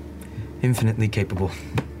infinitely capable.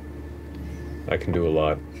 I can do a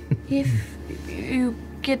lot. If you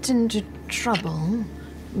get into trouble,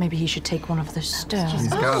 maybe he should take one of the stones. He's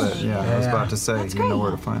got it. Yeah, I was about to say, you know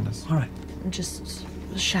where to find us. All right. Just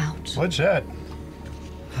shout. What's that?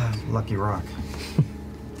 Lucky Rock.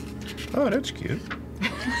 Oh, that's cute.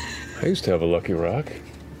 I used to have a lucky rock.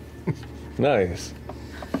 Nice.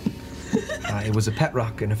 It was a pet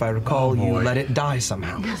rock, and if I recall, you let it die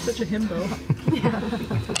somehow. Such a himbo.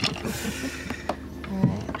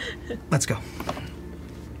 Let's go.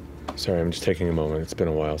 Sorry, I'm just taking a moment. It's been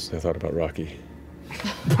a while since I thought about Rocky.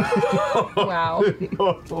 Wow.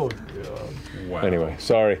 Oh, God. Anyway,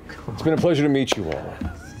 sorry. It's been a pleasure to meet you all.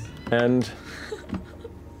 And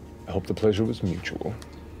I hope the pleasure was mutual.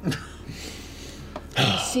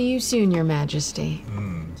 See you soon, Your Majesty.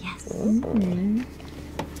 Yes.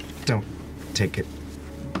 Don't take it.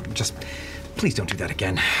 Just please don't do that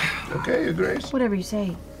again. Okay, Your Grace. Whatever you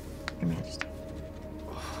say, Your Majesty.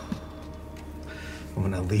 I'm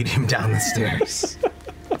gonna lead him down the stairs.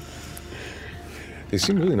 They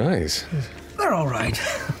seem really nice. They're all right.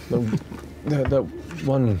 That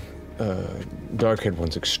one dark-haired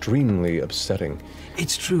one's extremely upsetting.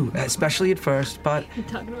 It's true, especially at first, but You're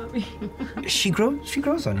talking about me. she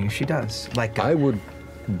grows on you. She does. Like I would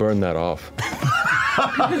burn that off.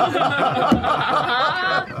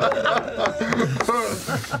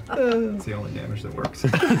 It's the only damage that works.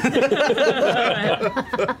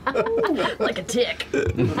 Like a tick.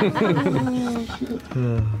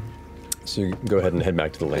 So you go ahead and head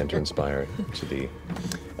back to the Lantern Spire, to the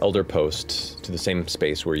Elder Post, to the same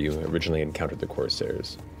space where you originally encountered the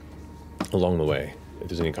Corsairs. Along the way, if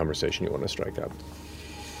there's any conversation you want to strike up.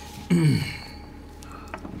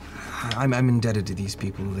 I'm indebted to these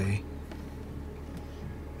people. They've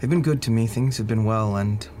been good to me. Things have been well,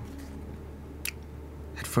 and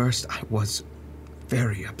at first I was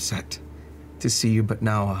very upset to see you, but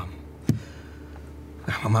now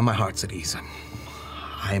my heart's at ease.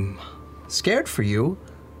 I'm scared for you,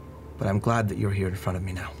 but I'm glad that you're here in front of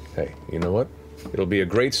me now. Hey, you know what? It'll be a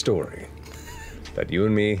great story that you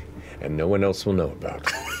and me and no one else will know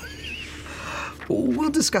about. We'll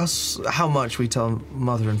discuss how much we tell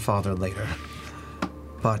Mother and Father later.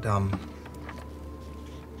 But,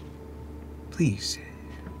 please,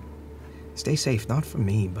 stay safe, not for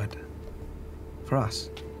me, but for us.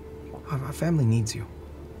 Our family needs you.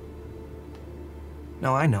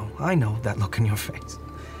 No, I know that look in your face.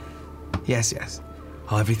 Yes.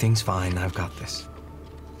 Oh, everything's fine, I've got this.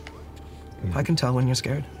 I can tell when you're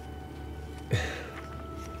scared.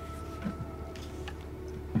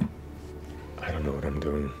 I don't know what I'm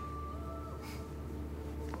doing.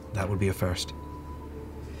 That would be a first.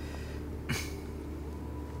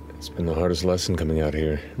 It's been the hardest lesson coming out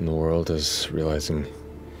here in the world, is realizing...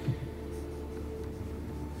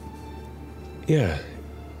 Yeah,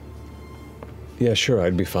 sure,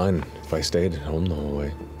 I'd be fine if I stayed at home the whole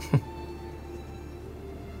way.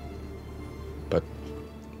 But,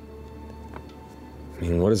 I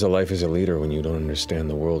mean, what is a life as a leader when you don't understand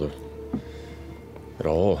the world at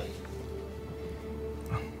all?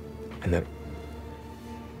 And that,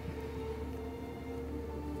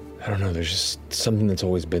 I don't know, there's just something that's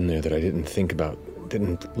always been there that I didn't think about,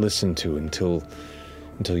 didn't listen to until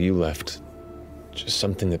you left. Just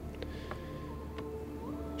something that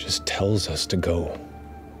just tells us to go,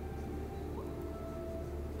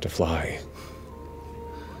 to fly.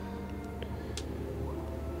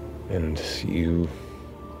 And you,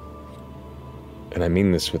 and I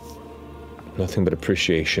mean this with nothing but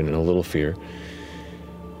appreciation and a little fear,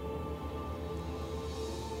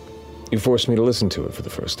 you forced me to listen to it for the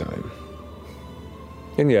first time.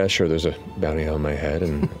 And yeah, sure, there's a bounty on my head,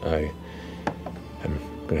 and I'm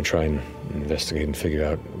gonna try and investigate and figure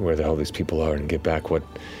out where the hell these people are and get back what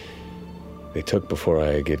they took before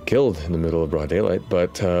I get killed in the middle of broad daylight,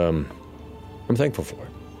 but I'm thankful for it.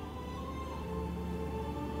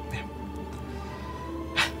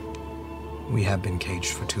 We have been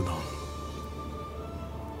caged for too long.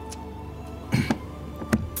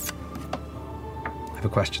 I have a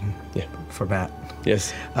question. Yeah. For Matt.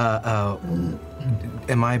 Yes. Am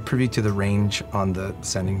I privy to the range on the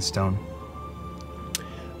sending stone?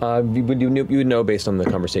 You would know based on the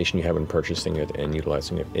conversation you have in purchasing it and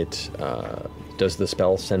utilizing it. It does the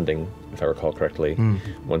spell sending, if I recall correctly,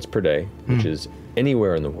 once per day, which is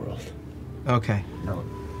anywhere in the world. Okay.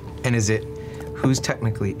 And is it, whose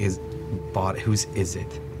is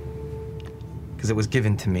it? Because it was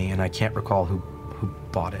given to me and I can't recall who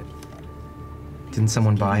bought it. Didn't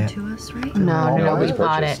someone buy it? To us, right? No, we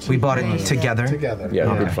bought it. We bought it together? Together.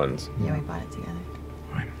 Yeah, good funds. Yeah, we bought it together.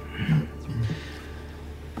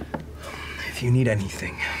 If you need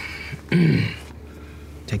anything,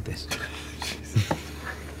 take this.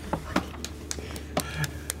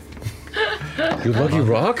 You lucky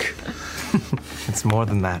rock? It's more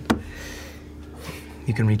than that.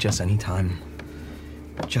 You can reach us anytime.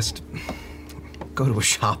 Just go to a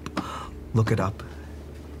shop, look it up.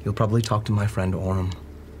 You'll probably talk to my friend Orem.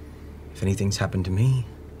 If anything's happened to me,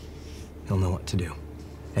 he'll know what to do.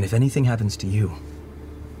 And if anything happens to you,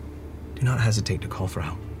 do not hesitate to call for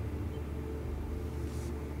help.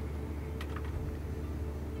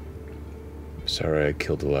 Sorry I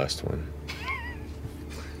killed the last one.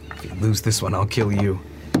 If you lose this one, I'll kill you.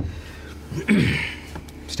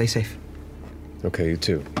 Stay safe. Okay, you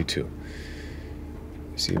too. You too.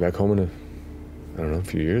 See you back home in a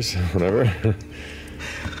few years, whatever.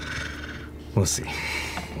 We'll see.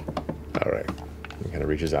 All right. He kind of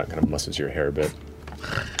reaches out, kind of muscles your hair a bit.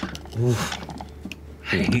 Oof.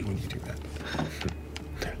 I hate when you do that.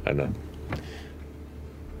 I know.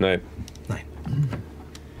 Night. Night.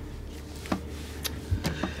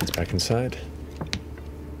 It's back inside.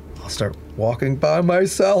 I'll start walking by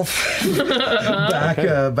myself back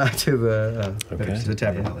to the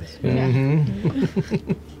tavern.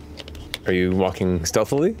 Mm-hmm. Are you walking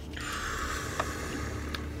stealthily?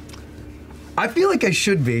 I feel like I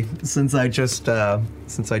should be, since I just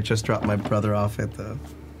dropped my brother off at the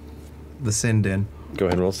Sin Den. Go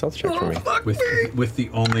ahead and roll a stealth check for me. With the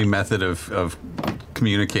only method of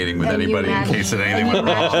communicating with anybody in case anything went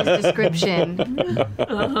wrong. His description.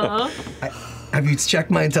 Have you checked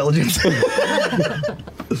my intelligence?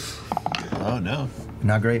 Oh, no.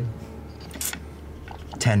 Not great.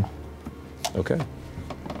 10. Okay.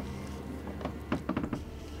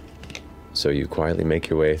 So you quietly make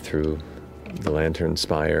your way through the Lantern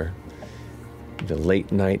Spire, the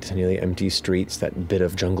late night, nearly empty streets, that bit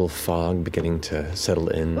of jungle fog beginning to settle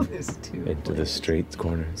in into the street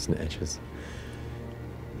corners and edges.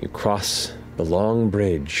 You cross the long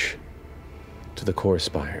bridge to the core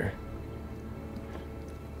spire.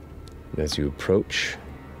 And as you approach,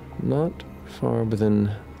 not far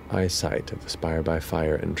within eyesight of the Spire by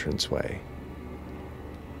Fire entranceway,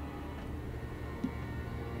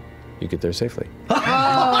 you get there safely. Who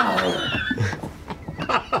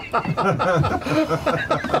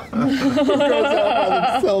goes out by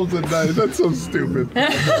themselves at night? That's so stupid.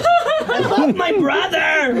 I love my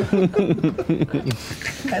brother!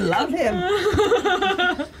 I love him.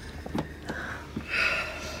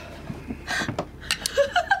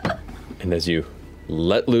 And as you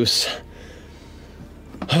let loose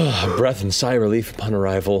a breath and sigh of relief upon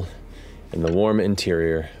arrival in the warm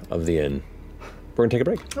interior of the inn, we're gonna take a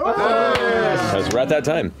break. Because we're at that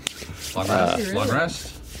time. Long rest. Long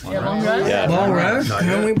rest. Long rest? Yeah. Long rest?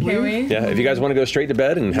 Can we? Yeah, if you guys want to go straight to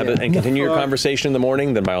bed and have it and continue your conversation in the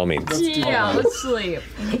morning, then by all means. Yeah, let's sleep.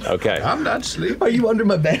 Okay. I'm not sleeping. Are you under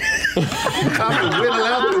my bed? I'm to whittle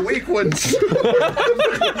out the weak ones.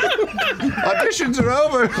 Auditions are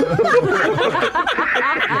over.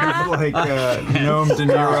 It's like Gnome De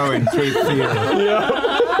Niro in Cape Fear.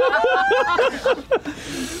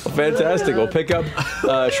 Well, fantastic. We'll pick up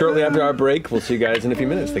shortly after our break. We'll see you guys in a few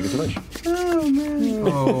minutes. Thank you so much. Oh, man.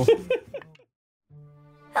 Oh.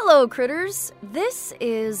 Hello, critters. This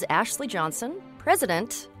is Ashley Johnson,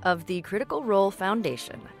 president of the Critical Role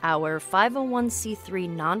Foundation, our 501c3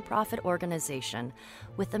 nonprofit organization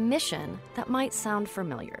with a mission that might sound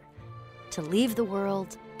familiar: to leave the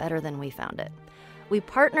world better than we found it. We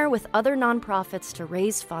partner with other nonprofits to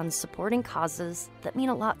raise funds supporting causes that mean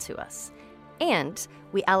a lot to us. And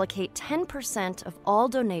we allocate 10% of all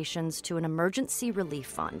donations to an emergency relief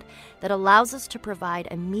fund that allows us to provide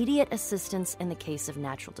immediate assistance in the case of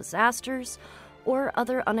natural disasters or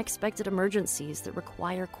other unexpected emergencies that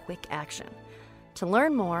require quick action. To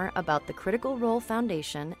learn more about the Critical Role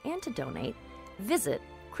Foundation and to donate, visit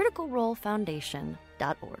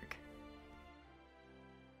criticalrolefoundation.org.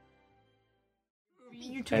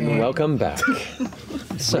 And welcome back.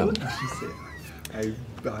 So,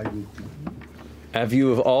 have you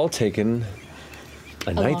have all taken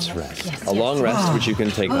a night's rest? Yes, a long rest, which you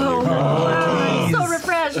can take on your own. So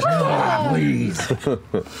refreshed. Please.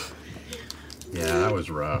 Yeah, that was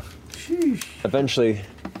rough. Eventually,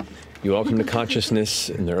 you all come to consciousness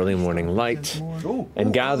in the early morning light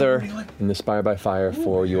and gather in the Spire by Fire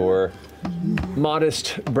for your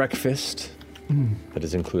modest breakfast that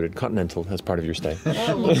is included continental as part of your stay.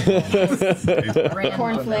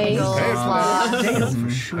 Cornflakes.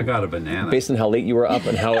 I got a banana. Based on how late you were up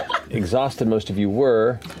and how exhausted most of you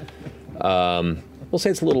were, we'll say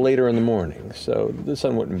it's a little later in the morning, so the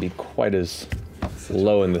sun wouldn't be quite as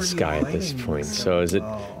low in the sky at this point. So as it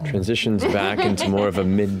transitions back into more of a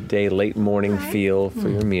midday, late morning feel for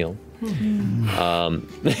your meal,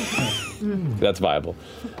 that's viable.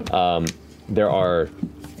 There are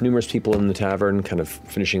numerous people in the tavern kind of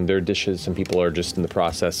finishing their dishes. Some people are just in the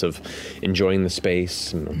process of enjoying the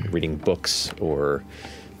space, reading books or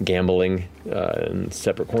gambling in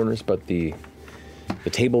separate corners. But the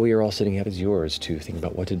table we are all sitting at is yours to think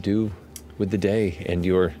about what to do with the day and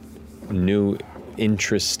your new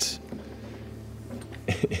interest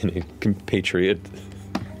in a compatriot.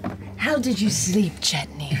 How did you sleep,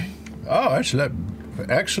 Chetney? Oh, I slept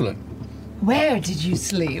excellent. Where did you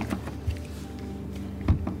sleep?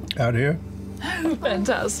 Out here?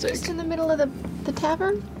 Fantastic. Just in the middle of the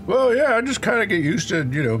tavern? Well, yeah, I just kind of get used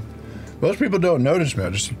to, most people don't notice me.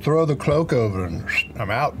 I just throw the cloak over and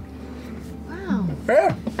I'm out. Wow.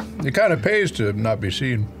 Yeah, it kind of pays to not be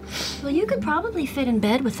seen. Well, you could probably fit in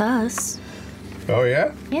bed with us. Oh,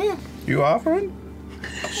 yeah? Yeah. You offering?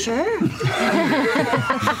 Sure.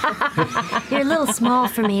 You're a little small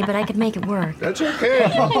for me, but I could make it work. That's okay.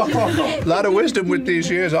 A lot of wisdom with these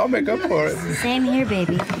years. I'll make up for it. Same here,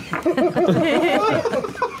 baby.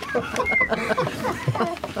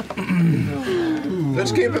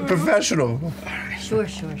 Let's keep it professional. Sure.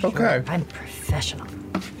 Okay. I'm professional.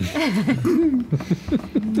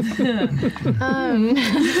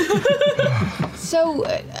 So,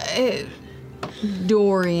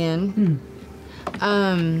 Dorian.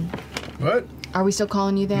 What? Are we still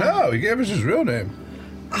calling you that? No, he gave us his real name.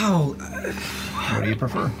 Oh. What do you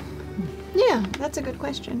prefer? Yeah, that's a good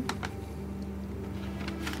question.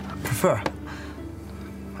 Prefer.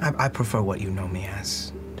 I prefer what you know me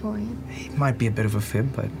as. Dorian. It might be a bit of a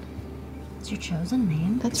fib, but It's your chosen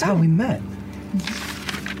name. That's how we met.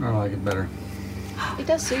 I like it better. It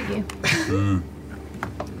does suit you.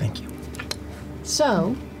 Thank you.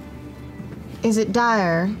 So, is it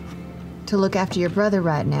dire to look after your brother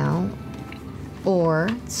right now, or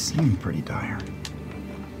Seemed pretty dire.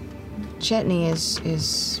 Chetney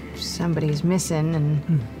is somebody's missing,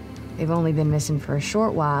 and they've only been missing for a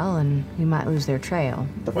short while, and we might lose their trail.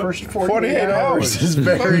 The first 48 hours is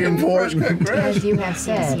very important. As you have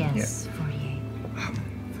said. Yes. 48.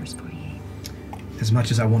 First 48. As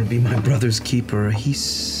much as I want to be my brother's keeper, he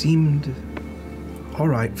seemed all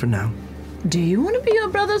right for now. Do you want to be your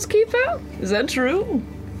brother's keeper? Is that true?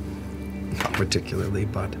 Not particularly,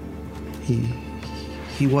 but he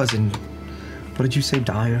was in, what did you say,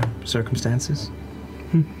 dire circumstances?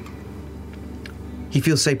 He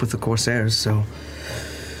feels safe with the Corsairs, so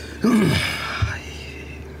I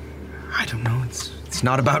don't know. It's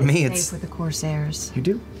not about me. Safe It's with the Corsairs. You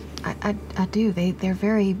do? I do. They're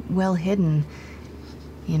very well hidden.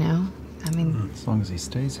 You know, I mean, As long as he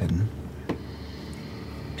stays hidden.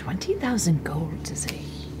 20,000 gold is a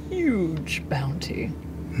huge bounty.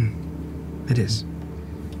 It is.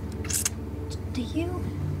 Do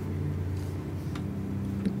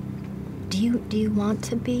you want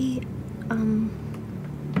to be on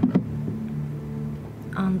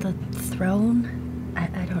the throne? I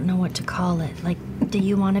don't know what to call it. Like, do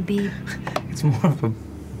you want to be? It's more of a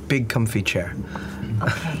big, comfy chair.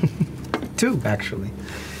 Okay. Two, actually.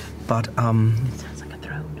 But, It sounds like a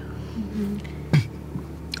throne.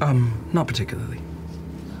 not particularly.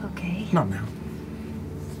 Okay. Not now.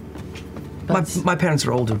 My parents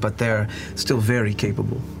are older, but they're still very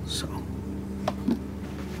capable, so.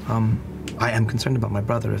 I am concerned about my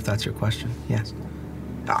brother, if that's your question, yes.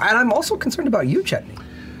 And I'm also concerned about you, Chetney.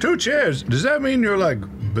 2 chairs. Does that mean you're, like,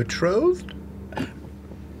 betrothed?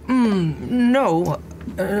 No,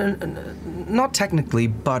 not technically,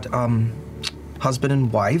 but, husband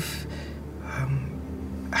and wife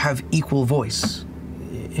have equal voice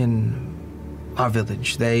in our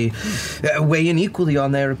village. They weigh in equally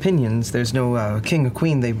on their opinions. There's no king or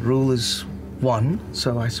queen. They rule as one.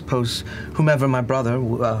 So I suppose whomever my brother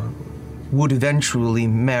would eventually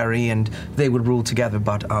marry, and they would rule together.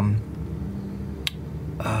 But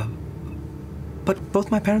both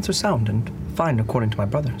my parents are sound and fine, according to my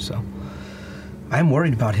brother. So I am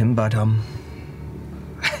worried about him, but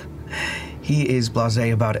he is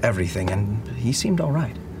blasé about everything, and he seemed all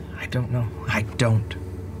right. I don't know.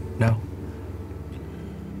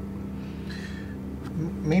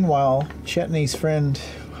 Meanwhile, Chetney's friend,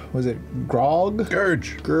 was it Grog?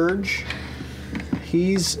 Gurge.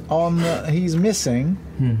 He's missing.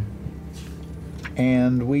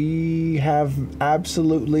 And we have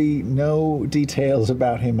absolutely no details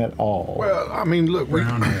about him at all. Well, I mean, look, we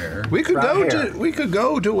could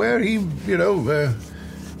go to where he,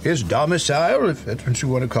 his domicile, if that's what you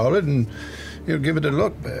want to call it, and give it a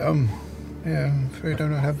look. Yeah, I'm afraid I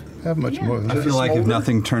don't have much more than that. I feel like if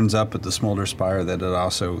nothing turns up at the Smolder Spire,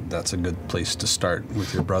 that's a good place to start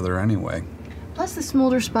with your brother anyway. plus the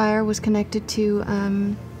Smolder Spire was connected to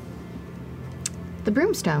the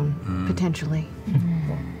Broomstone, potentially.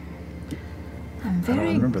 I don't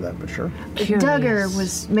remember that, but sure. Duggar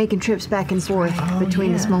was making trips back and forth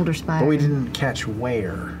between the Smolder Spire. But we didn't catch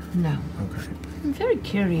where. No. Okay. I'm very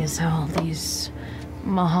curious how all these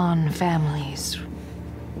Mahan families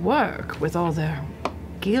work with all their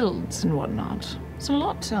guilds and whatnot. It's a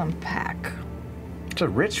lot to unpack. It's a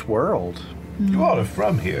rich world. You all are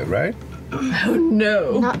from here, right? Oh,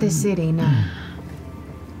 no. Not this city, no.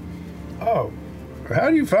 Oh, How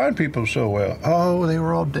do you find people so well? Oh, they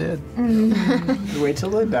were all dead. Wait till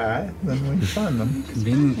they die, then we find them.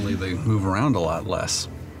 Conveniently, they move around a lot less.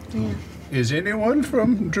 Yeah. Is anyone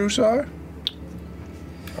from Drusar?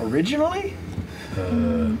 Originally?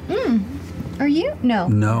 Are you? No.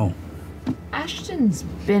 No. Ashton's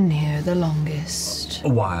been here the longest. A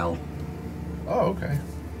while. Oh, okay.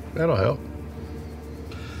 That'll help.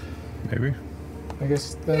 Maybe. I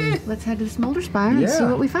guess then. Let's head to the Smolder Spire and see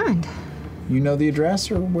what we find. You know the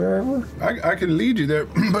address or wherever? I can lead you there,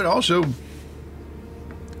 but also,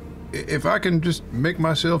 if I can just make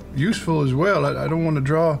myself useful as well, I don't want to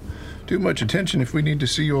draw too much attention if we need to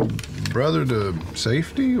see your brother to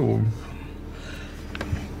safety or...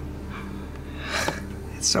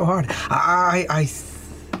 It's so hard. I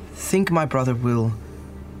think my brother will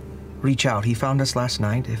reach out. He found us last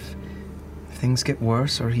night. If things get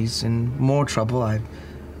worse or he's in more trouble,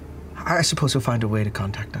 I suppose he'll find a way to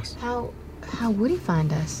contact us. How would he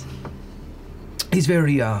find us? He's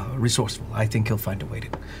very resourceful. I think he'll find a way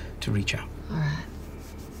to reach out. All right.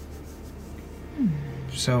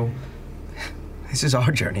 So, this is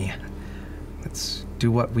our journey. Let's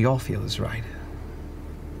do what we all feel is right.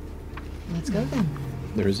 Let's go then.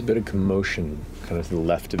 There is a bit of commotion kind of to the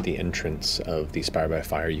left of the entrance of the Spire by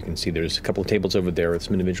Fire. You can see there's a couple of tables over there with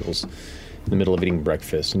some individuals in the middle of eating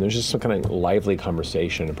breakfast, and there's just some kind of lively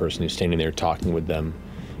conversation, a person who's standing there talking with them.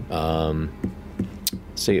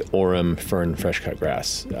 Say Orem, Fern, Fresh Cut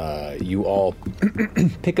Grass. You all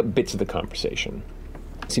pick up bits of the conversation.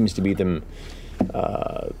 It seems to be them,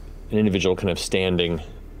 an individual kind of standing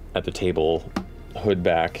at the table, hood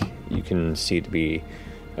back. You can see it to be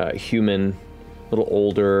human, a little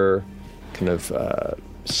older, kind of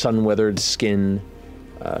sun-weathered skin,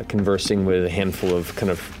 conversing with a handful of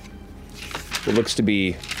kind of what looks to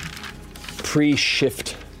be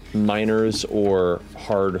pre-shift miners or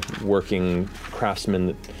hard-working craftsmen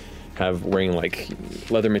that have wearing like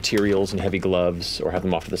leather materials and heavy gloves, or have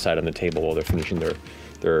them off to the side on the table while they're finishing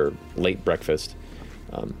their late breakfast.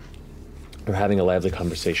 They're having a lively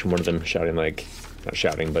conversation. One of them shouting, like, not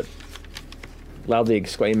shouting, but loudly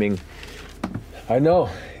exclaiming, "I know,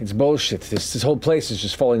 it's bullshit. This whole place is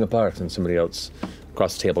just falling apart." And somebody else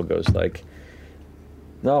across the table goes like,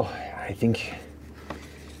 "No, I think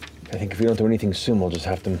if we don't do anything soon, we'll just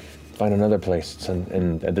have to find another place."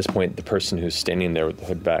 And at this point, the person who's standing there with the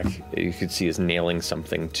hood back, you could see is nailing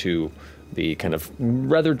something to the kind of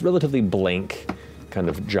relatively blank kind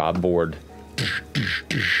of job board.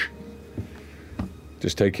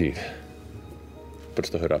 "Just take heed." Puts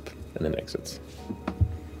the hood up and then exits.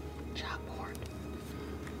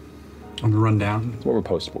 On the rundown? It's more of a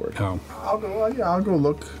post board. Oh. I'll go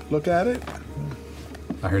look at it.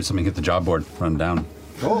 I heard something hit the job board. Run down.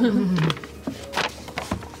 Oh.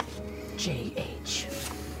 JH.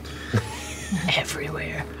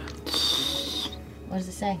 Everywhere. What does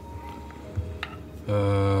it say?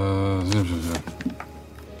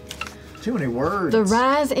 Too many words. The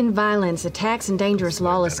rise in violence, attacks, and dangerous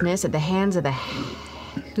lawlessness at the hands of the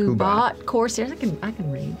Hubat Corsairs. I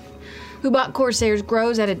can read. Hubat Corsairs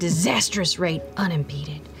grows at a disastrous rate,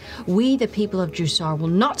 unimpeded. We, the people of Drusar, will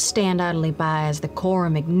not stand idly by as the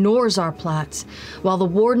Quorum ignores our plots, while the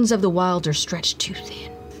Wardens of the Wilds are stretched too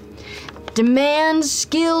thin. Demand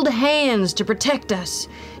skilled hands to protect us.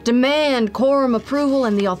 Demand Quorum approval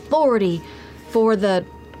and the authority for the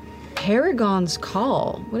Paragon's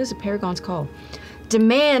Call. What is a Paragon's Call?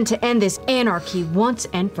 Demand to end this anarchy once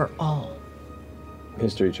and for all.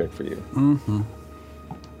 History check for you. Mm-hmm.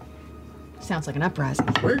 Sounds like an uprising.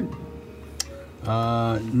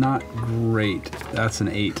 Not great. That's an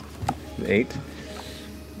 8. 8?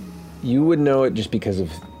 You would know it just because of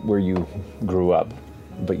where you grew up,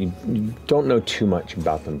 but you don't know too much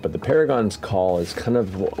about them. But the Paragon's Call is kind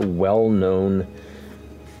of a well-known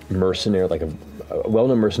mercenary, like a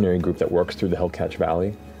well-known mercenary group that works through the Hellcatch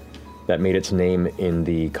Valley that made its name in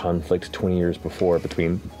the conflict 20 years before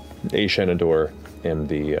between Aeshanador and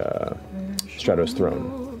the Stratos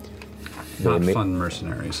Throne. Not fun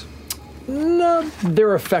mercenaries. No,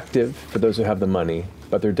 they're effective for those who have the money,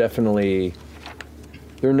 but they're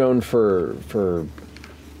known for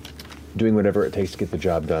doing whatever it takes to get the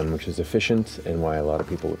job done, which is efficient, and why a lot of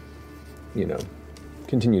people,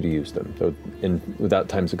 continue to use them. Though, without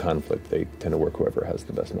times of conflict, they tend to work whoever has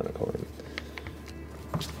the best amount of coin.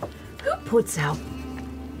 Who puts out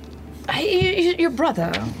your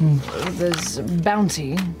brother? There's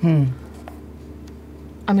bounty.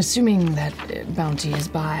 I'm assuming that bounty is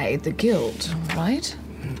by the guild, right?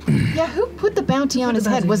 Yeah, who put the bounty on his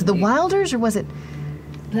head? Was it the Wilders or was it...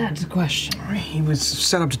 That's a question. He was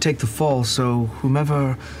set up to take the fall, so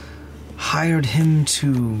whomever hired him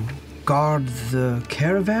to guard the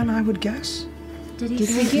caravan, I would guess? Did we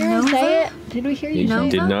hear him say it? Did we hear He you say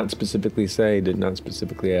did it? not specifically say, did not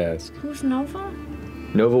specifically ask. Who's Nova?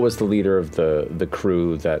 Nova was the leader of the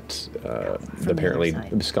crew that apparently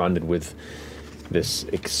absconded with this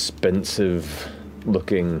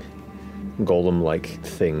expensive-looking golem-like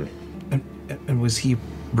thing. And was he?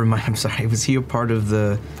 I'm sorry. Was he a part of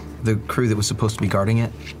the crew that was supposed to be guarding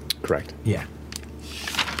it? Correct. Yeah.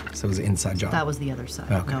 So it was an inside job. That was the other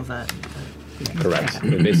side. Okay. Nova. Correct.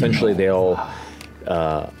 Essentially, they all,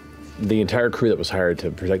 the entire crew that was hired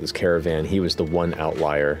to protect this caravan, he was the one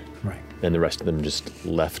outlier. Right. And the rest of them just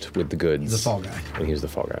left with the goods. The fall guy. And he was the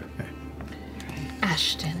fall guy.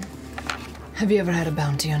 Ashton, have you ever had a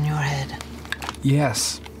bounty on your head?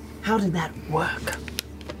 Yes. How did that work?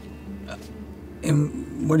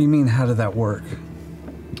 And what do you mean, how did that work?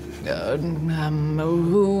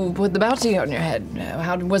 Who put the bounty on your head?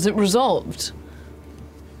 How was it resolved?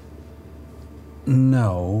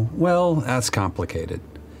 No. Well, that's complicated.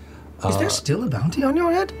 Is there still a bounty on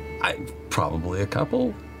your head? Probably a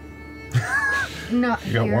couple. Not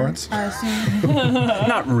You got here, warrants? I assume.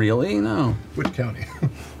 Not really, no. Which county?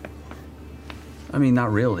 I mean,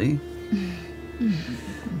 not really.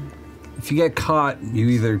 If you get caught, you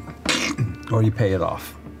either or you pay it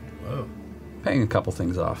off. Whoa. Paying a couple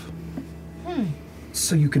things off.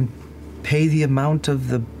 So you can pay the amount of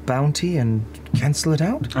the bounty and cancel it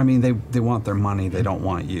out? I mean, they want their money. They don't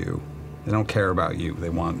want you. They don't care about you. They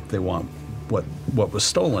want what was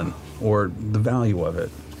stolen or the value of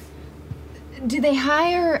it. Do they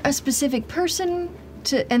hire a specific person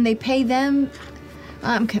and they pay them?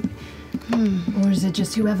 Or is it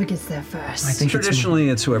just whoever gets there first? I think traditionally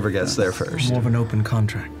it's whoever gets there first. More of an open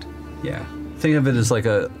contract. Yeah. Think of it as like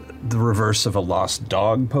the reverse of a lost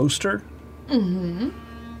dog poster. Mm-hmm.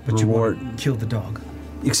 But you won't kill the dog.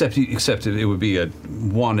 Except it would be a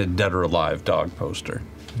wanted dead or alive dog poster.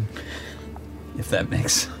 If that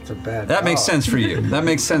makes makes sense for you. That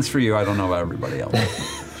makes sense for you. I don't know about everybody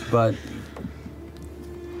else. But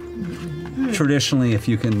traditionally, if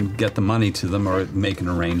you can get the money to them or make an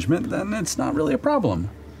arrangement, then it's not really a problem.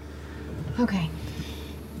 Okay.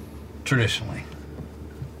 Traditionally.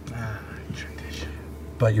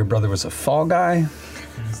 But your brother was a fall guy?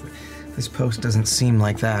 This post doesn't seem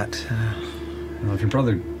like that. Well, if your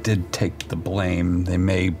brother did take the blame, they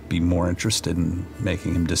may be more interested in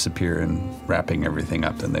making him disappear and wrapping everything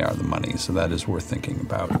up than they are the money. So that is worth thinking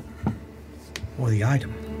about. Or the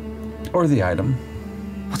item. Or the item.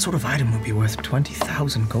 What sort of item would be worth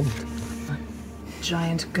 20,000 gold?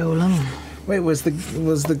 Giant golem. Wait, was the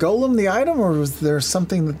golem the item, or was there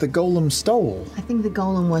something that the golem stole? I think the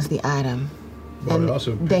golem was the item. Well, and it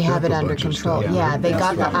also they picked have up it a under bunch of control. stuff. Yeah, they Yeah.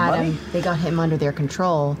 got the Got money? item. They got him under their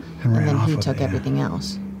control, and then he took everything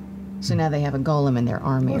else. So now they have a golem in their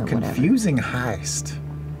army or whatever. Confusing heist.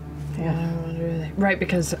 Yeah, really. Right,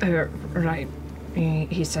 because, right,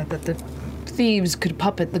 he said that the thieves could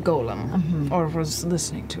puppet the golem, or was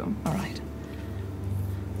listening to him. All right.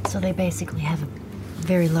 So they basically have a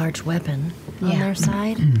very large weapon on Yeah. their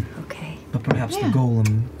side? Okay. But perhaps the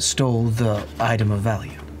golem stole the item of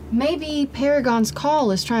value. Maybe Paragon's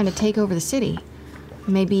Call is trying to take over the city.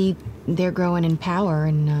 Maybe they're growing in power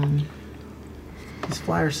and. This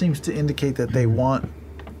flyer seems to indicate that they want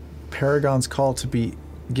Paragon's Call to be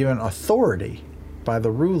given authority by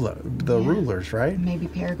the rulers, right? Maybe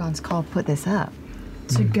Paragon's Call put this up.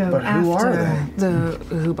 To go But who are after the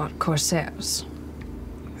Hubot Corsairs.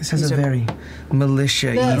 This has a very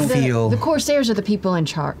militia-y feel. The Corsairs are the people in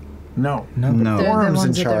charge. No. They're the Orm's in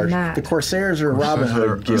ones that are charge. not. The Corsairs are Robin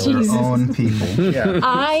Hood guild. Jesus. Their own people. Yeah.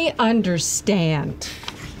 I understand.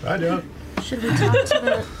 I don't. Should we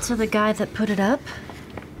talk to the guy that put it up?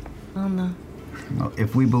 On the... Well,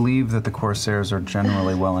 if we believe that the Corsairs are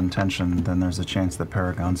generally well-intentioned, then there's a chance that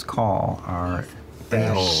Paragon's Call are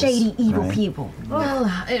a-holes, Shady, evil right? people. Well,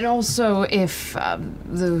 and also if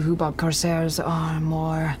the Hubot Corsairs are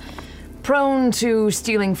more prone to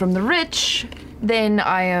stealing from the rich, then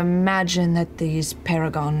I imagine that these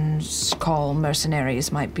Paragon's Call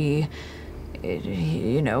mercenaries might be,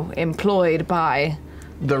 employed by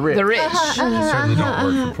the rich. Certainly don't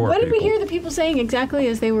work for poor What did we people. hear the people saying exactly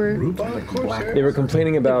as they were? They were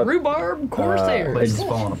complaining about rhubarb Corsairs. Places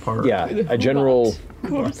falling apart. Yeah, a general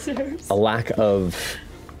Corsairs. a lack of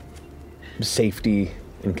safety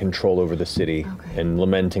and control over the city, and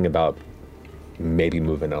lamenting about maybe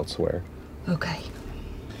moving elsewhere. Okay.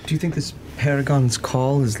 Do you think this Paragon's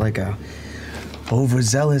Call is like a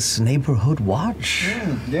overzealous neighborhood watch?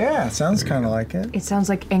 Yeah, sounds kind of like it. It sounds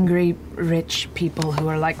like angry rich people who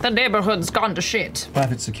are like, the neighborhood's gone to shit.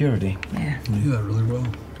 Private security. Yeah. You do that really well.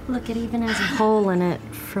 Look, it even has a hole in it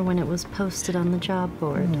for when it was posted on the job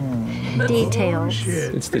board. Details. Oh,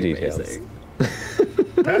 shit. It's the details.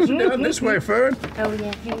 Pass it down this way, Fern. Oh,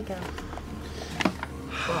 yeah, here you go.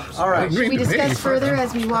 All right. Should we discuss further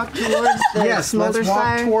as we walk towards the Yes, smolder let's walk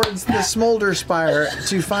spire? towards the smolder spire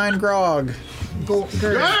to find Grog.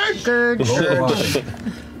 Gurge.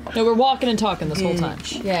 No, we're walking and talking this whole time.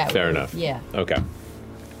 Yeah. Fair enough. Yeah. Okay.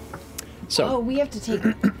 So Oh, we have to take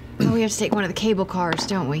one of the cable cars,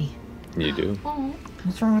 don't we? you do.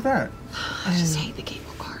 What's wrong with that? I just hate the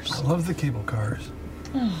cable cars. I love the cable cars.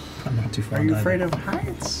 I'm not too fond Are you either. afraid of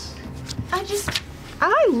heights?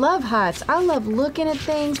 I love heights. I love looking at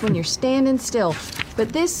things when you're standing still. But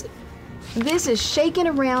this is shaking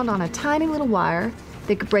around on a tiny little wire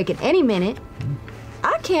that could break at any minute.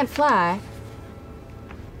 I can't fly.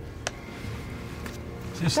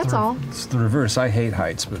 That's all. It's the reverse. I hate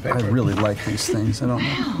heights, but I really like these things. I don't know.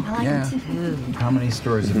 I like Yeah. it too. How many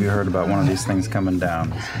stories have you heard about one of these things coming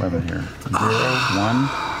down? Living here. 0, 1.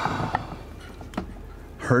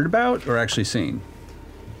 Heard about or actually seen?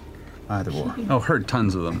 Either or. Oh, heard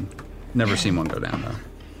tons of them. Never seen one go down though.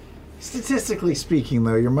 Statistically speaking,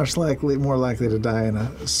 though, you're more likely to die in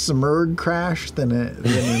a submerged crash than in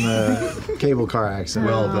a cable car accident.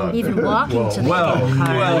 Well done. Even walking to the cable car.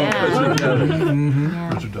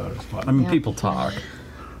 Yeah. I mean, people talk.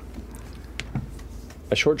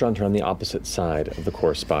 A short jaunt around the opposite side of the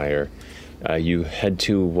core spire, you head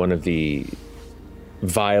to one of the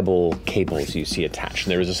viable cables you see attached.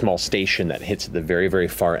 And there is a small station that hits at the very, very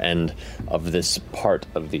far end of this part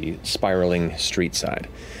of the spiraling street side.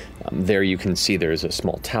 There you can see there is a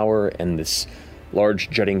small tower and this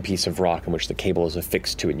large jutting piece of rock in which the cable is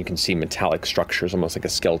affixed to it. And you can see metallic structures, almost like a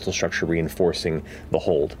skeletal structure, reinforcing the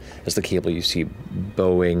hold. As the cable you see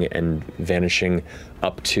bowing and vanishing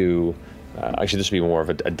up to, actually this would be more of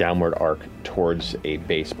a downward arc towards a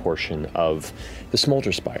base portion of the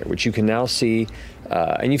smolder spire, which you can now see,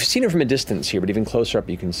 and you've seen it from a distance here, but even closer up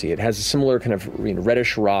you can see it. It has a similar kind of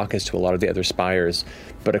reddish rock as to a lot of the other spires,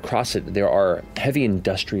 but across it there are heavy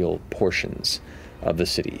industrial portions of the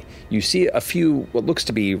city. You see a few, what looks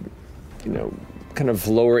to be, kind of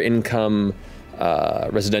lower income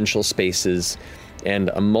residential spaces, and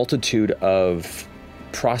a multitude of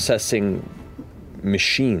processing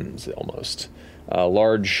machines, almost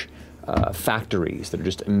large factories that are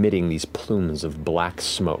just emitting these plumes of black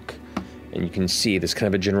smoke. And you can see this kind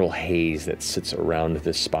of a general haze that sits around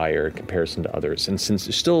this spire in comparison to others. And since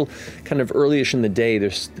it's still kind of earlyish in the day,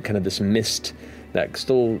 there's kind of this mist that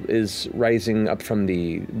still is rising up from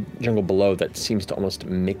the jungle below that seems to almost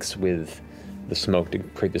mix with the smoke to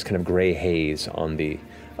create this kind of gray haze on the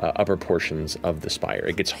upper portions of the spire.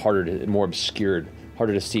 It gets more obscured,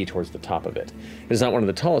 harder to see towards the top of it. It is not one of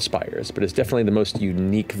the tallest spires, but it's definitely the most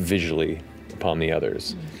unique visually upon the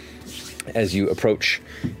others. As you approach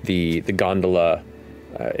the gondola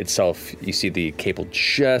itself, you see the cable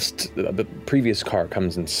the previous car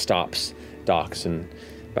comes and stops, docks, and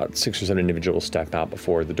about 6 or 7 individuals step out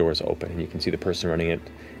before the doors open, and you can see the person running it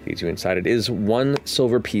leads you inside. It is 1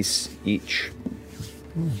 silver piece each.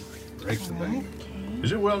 Break the thing.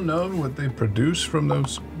 Is it well known what they produce from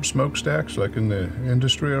those smokestacks, like in the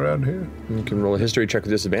industry around here? You can roll a history check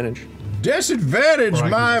with disadvantage. Disadvantage,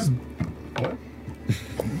 What?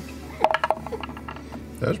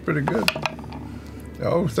 That's pretty good.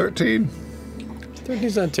 Oh, 13.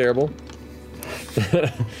 13's not terrible.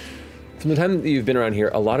 From the time that you've been around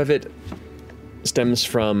here, a lot of it stems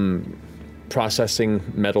from processing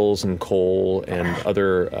metals and coal and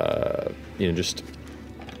other, just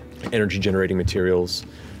energy-generating materials.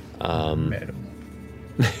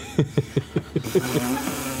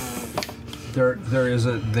 There is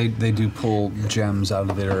they do pull gems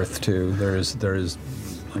out of the earth too. There is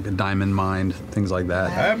like a diamond mine, things like that. I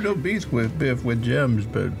have no beef with gems,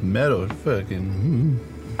 but metal is fucking.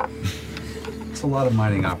 It's a lot of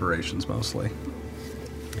mining operations mostly.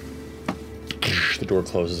 The door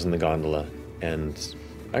closes in the gondola, and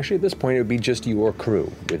actually at this point it would be just your crew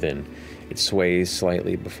within. It sways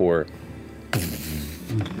slightly before you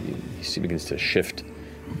see it begins to shift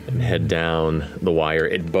and head down the wire.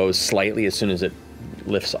 It bows slightly as soon as it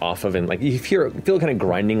lifts off of, and like you feel kind of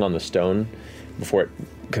grinding on the stone before it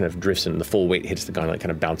kind of drifts and the full weight hits the gondola. It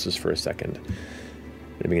kind of bounces for a second.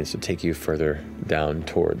 It begins to take you further down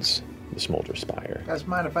towards the smolder spire. Guys,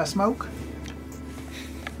 mind if I smoke?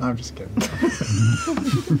 No, I'm just kidding.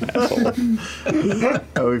 Asshole.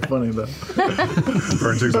 That would be funny though.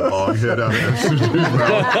 Vern takes a long hit out of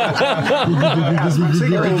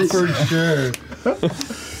Cigarette for sure.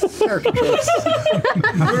 Character choice.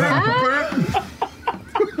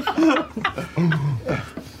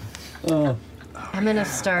 I'm gonna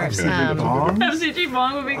start. FCG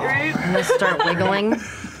Bong would be great. I'm gonna start wiggling,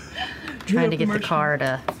 trying to get the car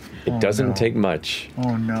to. It doesn't take much.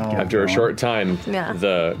 Oh no. After a short time, Yeah.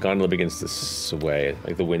 the gondola begins to sway,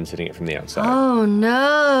 like the wind's hitting it from the outside. Oh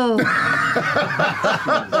no!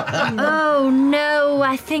 Oh no!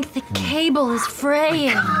 I think the cable is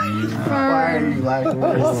fraying. Why are you like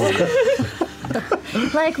this?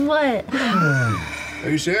 Like what? Are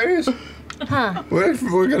you serious? Huh? What if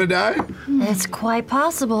we're gonna die? It's quite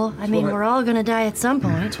possible. I mean, we're all gonna die at some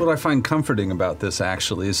point. That's what I find comforting about this,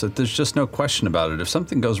 actually, is that there's just no question about it. If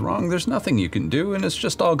something goes wrong, there's nothing you can do, and it's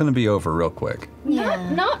just all going to be over real quick. Yeah.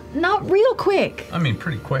 Not real quick. I mean,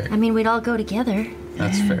 pretty quick. I mean, we'd all go together.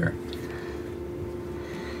 That's fair.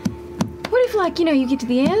 What if, like, you get to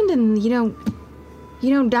the end and you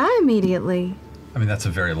don't die immediately? I mean, that's a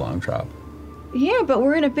very long drop. Yeah, but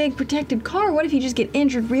we're in a big protected car. What if you just get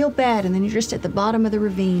injured real bad and then you're just at the bottom of the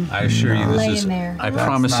ravine? I assure you, this laying is. there. I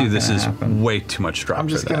promise you, this is way too much drop. I'm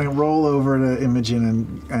just for that. gonna roll over to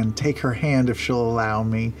Imogen and take her hand if she'll allow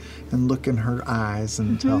me, and look in her eyes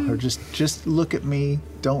and tell her just look at me.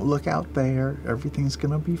 Don't look out there. Everything's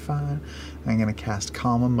gonna be fine. I'm gonna cast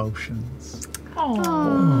calm emotions.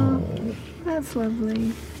 Oh, that's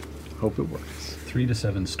lovely. Hope it works. 3 to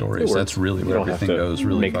 7 It stories. works. That's really You where don't have everything to goes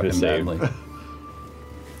really make the fucking save. badly.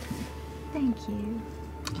 Thank you.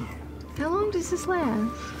 How long does this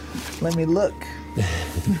last? Let me look.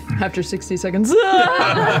 After 60 seconds.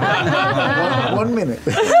 1 minute.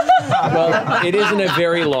 Well, it isn't a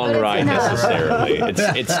very long ride necessarily.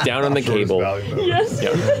 It's down on the cable. Yes.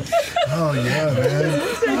 Yep. Oh yeah, man.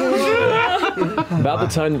 About the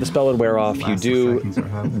time that the spell would wear off, you do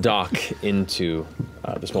dock into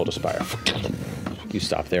the Smolder Spire. You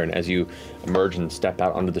stop there, and as you emerge and step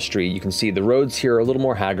out onto the street, you can see the roads here are a little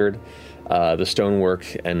more haggard. The stonework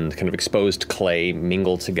and kind of exposed clay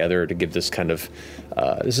mingle together to give this kind of.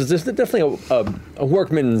 This is definitely a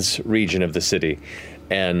workman's region of the city,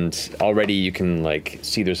 and already you can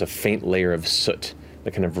see there's a faint layer of soot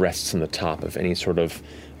that kind of rests on the top of any sort of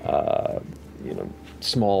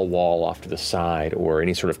small wall off to the side or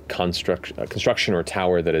any sort of construction or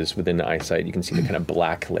tower that is within eyesight. You can see the kind of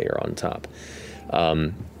black layer on top.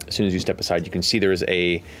 As soon as you step aside, you can see there is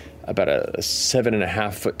about a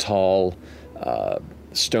 7.5 foot tall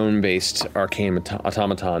stone-based arcane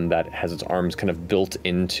automaton that has its arms kind of built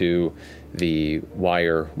into the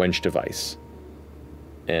wire wench device.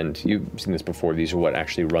 And you've seen this before. These are what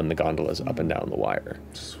actually run the gondolas up and down the wire.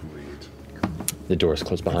 Sweet. The doors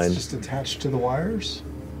close behind. It's just attached to the wires?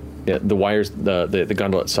 Yeah, the wires, the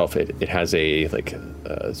gondola itself, it has a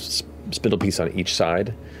spindle piece on each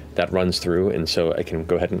side that runs through, and so I can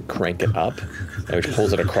go ahead and crank it up, which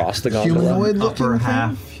pulls it across the gondola. Humanoid-looking Upper thing?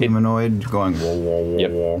 half humanoid going whoa, whoa, whoa,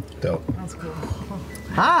 whoa. Dope. That's cool.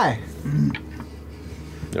 Hi.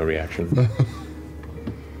 No reaction.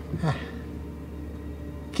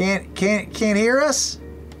 Can't hear us?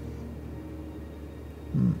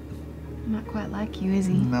 Not quite like you, is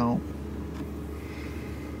he? No.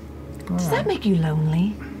 Does that make you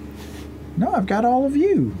lonely? No, I've got all of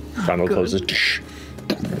you. Gondola closes.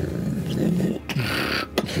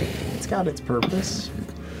 It's got its purpose.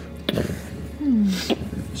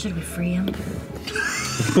 Should we free him?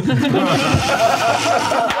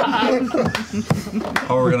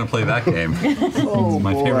 Oh, we're gonna play that game. Oh,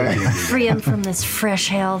 my favorite game. Free him from this fresh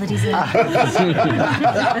hell that he's in. He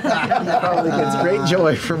probably gets great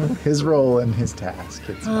joy from his role and his task.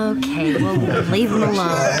 It's Okay, we'll leave him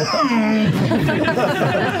alone.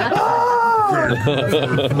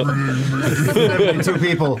 72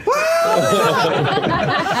 people.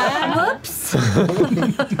 Whoops.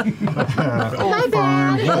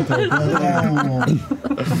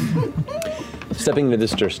 Stepping into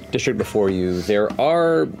this district before you, there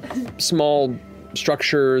are small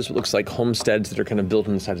structures, it looks like homesteads that are kind of built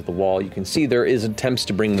on the sides of the wall. You can see there is attempts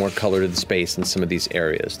to bring more color to the space in some of these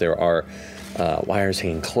areas. There are wires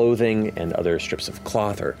hanging clothing and other strips of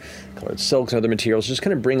cloth or colored silks and other materials, just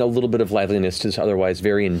kind of bring a little bit of liveliness to this otherwise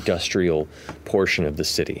very industrial portion of the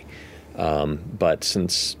city. But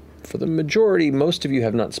since, for the majority, most of you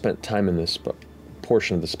have not spent time in this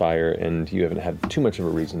portion of the spire, and you haven't had too much of a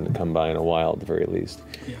reason to come by in a while, at the very least.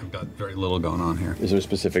 Yeah, I've got very little going on here. Is there a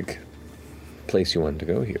specific place you wanted to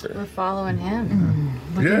go here? We're following him.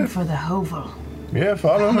 Looking for the hovel. Yeah,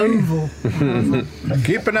 follow me.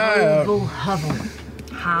 Keep an eye out. Hovel.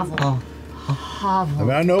 Hovel. I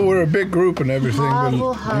mean, I know we're a big group and everything,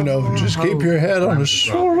 but you know, just keep your head on a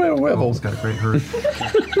shoulder level. He's got a great hurt.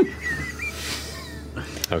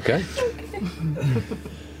 Okay.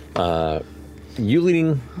 You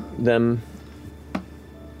leading them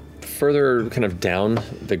further kind of down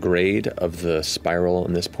the grade of the spiral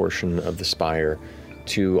in this portion of the spire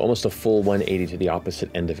to almost a full 180 to the opposite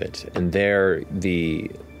end of it. And there, the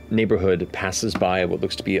neighborhood passes by what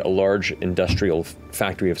looks to be a large industrial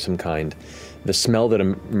factory of some kind. The smell that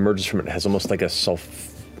emerges from it has almost like a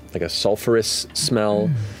sulfurous smell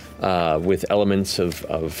with elements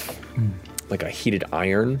of like a heated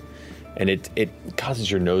iron. And it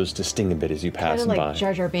causes your nose to sting a bit as you pass Kind of by. like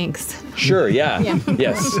Jar Jar Binks. Sure, yeah. Yeah.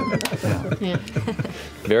 Yes. Yeah.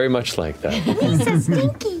 Very much like that. It's so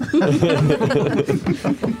stinky.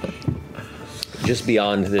 Just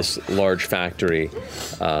beyond this large factory,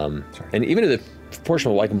 and even in the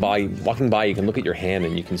portion of walking by, you can look at your hand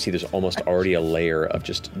and you can see there's almost already a layer of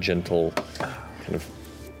just gentle, kind of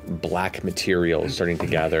black material starting to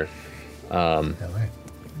gather. I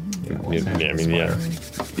mean, yeah.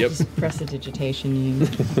 Yep. Prestidigitation, you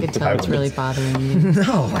could tell it's really bothering you.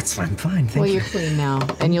 No, that's fine. Fine. Thank Well, you. you're clean now,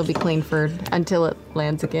 and you'll be clean for until it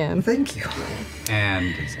lands again. Thank you.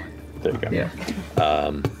 And there you go. Yeah.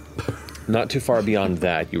 Not too far beyond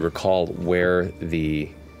that, you recall where the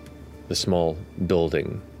small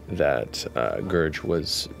building that Gurge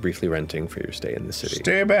was briefly renting for your stay in the city.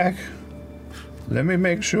 Stay back. Let me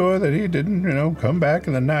make sure that he didn't, come back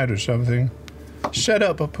in the night or something. Set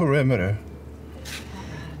up a perimeter.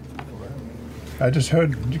 I just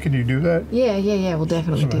heard. Can you do that? Yeah. We'll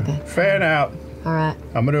definitely do that. Fan out. All right.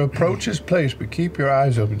 I'm going to approach his place, but keep your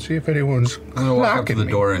eyes open. See if anyone's I'm going to walk up to knocking the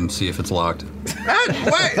me. door and see if it's locked.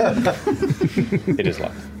 Wait! It is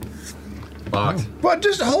locked. Locked. What?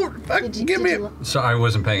 Just hold. Give me. So I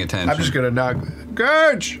wasn't paying attention. I'm just going to knock.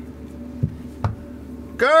 Gurge!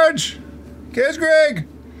 Gurge! Kiss Greg!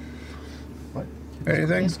 What?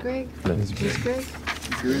 Anything? Kiss Greg? Kiss Greg?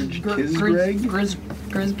 Kiss Greg?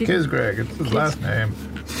 Kiss Greg. It's his last name.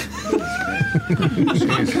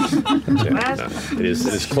 It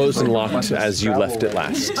is closed and locked as you left it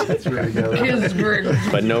last.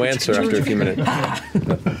 But no answer after a few minutes.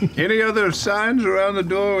 Any other signs around the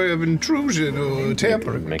doorway of intrusion or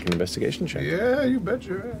tampering? Make an investigation check. Yeah, you bet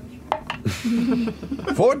your ass.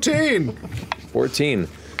 14! 14.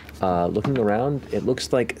 Looking around, it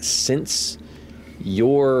looks like since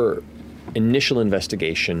your initial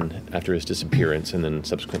investigation after his disappearance and then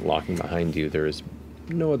subsequent locking behind you, there is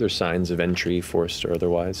no other signs of entry, forced or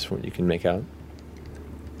otherwise, from what you can make out.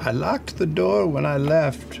 I locked the door when I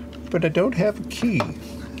left, but I don't have a key.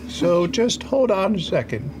 So just hold on a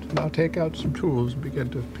second, and I'll take out some tools and begin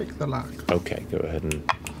to pick the lock. Okay, go ahead and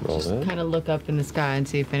roll that. Kind of look up in the sky and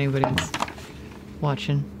see if anybody's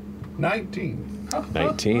watching. 19.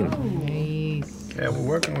 19. Nice. Yeah, we're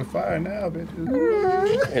working with fire now,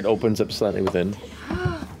 bitches. It opens up slightly within.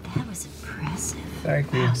 That was impressive.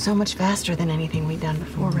 Thank you. Wow, so much faster than anything we've done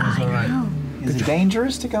before. I know. Is it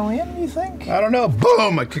dangerous to go in, you think? I don't know.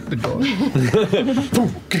 Boom! I kicked the door.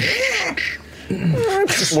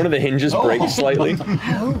 One of the hinges breaks slightly.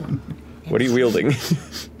 What are you wielding?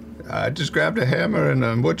 I just grabbed a hammer and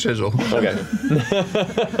a wood chisel. Okay.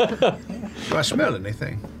 Do I smell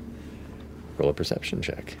anything? Roll a perception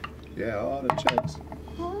check. Yeah, all the checks.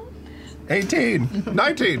 18.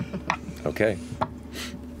 19. Okay.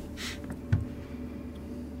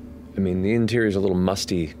 I mean, the interior's a little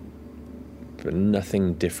musty, but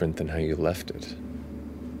nothing different than how you left it.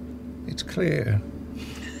 It's clear.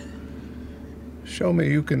 Show me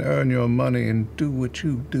you can earn your money and do what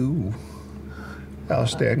you do. I'll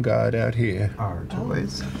stand guard out here. Our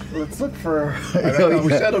toys. Let's look for. I thought we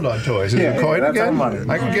settled on toys. Is it coin that's our again? money.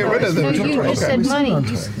 I can get rid of them. You Okay. said money.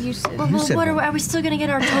 You said Well, what are we still gonna get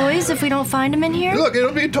our toys if we don't find them in here? Look,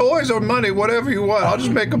 it'll be toys or money, whatever you want. I'll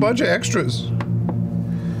just make a bunch of extras.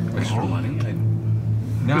 Extra money?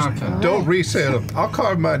 Don't resell them. I'll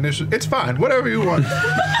carve my initials. It's fine. Whatever you want.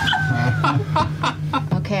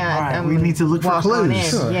 Okay, I'm we need to look for walk on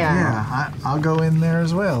clues. in. Sure. Yeah. I'll go in there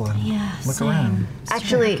as well and look same. around.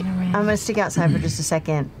 Actually, I'm going to stick outside for just a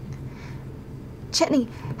second. Chetney,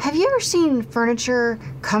 have you ever seen furniture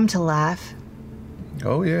come to life?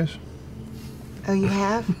 Oh, yes. Oh, you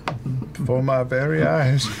have? Before my very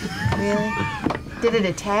eyes. Really? Did it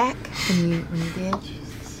attack when you did?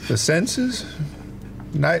 The senses,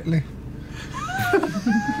 nightly.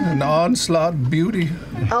 An onslaught of beauty.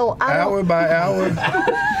 Oh, hour by hour,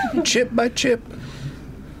 chip by chip.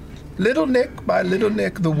 Little nick by little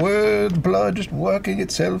nick, the word blood just working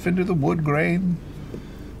itself into the wood grain.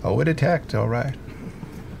 Oh, it attacked, all right.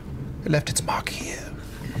 It left its mark here.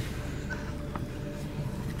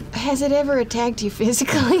 Has it ever attacked you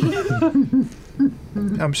physically?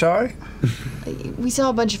 I'm sorry? We saw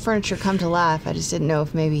a bunch of furniture come to life. I just didn't know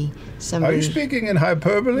if maybe somebody... Are you speaking in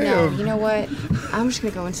hyperbole? No, or you know what? I'm just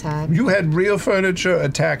going to go inside. You had real furniture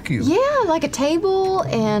attack you? Yeah, like a table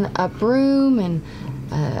and a broom and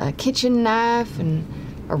a kitchen knife and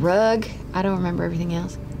a rug. I don't remember everything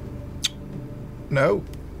else. No.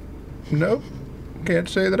 Nope. Can't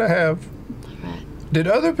say that I have. Right. Did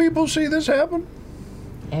other people see this happen?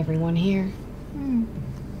 Everyone here.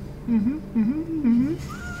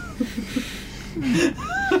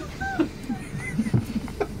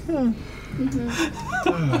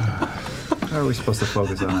 How are we supposed to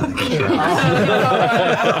focus on that?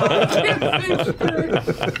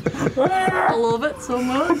 I love it so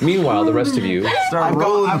much. Meanwhile, the rest of you.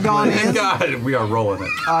 I've gone in. God, we are rolling it.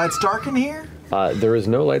 It's dark in here. There is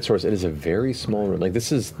no light source. It is a very small room. Like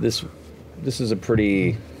this is a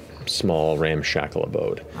pretty small ramshackle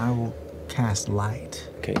abode. I will cast light.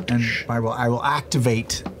 Okay. And I will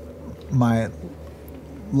activate my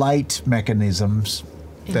light mechanisms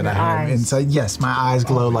that I have inside. Yes, my eyes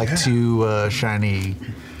glow like two shiny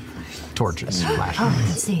torches flashing. Oh,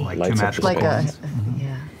 let's see. Like two magical Like a... bones.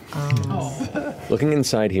 Yeah. Looking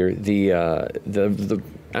inside here, the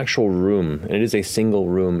actual room, and it is a single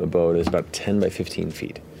room abode, is about 10 by 15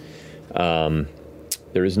 feet. There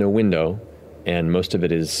is no window, and most of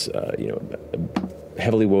it is, a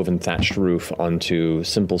heavily woven thatched roof onto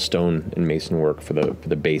simple stone and mason work for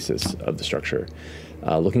the basis of the structure.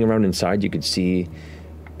 Looking around inside, you could see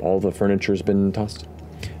all the furniture's been tossed.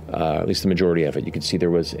 At least the majority of it. You could see there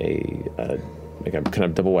was a kind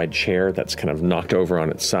of double-wide chair that's kind of knocked over on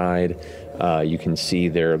its side. You can see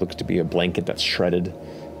there looks to be a blanket that's shredded.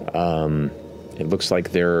 It looks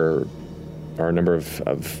like there are a number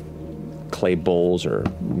of clay bowls or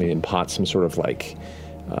maybe in pots, some sort of like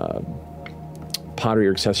pottery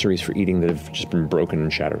or accessories for eating that have just been broken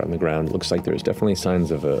and shattered on the ground. It looks like there's definitely signs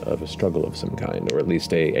of a struggle of some kind, or at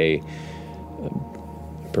least a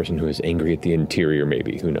person who is angry at the interior,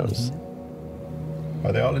 maybe. Who knows?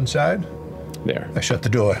 Are they all inside? There. I shut the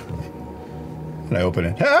door. And I open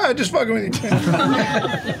it. Just fucking with you.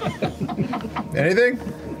 Anything?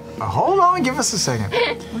 Hold on, give us a second.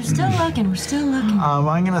 We're still looking. I'm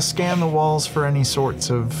going to scan the walls for any sorts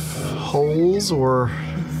of holes or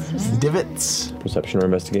divots. Perception or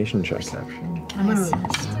investigation check. Perception. Can I assist?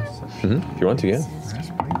 Mm-hmm. If you want to, yeah.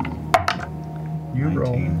 You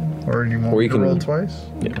roll. Or do you want Or me you to can roll twice?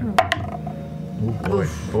 Yeah. Oh boy,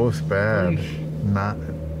 both bad.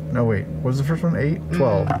 No, wait. What was the first one? 8?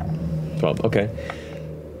 12. 12, okay.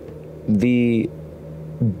 The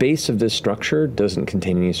base of this structure doesn't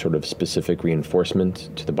contain any sort of specific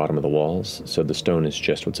reinforcement to the bottom of the walls, so the stone is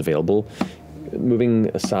just what's available.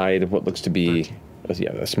 Moving aside what looks to be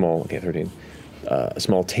a small, 13. A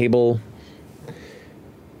small table.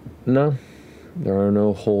 No. There are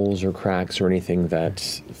no holes or cracks or anything that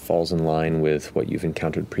falls in line with what you've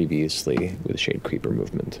encountered previously with Shade Creeper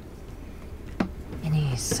movement.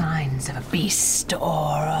 Any signs of a beast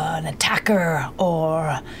or an attacker,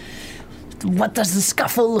 or what does the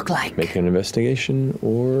scuffle look like? Make an investigation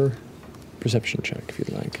or perception check if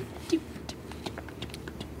you'd like.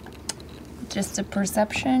 Just a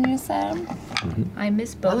perception, you said? Mm-hmm. I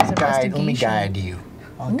miss both investigation. Let me guide you.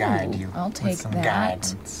 I'll guide you. I'll take some that.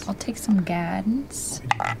 guidance. I'll take some guidance.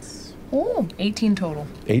 Oh, 18 total.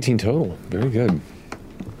 18 total. Very good.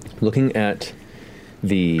 Looking at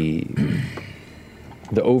the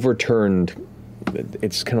overturned,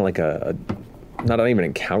 it's kind of like not even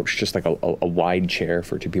a couch, just like a wide chair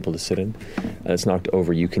for two people to sit in. It's knocked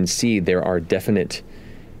over. You can see there are definite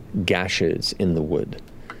gashes in the wood.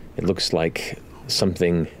 It looks like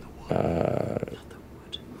something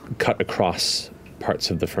cut across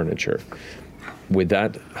parts of the furniture. With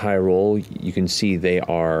that high roll, you can see they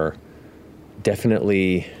are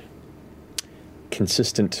definitely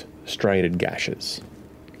consistent striated gashes,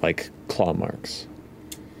 like claw marks.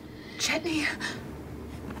 Jenny,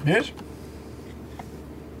 Yes?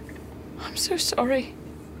 I'm so sorry.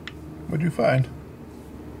 What'd you find?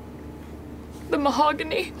 The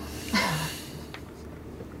mahogany.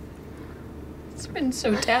 It's been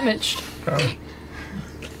so damaged.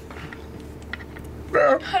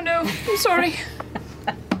 I know. I'm sorry.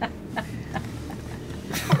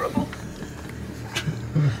 Horrible.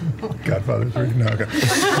 Godfather 3? No, okay.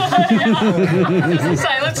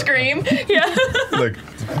 Silent scream. Yeah. Like,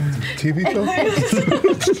 TV show?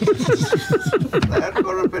 That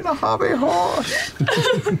would have been a hobby horse.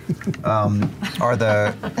 Are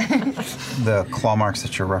the claw marks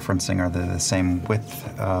that you're referencing, are they the same width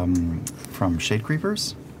from Shade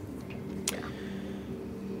Creepers?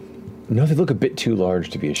 No, they look a bit too large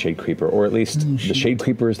to be a shade creeper, or at least the shade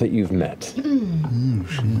creepers that you've met.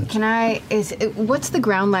 Can I? What's the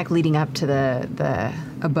ground like leading up to the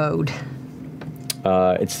abode?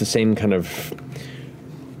 It's the same kind of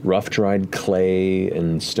rough-dried clay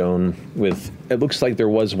and stone with, it looks like there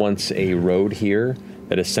was once a road here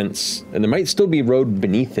that ascends, and there might still be a road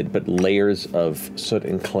beneath it, but layers of soot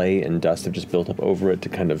and clay and dust have just built up over it to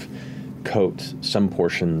kind of coat some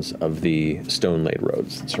portions of the stone-laid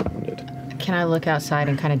roads that surround it. Can I look outside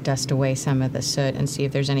and kind of dust away some of the soot and see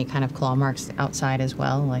if there's any kind of claw marks outside as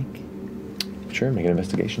well? Like, sure, make an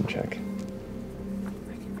investigation check.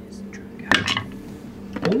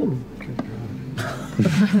 Ooh.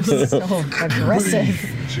 So aggressive.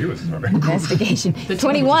 She was smart. Investigation.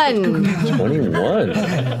 21.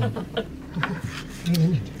 21.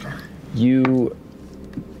 You,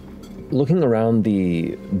 looking around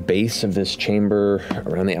the base of this chamber,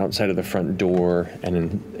 around the outside of the front door,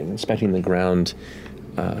 and inspecting the ground,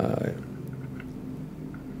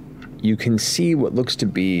 you can see what looks to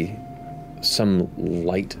be some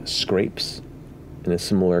light scrapes in a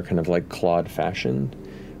similar kind of like clawed fashion,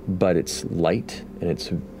 but it's light,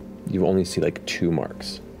 and you only see like 2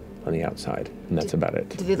 marks on the outside, and that's about it.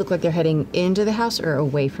 Do they look like they're heading into the house or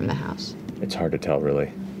away from the house? It's hard to tell,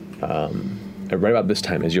 really. Right about this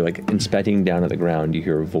time, as you're like inspecting down at the ground, you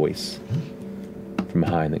hear a voice from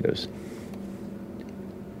behind that goes,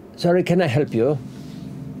 "Sorry, can I help you?"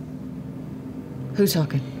 Who's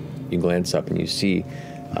talking? You glance up and you see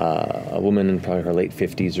a woman in probably her late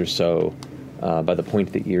 50s or so, by the point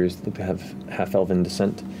of the ears, look to have half-elven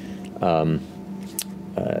descent.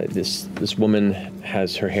 This woman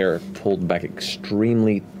has her hair pulled back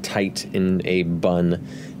extremely tight in a bun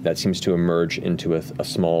that seems to emerge into a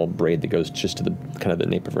small braid that goes just to the kind of the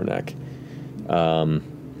nape of her neck.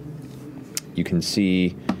 You can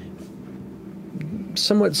see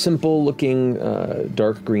somewhat simple-looking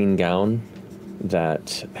dark green gown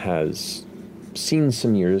that has seen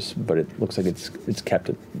some years, but it looks like it's kept.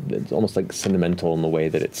 It's almost like sentimental in the way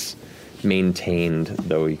that it's maintained,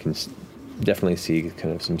 though you can definitely see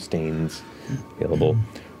kind of some stains available.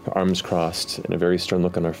 Her arms crossed and a very stern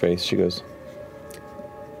look on her face. She goes,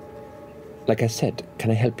 "Like I said, can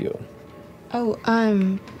I help you?" Oh,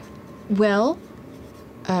 well,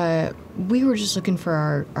 we were just looking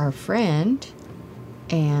for our friend,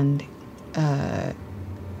 and,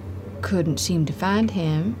 couldn't seem to find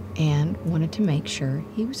him, and wanted to make sure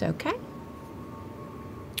he was okay.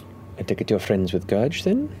 I take it you're friends with Gurge,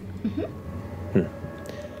 then? Mm-hmm.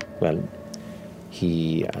 Well,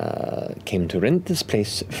 he came to rent this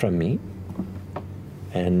place from me,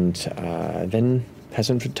 and then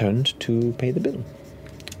hasn't returned to pay the bill.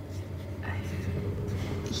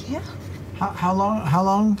 Yeah. How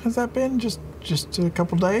long has that been? Just a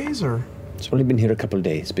couple days, or? It's only been here a couple of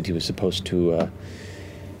days, but he was supposed to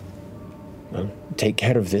take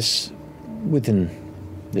care of this within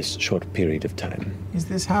this short period of time. Is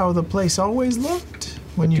this how the place always looked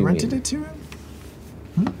when you rented it to him?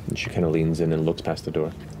 And she kind of leans in and looks past the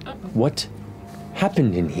door. What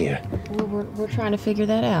happened in here? We're trying to figure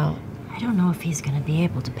that out. I don't know if he's going to be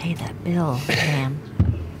able to pay that bill, ma'am.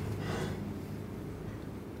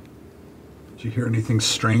 Did you hear anything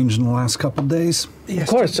strange in the last couple days? Of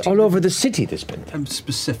course, all over the city there's been. I'm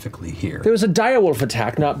specifically here. There was a direwolf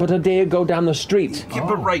attack not but a day ago down the street. Yeah,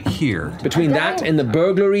 but right here. Between that and the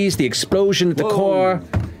burglaries, the explosion at the core,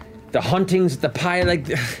 the hauntings at the pile, like...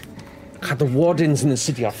 God, the wardens in the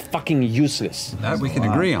city are fucking useless. That we can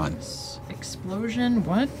agree on. Explosion?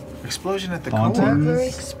 What? Explosion at the Hauntings? core?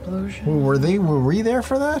 Explosion. Were we there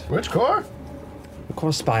for that? Which core? The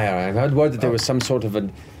core spire. I've heard word that there was some sort of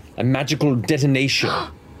a magical detonation.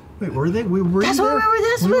 Wait, were they? We were That's there?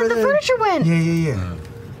 that's where the furniture went. Yeah.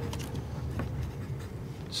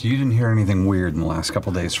 So you didn't hear anything weird in the last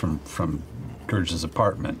couple days from Gurge's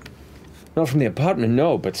apartment? Not from the apartment,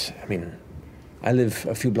 no, but, I mean, I live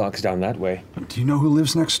a few blocks down that way. Do you know who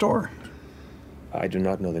lives next door? I do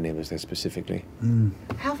not know the neighbors there specifically.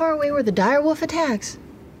 How far away were the direwolf attacks?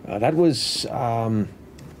 That was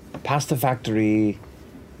past the factory.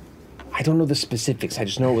 I don't know the specifics. I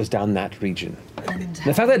just know it was down that region.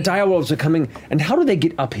 The fact that direwolves are coming, and how do they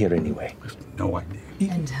get up here anyway? No idea.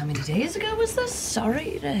 And how many days ago was this?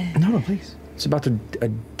 Sorry to... No, please. It's about a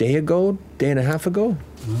day ago, day and a half ago.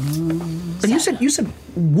 And you said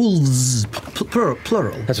wolves, plural.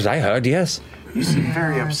 That's what I heard. Yes. You seem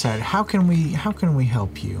very upset. How can we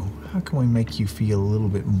help you? How can we make you feel a little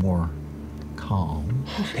bit more calm?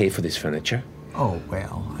 Pay for this furniture. Oh,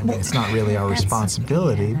 well, I mean, it's not really our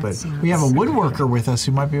responsibility, but we have a woodworker with us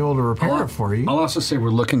who might be able to repair it for you. I'll also say we're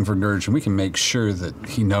looking for Gurge, and we can make sure that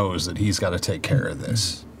he knows that he's got to take care of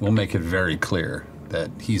this. we'll make it very clear that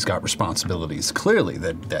he's got responsibilities, clearly,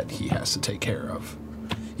 that he has to take care of.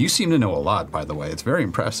 You seem to know a lot, by the way. It's very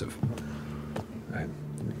impressive. I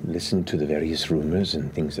listen to the various rumors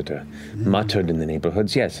and things that are muttered in the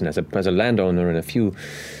neighborhoods, yes, and as a landowner in a few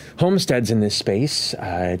homesteads in this space,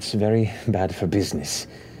 it's very bad for business.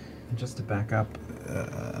 Just to back up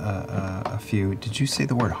a few, did you say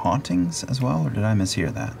the word hauntings as well, or did I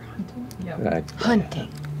mishear that? Hunting.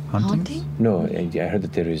 Hunting? No, I heard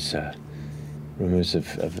that there is rumors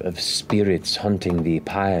of spirits haunting the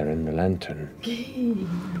pyre and the lantern.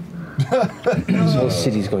 This whole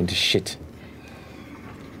city's going to shit.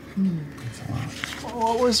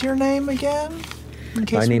 What was your name again? In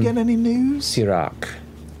case My we name- get any news? Sirak.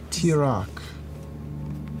 Tirak.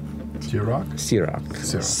 Tirak? Sirak.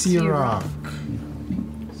 Sirak.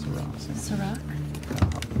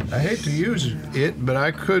 I hate to use it, but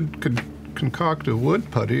I could concoct a wood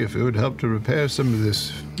putty if it would help to repair some of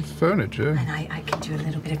this furniture. And I could do a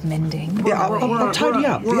little bit of mending. Yeah, I'll tidy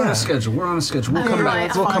up. We're on Yeah. a schedule. We're on a schedule. We'll come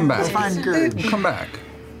back. We'll come back. We'll come back.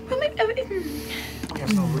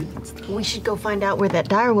 We should go find out where that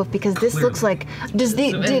direwolf, because this looks like. How big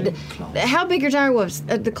are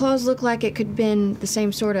direwolves? The claws look like it could have been the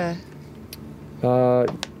same sort of. Go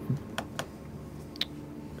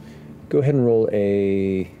ahead and roll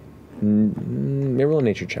maybe roll a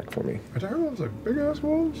nature check for me. Are direwolves like big ass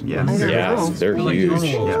wolves? Yeah, they're huge.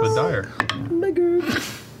 Wolves, but dire. Bigger.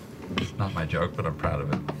 It's not my joke, but I'm proud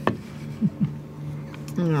of it.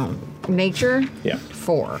 No. Nature? Yeah.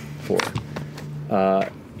 4. 4.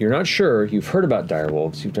 You're not sure. You've heard about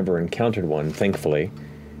direwolves. You've never encountered one, thankfully.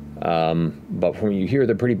 But from what you hear,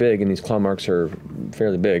 they're pretty big, and these claw marks are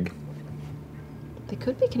fairly big. They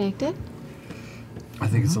could be connected. I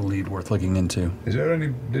think it's a lead worth looking into. Is there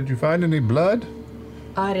any? Did you find any blood?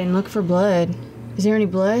 I didn't look for blood. Is there any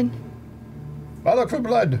blood? I look for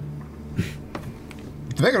blood.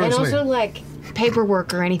 Vigorously. And also, like,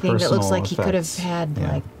 paperwork or anything that looks Personal like he could have effects. had,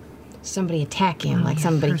 Yeah. like, somebody attack him, like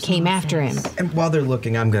somebody came after him. And while they're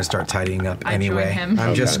looking, I'm gonna start tidying up I join anyway. him.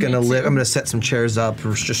 I'm just Okay. gonna Me too. I'm gonna set some chairs up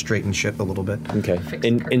or just straighten shit a little bit. Okay.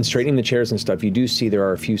 In straightening the chairs and stuff, you do see there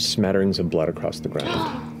are a few smatterings of blood across the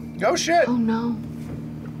ground. Oh shit! Oh no.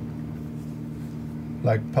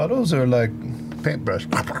 Like puddles or like paintbrush?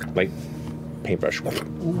 Like paintbrush.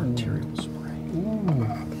 Arterial spray.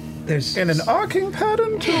 There's in an arcing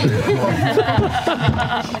pattern too.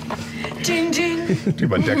 Ding ding. Do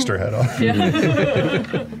my Dexter head off.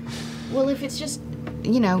 Well, if it's just,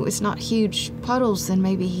 it's not huge puddles, then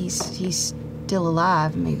maybe he's still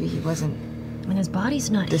alive. Maybe he wasn't. And his body's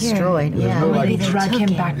not destroyed. here. Yeah. Maybe they drag took him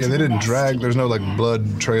it. back Yeah, to they the didn't nest. drag. There's no like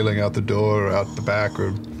blood trailing out the door or out the back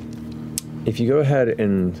or. If you go ahead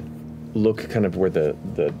and look kind of where the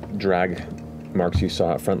drag marks you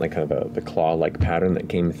saw out front, like kind of the claw-like pattern that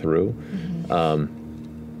came through,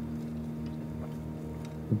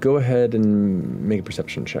 go ahead and make a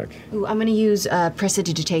perception check. Ooh, I'm gonna use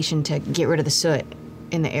prestidigitation to get rid of the soot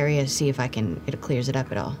in the area. See if it clears it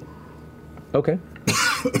up at all. Okay.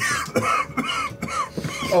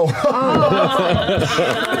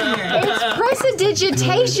 It's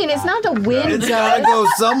prestidigitation. It's not the wind. It's gotta go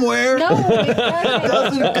somewhere. No, it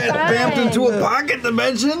doesn't get vamped into a fine. pocket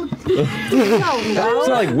dimension. It's not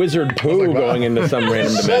like wizard poo going into some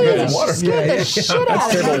random dimension. Scared the shit out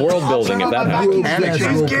That's of terrible me. world building if that happens.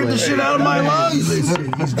 You scared the shit out of my lungs.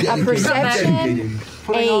 A perception.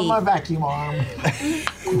 Putting on my vacuum arm.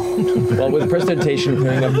 Well, with prestidigitation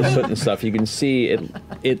clearing up the soot and stuff, you can see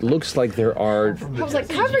it looks like there are. I was like,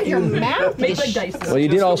 cover your mouth. Make like dice. Well, you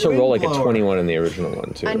did also roll like a 21 in the original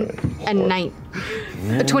one too. right?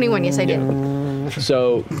 A 21. Yes, I did.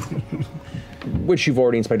 So, which you've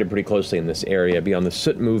already inspected pretty closely in this area. Beyond the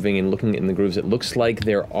soot moving and looking in the grooves, it looks like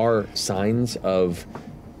there are signs of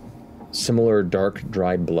similar dark,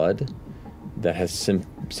 dry blood that has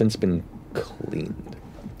since been cleaned.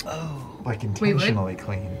 Like intentionally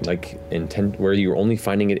clean. Like where you're only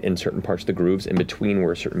finding it in certain parts of the grooves, in between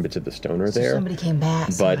where certain bits of the stone are So there. somebody came back.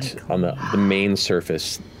 But on the main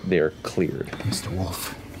surface, they're cleared. Mr.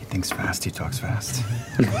 Wolf, he thinks fast, he talks fast.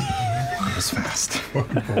 He is fast.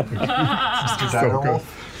 Mr. Direwolf.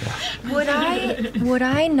 Would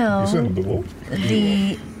I know You said the wolf?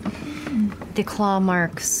 the claw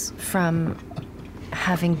marks from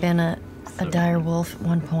having been a dire wolf at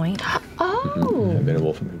one point? Oh. I've been a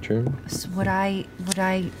wolf in nature. So would I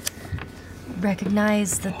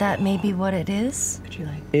recognize that may be what it is?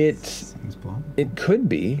 It could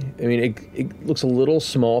be. I mean, it looks a little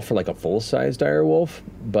small for like a full-size dire wolf,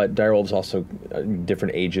 but dire wolves also,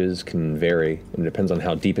 different ages can vary, and it depends on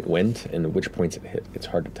how deep it went and at which points it hit. It's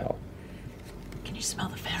hard to tell. Can you smell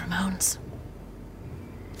the pheromones?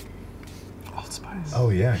 Oh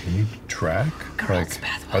yeah, can you track? Like,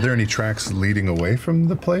 are there any tracks leading away from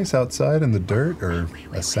the place outside in the dirt or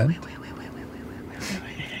a scent?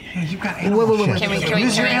 Yeah, you've got animal shit. Can we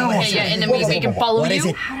Use your animal shit. and then we can follow What you? is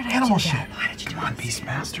it? How did I Animal do shit. that? Why did you do that?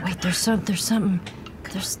 Beastmaster. Wait, there's something.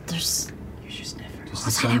 There's. Does the Was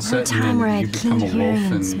that sun at set one time and where then I you become a can't hear wolf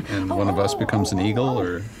him? and one of us becomes an eagle?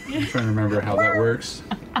 Or I'm trying to remember how that works.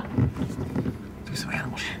 Do some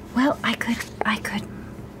animal shit. Well, I could.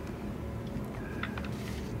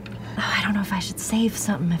 Oh, I don't know if I should save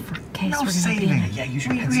something for case No we're gonna saving be in it. Yeah, use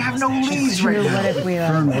your We have no leads True, right now. what if we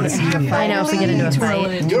I know if we get into a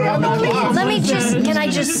fight. Let me just. Can I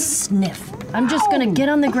just sniff? I'm just gonna get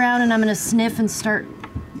on the ground and I'm gonna sniff and start.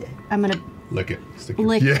 I'm gonna lick it. Stick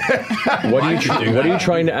lick. What are you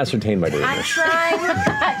trying to ascertain by doing I'm this? trying.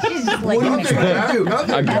 She's just like. We have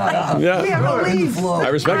no leads. I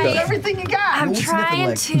respect that. Everything you got. I'm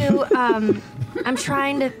trying to. I'm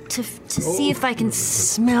trying to see if I can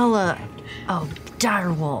smell a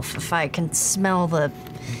dire wolf. If I can smell the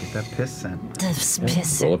Get that piss scent.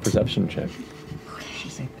 piss. Roll a perception check. She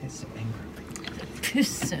say piss anger.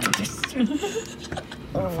 Piss.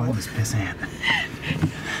 I'll find this piss ant.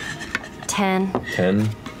 10. 10.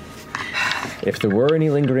 If there were any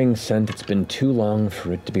lingering scent, it's been too long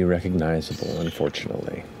for it to be recognizable,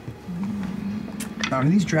 unfortunately. Are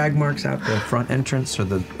these drag marks out the front entrance,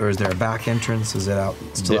 or is there a back entrance? Is it out?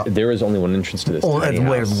 Still out? There is only one entrance to this tiny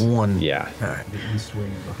where's house. one? Yeah. All right. The east wing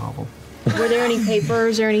of the hovel. Were there any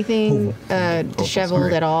papers or anything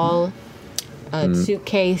disheveled at all? A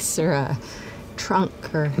suitcase or a trunk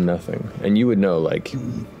or Nothing. And you would know, like,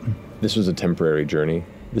 this was a temporary journey.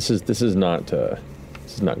 This is not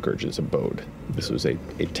Gurge's abode. This was a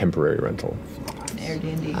temporary rental.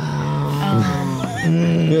 Airbnb.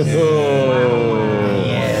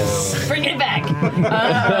 Yes. Bring it back.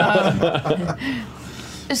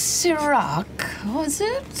 Sirach, was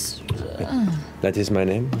it? That is my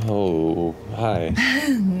name? Oh, hi.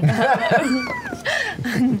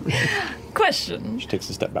 Question. She takes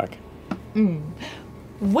a step back.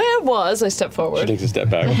 Where was I step She forward? takes a step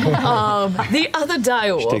back. The other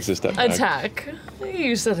direwolf She takes a step back. attack.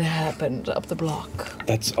 You said it happened up the block.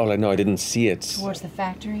 That's all I know. I didn't see it. towards the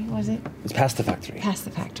factory, was it? It's past the factory. Past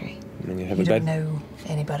the factory. And then you have You a don't bed. know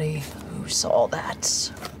anybody who saw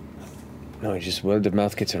that. No, just word of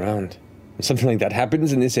mouth gets around. If something like that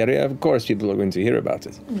happens in this area, of course people are going to hear about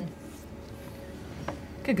it.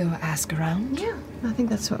 Could go ask around. Yeah, I think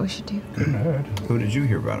that's what we should do. Who did you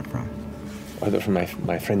hear about it from? I heard it from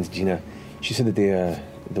my friend Gina. She said that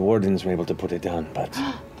the wardens were able to put it down, but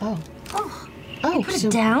Oh, put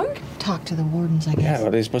it down? Talk to the wardens, I guess. yeah, what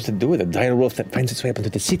are they supposed to do with a dire wolf that finds its way up into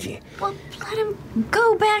the city? Well, let him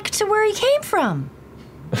go back to where he came from.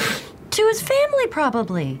 To his family,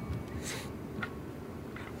 probably.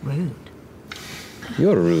 Rude.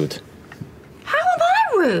 You're rude. How am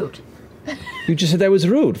I rude? You just said I was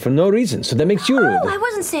rude for no reason, so that makes you rude. Oh, I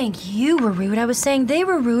wasn't saying you were rude. I was saying they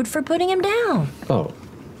were rude for putting him down. Oh,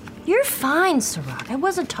 You're fine, Sirach. I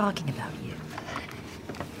wasn't talking about you.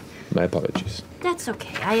 my apologies. That's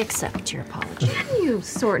okay. I accept your apology. You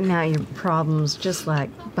sorting out your problems just like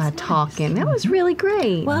by talking. That was really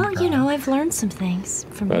great. Well, you know, I've learned some things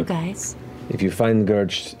from you Well, guys. If you find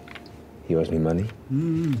Gurge, he owes me money.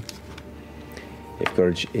 If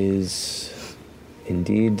Gurge is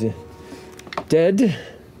indeed dead,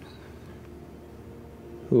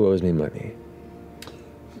 who owes me money?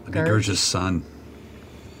 I'd be Gurge's son.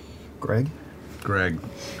 Greg? Greg.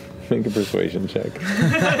 Make a persuasion check.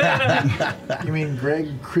 You mean Greg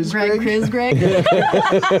Chris Greg, Chris, Greg?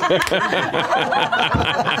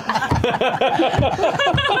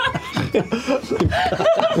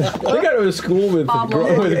 I think I was to school with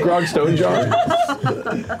Grog Stonejar.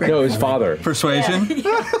 No, his father. Persuasion?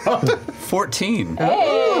 14.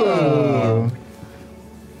 Oh.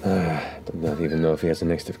 Do not even know if he has a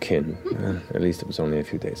next of kin. At least it was only a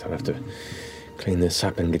few days. I'll have to clean this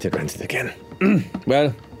up and get it rented again.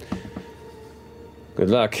 Well, good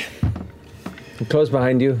luck. Close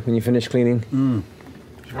behind you when you finish cleaning.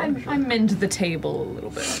 I mend the table a little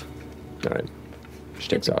bit. All right. She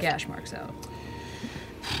Get takes the off. gash marks out.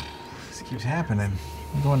 This keeps happening.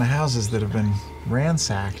 I'm going to houses that have been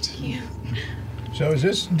ransacked. Yeah. So is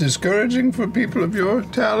this discouraging for people of your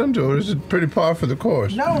talent, or is it pretty par for the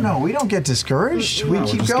course? No, we don't get discouraged. We No,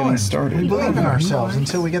 keep we're just going. getting started. We believe in ourselves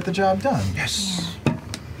until we get the job done. Yes.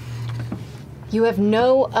 You have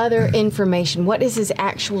no other information. What is his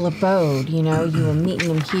actual abode? You know, you were meeting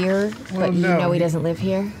him here, but you no, know he doesn't live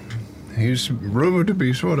here? He's rumored to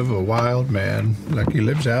be sort of a wild man, like he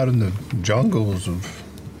lives out in the jungles of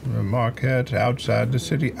Marquette, outside the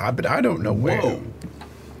city. But I don't know where.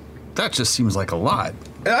 That just seems like a lot.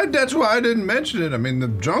 That's why I didn't mention it. I mean, the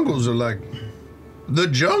jungles are like the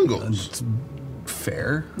jungles. It's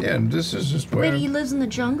fair. Yeah, and this is just where. Wait, he lives in the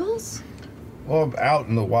jungles? Well, out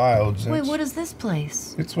in the wilds. Wait, what is this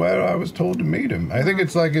place? It's where I was told to meet him. I think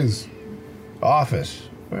it's like his office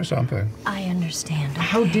or something. I understand.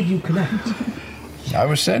 How did you connect? I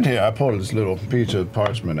was sent here. I pulled this little piece of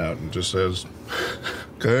parchment out and it just says,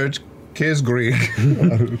 Courage Kiss Greek.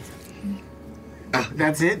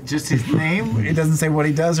 That's it? Just his name? It doesn't say what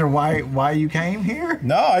he does or why you came here?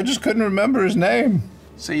 No, I just couldn't remember his name.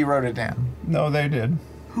 So you wrote it down? No, they did.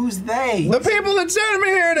 Who's they? The people that sent me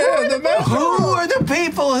here. Who are the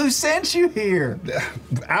people who sent you here?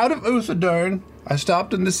 Out of Usadern, I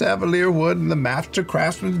stopped in the Savalier Wood and the Master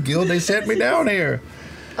Craftsman's Guild. They sent me down here.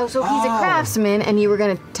 Oh, so he's a craftsman, and you were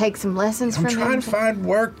going to take some lessons I'm from him? trying to find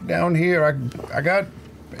work down here. I got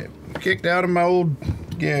kicked out of my old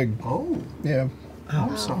gig. Oh. Yeah. Oh,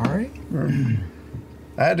 I'm sorry.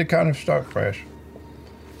 I had to kind of start fresh.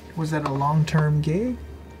 Was that a long-term gig?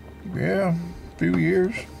 Yeah, a few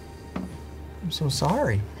years. I'm so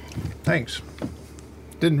sorry. Thanks.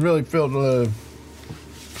 Didn't really feel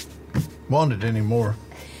wanted anymore.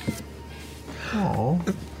 Oh.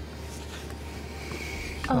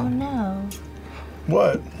 Oh no.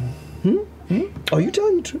 What? Are you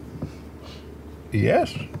telling the truth?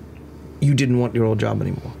 Yes. You didn't want your old job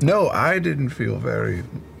anymore? No, I didn't feel very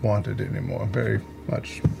wanted anymore. Very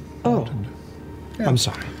much wanted. Yeah. I'm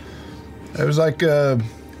sorry. It was like, kind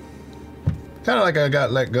of like I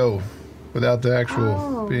got let go without the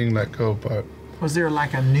actual being let go part. Was there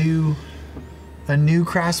like a new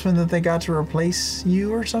craftsman that they got to replace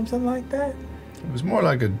you or something like that? It was more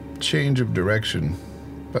like a change of direction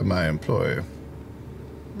by my employer.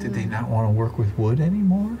 Did they not want to work with wood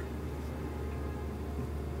anymore?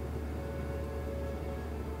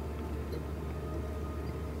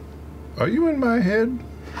 Are you in my head?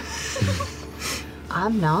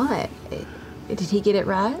 I'm not. Did he get it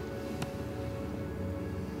right?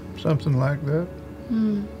 Something like that.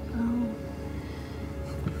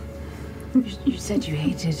 You said you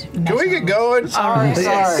hated metal. Can we get going? Sorry.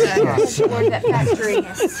 Yes. Toward that factory.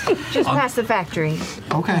 Just past the factory.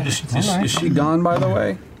 Okay. Is she gone, by the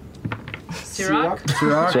way? Sirak?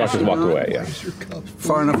 Sirak has walked away, yeah.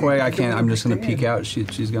 Far enough away, I can't. I'm just going to peek out.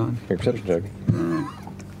 She's gone. Your perception check.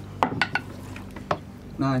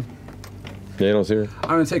 9. Yeah, you don't see her. I'm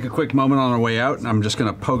going to take a quick moment on our way out, and I'm just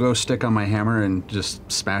going to pogo stick on my hammer and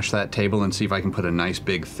just smash that table and see if I can put a nice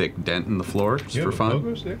big thick dent in the floor just for fun.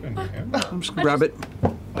 Pogo stick on your hand? I'm just grab it,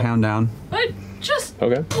 pound down. I just.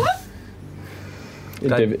 Okay. What?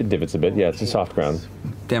 It divots a bit. Yeah, it's a soft ground.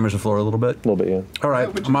 Damage the floor a little bit? A little bit, yeah. All right,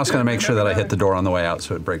 I'm also going to make sure that I hit the door on the way out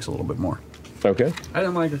so it breaks a little bit more. Okay. I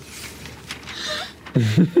didn't like her.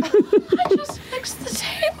 I just fixed the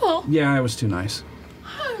table. Yeah, it was too nice.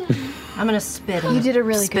 I'm gonna spit. You did a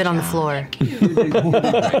really spit good on the job. floor.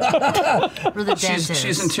 We're the dentist.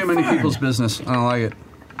 She's in too many people's business. I don't like it.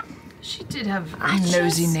 She did have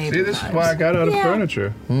nosy neighbors. See, this is why I got out of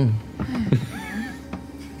furniture.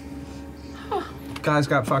 Guys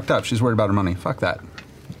got fucked up. She's worried about her money. Fuck that.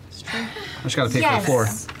 I just got to pay for the floor.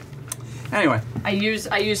 Anyway. I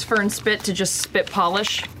use fern spit to just spit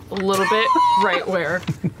polish a little bit right where.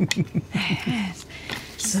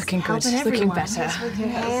 It's looking good. It's looking better. Just with your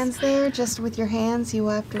hands there? Just with your hands you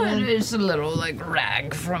wiped around? It's a little like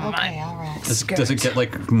rag from my. All right. Does it get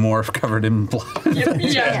like more covered in blood?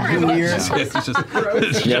 Yeah, pretty much. It's just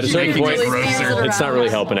Yeah, at a certain point, grosser. it's not really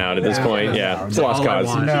helping out at this point. Yeah, it's a lost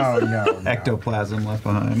cause. No. Ectoplasm left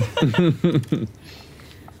behind.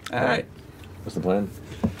 All right. What's the plan?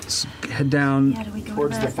 Let's head down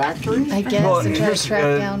Towards the factory? I guess Well, and try to here's,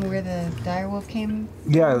 track down where the direwolf came.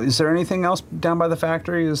 Yeah, is there anything else down by the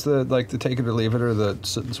factory? Is the take it or leave it or the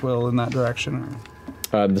sit and swill in that direction?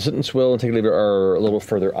 Or? The sit and swill and take a leave it are a little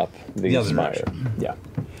further up the other spire. direction. Yeah. All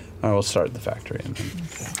right, we'll start at the factory.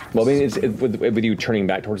 Well, I mean, with you turning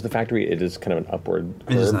back towards the factory, it is kind of an upward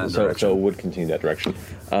curve, It is in that direction. so it would continue that direction.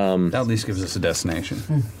 That at least gives us a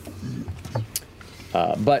destination.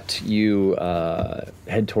 But you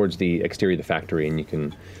head towards the exterior of the factory, and you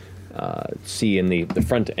can see in the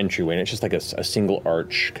front entryway, and it's just like a single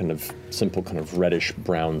arch, kind of simple, kind of reddish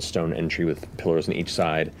brown stone entry with pillars on each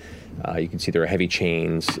side. You can see there are heavy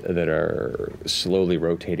chains that are slowly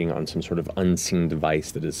rotating on some sort of unseen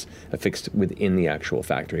device that is affixed within the actual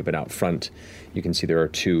factory. But out front, you can see there are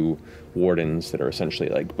two wardens that are essentially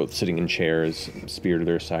like both sitting in chairs, spear to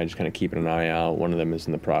their side, just kind of keeping an eye out. One of them is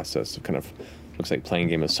in the process of kind of, looks like playing a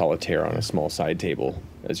game of solitaire on a small side table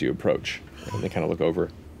as you approach. And they kind of look over.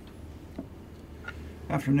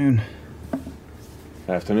 Afternoon.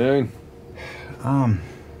 Afternoon.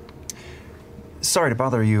 Sorry to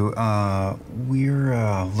bother you.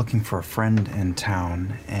 We're looking for a friend in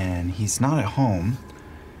town, and he's not at home.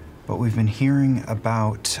 But we've been hearing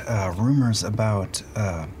about rumors about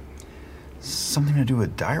something to do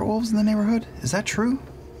with direwolves in the neighborhood. Is that true?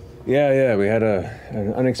 Yeah. We had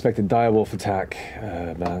an unexpected direwolf attack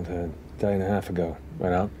about a day and a half ago.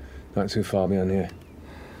 Right out, not too far beyond here.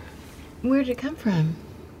 Where did it come from?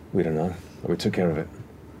 We don't know. We took care of it.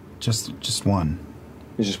 Just one.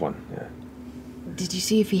 It's just one. Yeah. Did you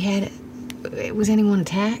see if he had... Was anyone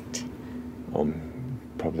attacked?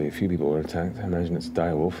 Probably a few people were attacked. I imagine it's a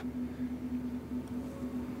direwolf.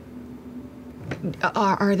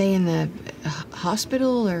 Are they in the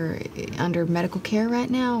hospital or under medical care right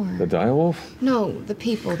now? Or? The direwolf? No, the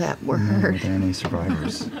people that were hurt. Are there any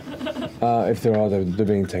survivors? If there are, they're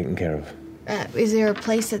being taken care of. Is there a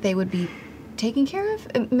place that they would be taken care of?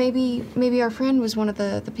 Maybe our friend was one of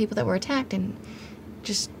the people that were attacked, and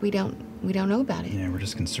just we don't know about it. Yeah, we're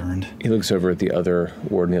just concerned. He looks over at the other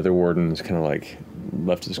warden. The other warden's kind of like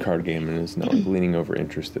left his card game and is now like leaning over,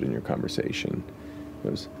 interested in your conversation. He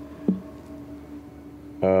goes,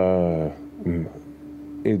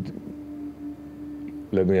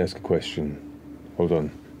 let me ask a question. Hold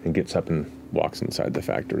on. And gets up and walks inside the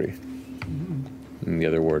factory. And the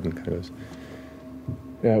other warden kind of goes,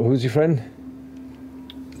 yeah, who's your friend?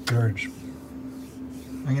 Gurge.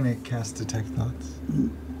 I'm gonna cast Detect Thoughts.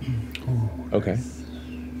 Okay.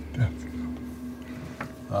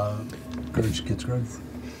 Gurge gets growth.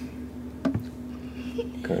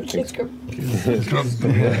 Kids Chris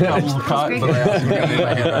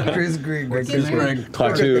Greg.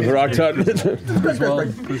 Clock 2, Rock Tut.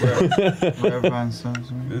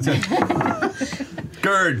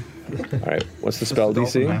 Gerd. All right, what's the spell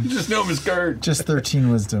DC? Just know him as Gerd. Just 13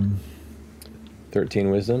 wisdom. 13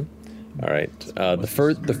 wisdom. All right.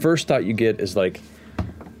 The first thought you get is like,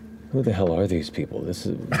 who the hell are these people? This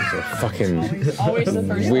is a fucking always the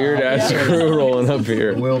first weird ass crew rolling up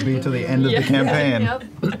here. Will be to the end of the campaign. Yep.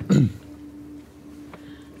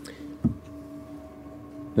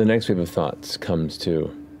 The next wave of thoughts comes to,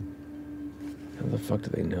 how the fuck do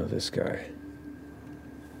they know this guy?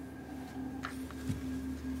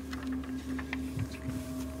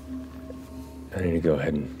 I need to go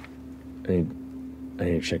ahead and I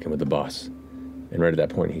need to check in with the boss. And right at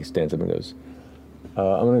that point, he stands up and goes,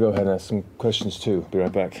 I'm gonna go ahead and ask some questions too. Be right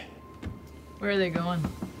back. Where are they going? You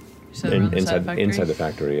said around the side factory? Inside the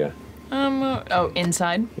factory, yeah.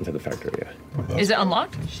 Inside? Inside the factory, yeah. Is it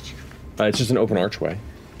unlocked? It's just an open archway.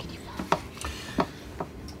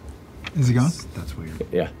 Is he gone? That's weird.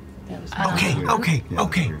 Yeah.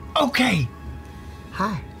 Okay.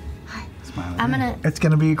 Hi. I'm gonna. It's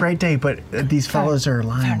gonna be a great day, but these fellows are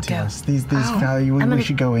lying to us. These value. We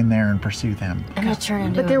should go in there and pursue them. I'm gonna turn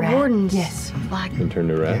into But they're a rat. wardens. Yes. Like, And turn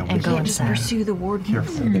to rat. And go just inside. pursue the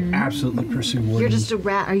warden. Absolutely pursue You're wardens. just a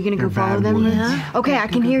rat. Are you gonna They're go follow bad them? wardens. Okay, I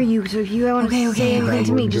can hear you. So if you want to say anything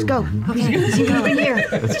to me, just go. Okay, see you over here.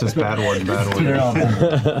 It's just bad warden.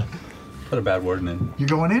 Put a bad warden in. You're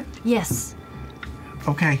going in? Yes.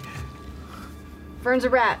 Okay. Fern's a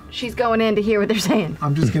rat. She's going in to hear what they're saying.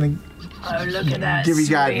 I'm just gonna Oh, look at that give you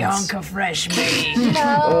sweet guidance. hunk of fresh meat.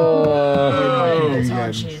 Oh,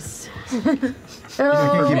 Torches. I can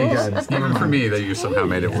give you guidance. Even for me, that you somehow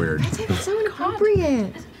made it weird. It's so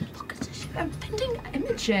inappropriate. I'm pending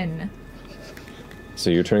Imogen.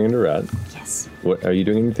 So you're turning into rat. Yes. What are you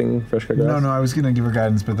doing? Anything, Fresh Cut Grass? No, I was gonna give her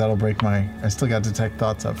guidance, but that'll break my. I still got Detect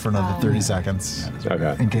Thoughts up for another 30 seconds.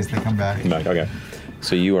 Okay. In case they come back. Back. Okay.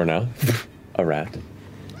 So you are now a rat.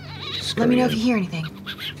 Let me know if you hear anything.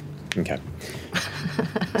 Okay.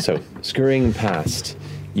 So, scurrying past,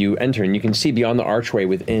 you enter and you can see beyond the archway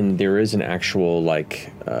within there is an actual,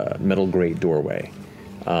 metal grate doorway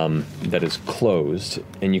that is closed,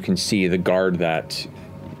 and you can see the guard that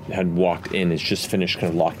had walked in is just finished kind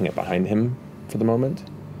of locking it behind him for the moment.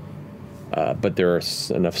 But there are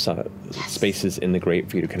enough spaces in the grate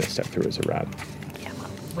for you to kind of step through as a rat.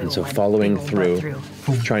 And so following through,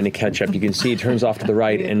 trying to catch up, you can see it turns off to the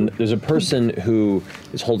right, and there's a person who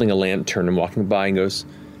is holding a lantern and walking by and goes,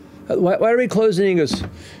 why are we closing? He goes,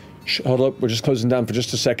 shh, hold up, we're just closing down for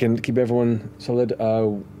just a second. Keep everyone solid.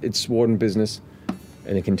 It's warden business.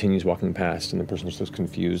 And he continues walking past, and the person just looks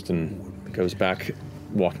confused and goes back,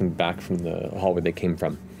 walking back from the hallway they came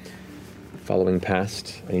from. Following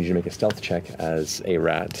past, I need you to make a stealth check as a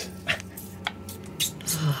rat.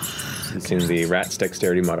 Using the rat's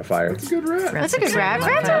dexterity modifier. That's a good rat. That's a good rat.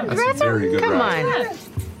 Rats are come on. I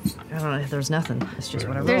don't know. There's nothing. It's just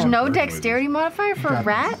whatever. There's no dexterity modifier for a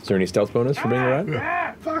rat? Is there any stealth bonus for being a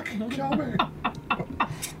rat? Fucking kill me.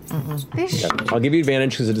 Okay. I'll give you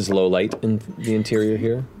advantage because it is low light in the interior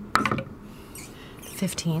here.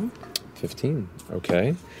 15. 15.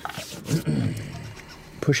 Okay.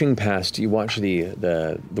 Pushing past, you watch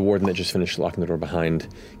the warden that just finished locking the door behind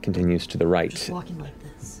continues to the right. Walking like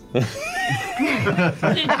this.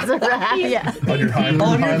 Yeah. On your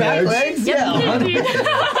back legs? Yeah.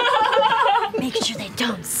 Make sure they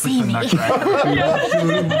don't see me.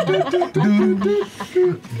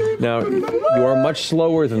 Now, you are much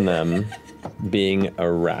slower than them, being a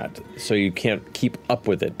rat, so you can't keep up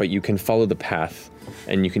with it, but you can follow the path,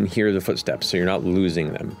 and you can hear the footsteps, so you're not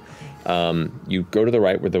losing them. You go to the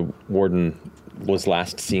right where the warden was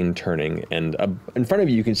last seen turning, and in front of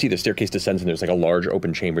you can see the staircase descends, and there's like a large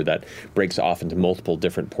open chamber that breaks off into multiple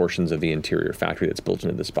different portions of the interior factory that's built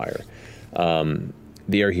into the spire.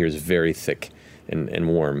 The air here is very thick and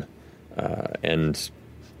warm, and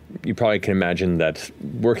you probably can imagine that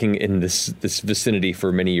working in this vicinity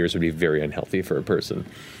for many years would be very unhealthy for a person.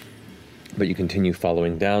 But you continue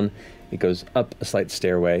following down. It goes up a slight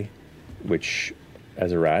stairway, which,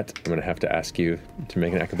 as a rat, I'm going to have to ask you to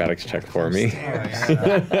make an acrobatics check for me.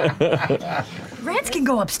 Rats can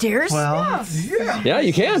go upstairs. Well, Yeah,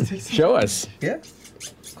 you can. Show us. Yeah.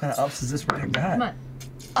 What kind of ups is this rat got? Come on.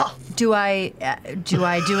 Do I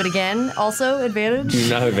do it again? Also, advantage? You do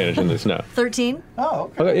not have advantage in this, no. 13? Oh,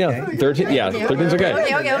 Okay, yeah, 13. Yeah, 13's okay.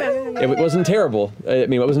 Okay. It wasn't terrible. I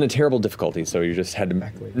mean, it wasn't a terrible difficulty, so you just had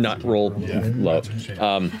to not roll low.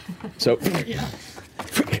 So,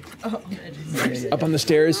 up on the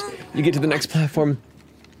stairs, you get to the next platform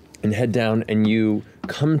and head down, and you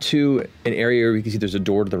come to an area where you can see there's a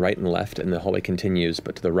door to the right and left, and the hallway continues,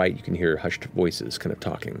 but to the right you can hear hushed voices kind of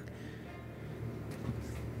talking.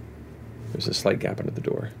 There's a slight gap under the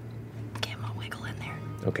door. Okay, I'm gonna wiggle in there.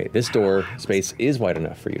 Okay, this door space is wide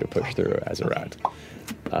enough for you to push through as a rat.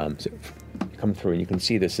 So you come through and you can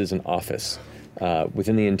see this is an office.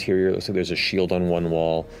 Within the interior, it looks like there's a shield on one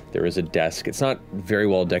wall. There is a desk. It's not very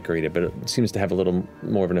well decorated, but it seems to have a little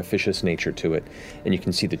more of an officious nature to it. And you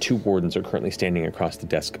can see the two wardens are currently standing across the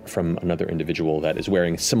desk from another individual that is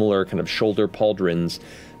wearing similar kind of shoulder pauldrons,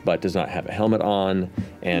 but does not have a helmet on,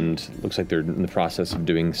 and looks like they're in the process of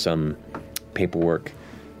doing some paperwork.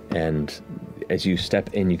 And as you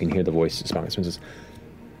step in, you can hear the voice spoken. It says,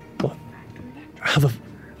 "Well,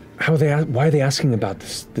 why are they asking about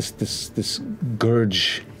this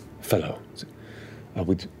Gurge fellow?"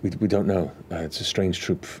 We don't know. It's a strange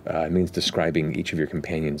troop. It means describing each of your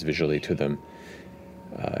companions visually to them.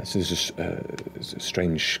 So there's this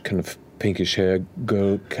strange kind of pinkish hair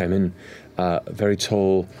girl came in, very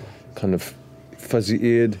tall, kind of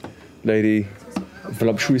fuzzy-eared lady,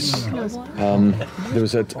 voluptuous. There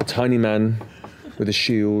was a tiny man with a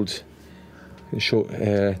shield, short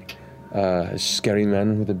hair, a scary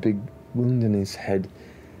man with a big wound in his head.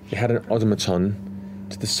 They had an automaton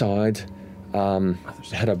to the side. They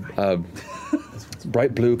had a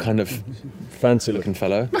bright blue kind of fancy-looking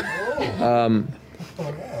fellow.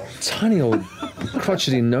 Tiny old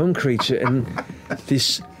crotchety gnome creature, and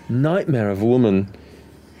this nightmare of a woman.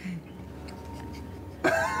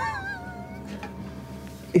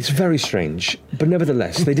 It's very strange, but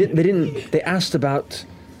nevertheless, they asked about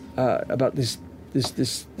this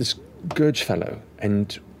Gurge fellow,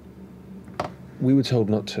 and we were told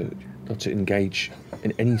not to engage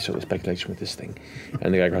in any sort of speculation with this thing.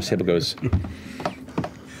 And the guy across the table goes,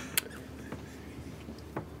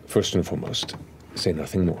 "First and foremost, say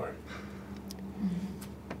nothing more.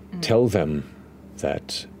 Tell them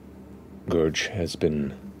that Gurge has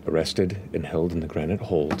been arrested and held in the granite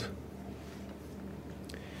hold,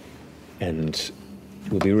 and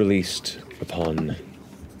will be released upon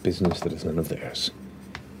business that is none of theirs.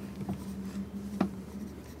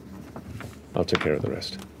 I'll take care of the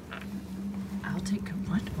rest."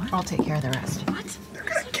 I'll take care of the rest. What? They're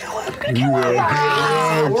gonna kill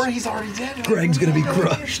him. Or he's already dead. Greg's gonna be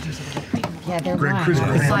crushed. Yeah, they're Greg lying. Chris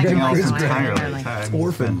It's like entirely. It's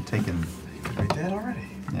Orphan taken. He's dead already.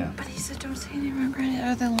 Yeah. But he said don't say anything about granite.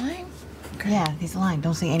 Are they lying? Yeah, he's lying.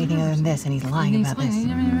 Don't say anything other than this, and he's lying about this.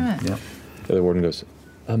 Yep. The other warden goes,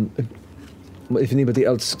 if anybody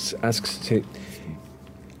else asks, say,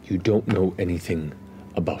 "You don't know anything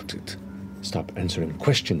about it. Stop answering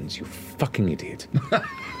questions, you fucking idiot." I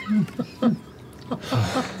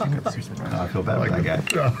feel bad for that guy.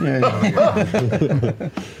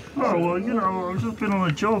 Oh, well, I've just been on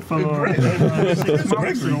a job for like 6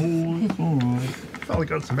 months. Finally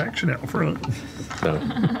got some action out front. No,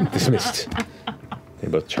 dismissed. They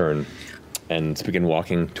both turn and begin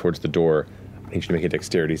walking towards the door. I need you to make a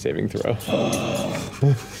dexterity saving throw.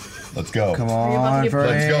 Let's go. Come on, Let's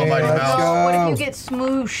go, Mighty Mouse. What if you get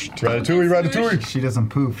smooshed? Ratatouille, ratatouille. She doesn't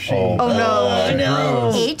poof. She. Oh, no.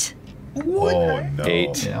 Gross. 8? Oh no.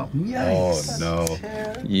 8. Oh no.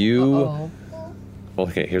 You.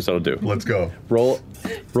 Okay, here's what I'll do. Let's go. Roll a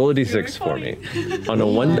d6 for me. On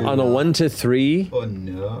a 1 to 3. Oh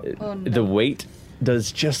no. The weight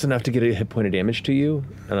does just enough to get a hit point of damage to you.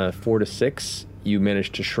 On a 4 to 6, you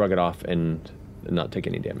manage to shrug it off and not take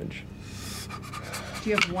any damage. Do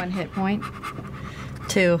you have 1 hit point?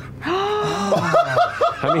 2.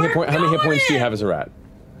 How many hit points do you have as a rat?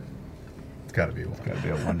 It's gotta be a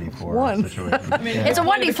 1d4 1. situation. It's a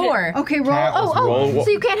 1d4. Okay, roll. Roll- So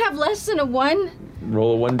you can't have less than a 1?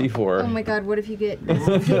 Roll a 1d4. Oh my god, what if you get... Get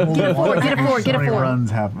a 4, get a 4, get a 4.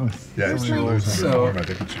 Runs happen. Yeah, she loses her arm. I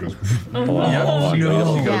think she goes. You go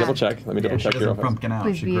Yeah. double check. Let me double check she your doesn't offense. pumpkin out.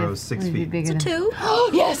 Please She be grows 6 feet. It's a 2.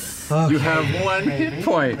 Yes! You have 1 hit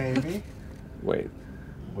point. Wait.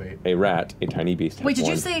 A rat, a tiny beast. Wait,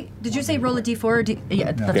 has did you say roll a d4 or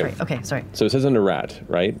yeah, that's Okay. right. Okay, sorry. So it says under rat,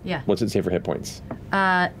 right? Yeah. What's it say for hit points?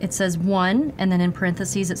 It says 1, and then in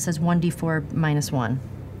parentheses it says 1d4 minus 1.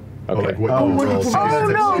 Okay. Oh no,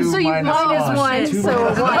 so you minus 1,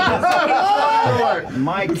 so 1.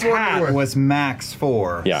 My cat was max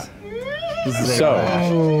 4. Yeah. So,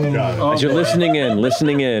 as you're listening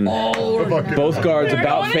in, both guards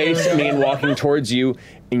about face me and walking towards you,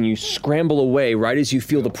 and you scramble away right as you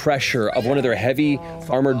feel the pressure of one of their heavy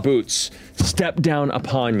armored boots step down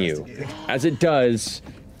upon you. As it does,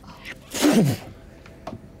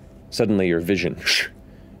 suddenly your vision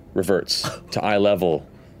reverts to eye level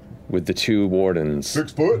with the 2 wardens.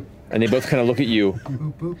 6 foot. And they both kind of look at you,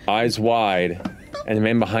 eyes wide, and the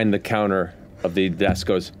man behind the counter of the desk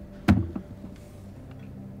goes,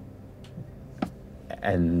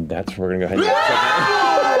 and that's where we're gonna go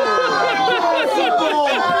ahead and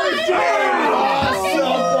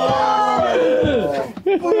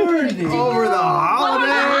Over the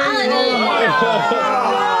holidays!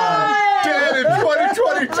 Dead in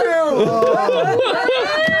 2022!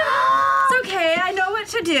 It's okay, I know what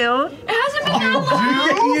to do. It hasn't been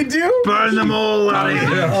that long. You do? Burn them all out of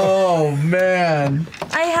here. Oh man.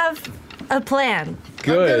 I have a plan.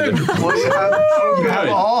 good. You have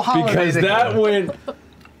all holiday Because that went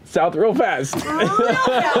south real fast. 1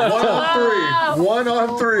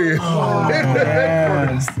 on 3. Oh,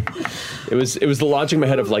 man. It was the launching my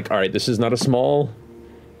head of like, all right, this is not a small,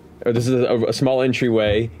 or this is a small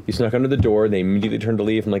entryway. You snuck under the door. They immediately turned to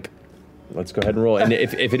leave. I'm like, let's go ahead and roll. And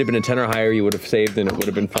if it had been a 10 or higher, you would have saved and it would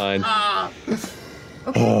have been fine.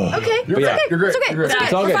 Okay, But yeah, You're great. it's okay. You're great.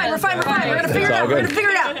 It's all good. We're fine. We're gonna figure it all out. We're good. gonna figure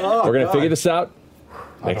it out. We're gonna figure this out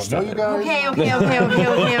next time. Okay.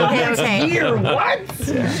 Here, what?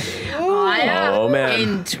 Oh man.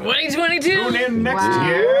 In 2022. Tune in next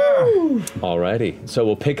year. Alrighty, so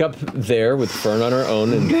we'll pick up there with Fern on her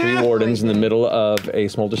own and 3 wardens in the middle of a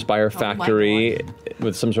Smolder Spire factory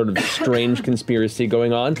with some sort of strange conspiracy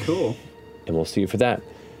going on. Cool. And we'll see you for that.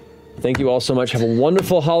 Thank you all so much. Have a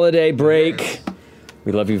wonderful holiday break.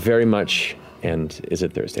 We love you very much. And is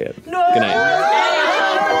it Thursday yet? No! Good night.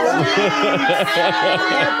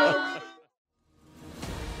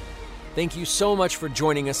 Thank you so much for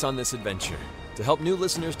joining us on this adventure. To help new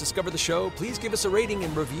listeners discover the show, please give us a rating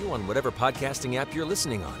and review on whatever podcasting app you're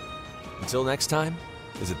listening on. Until next time,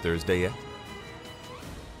 is it Thursday yet?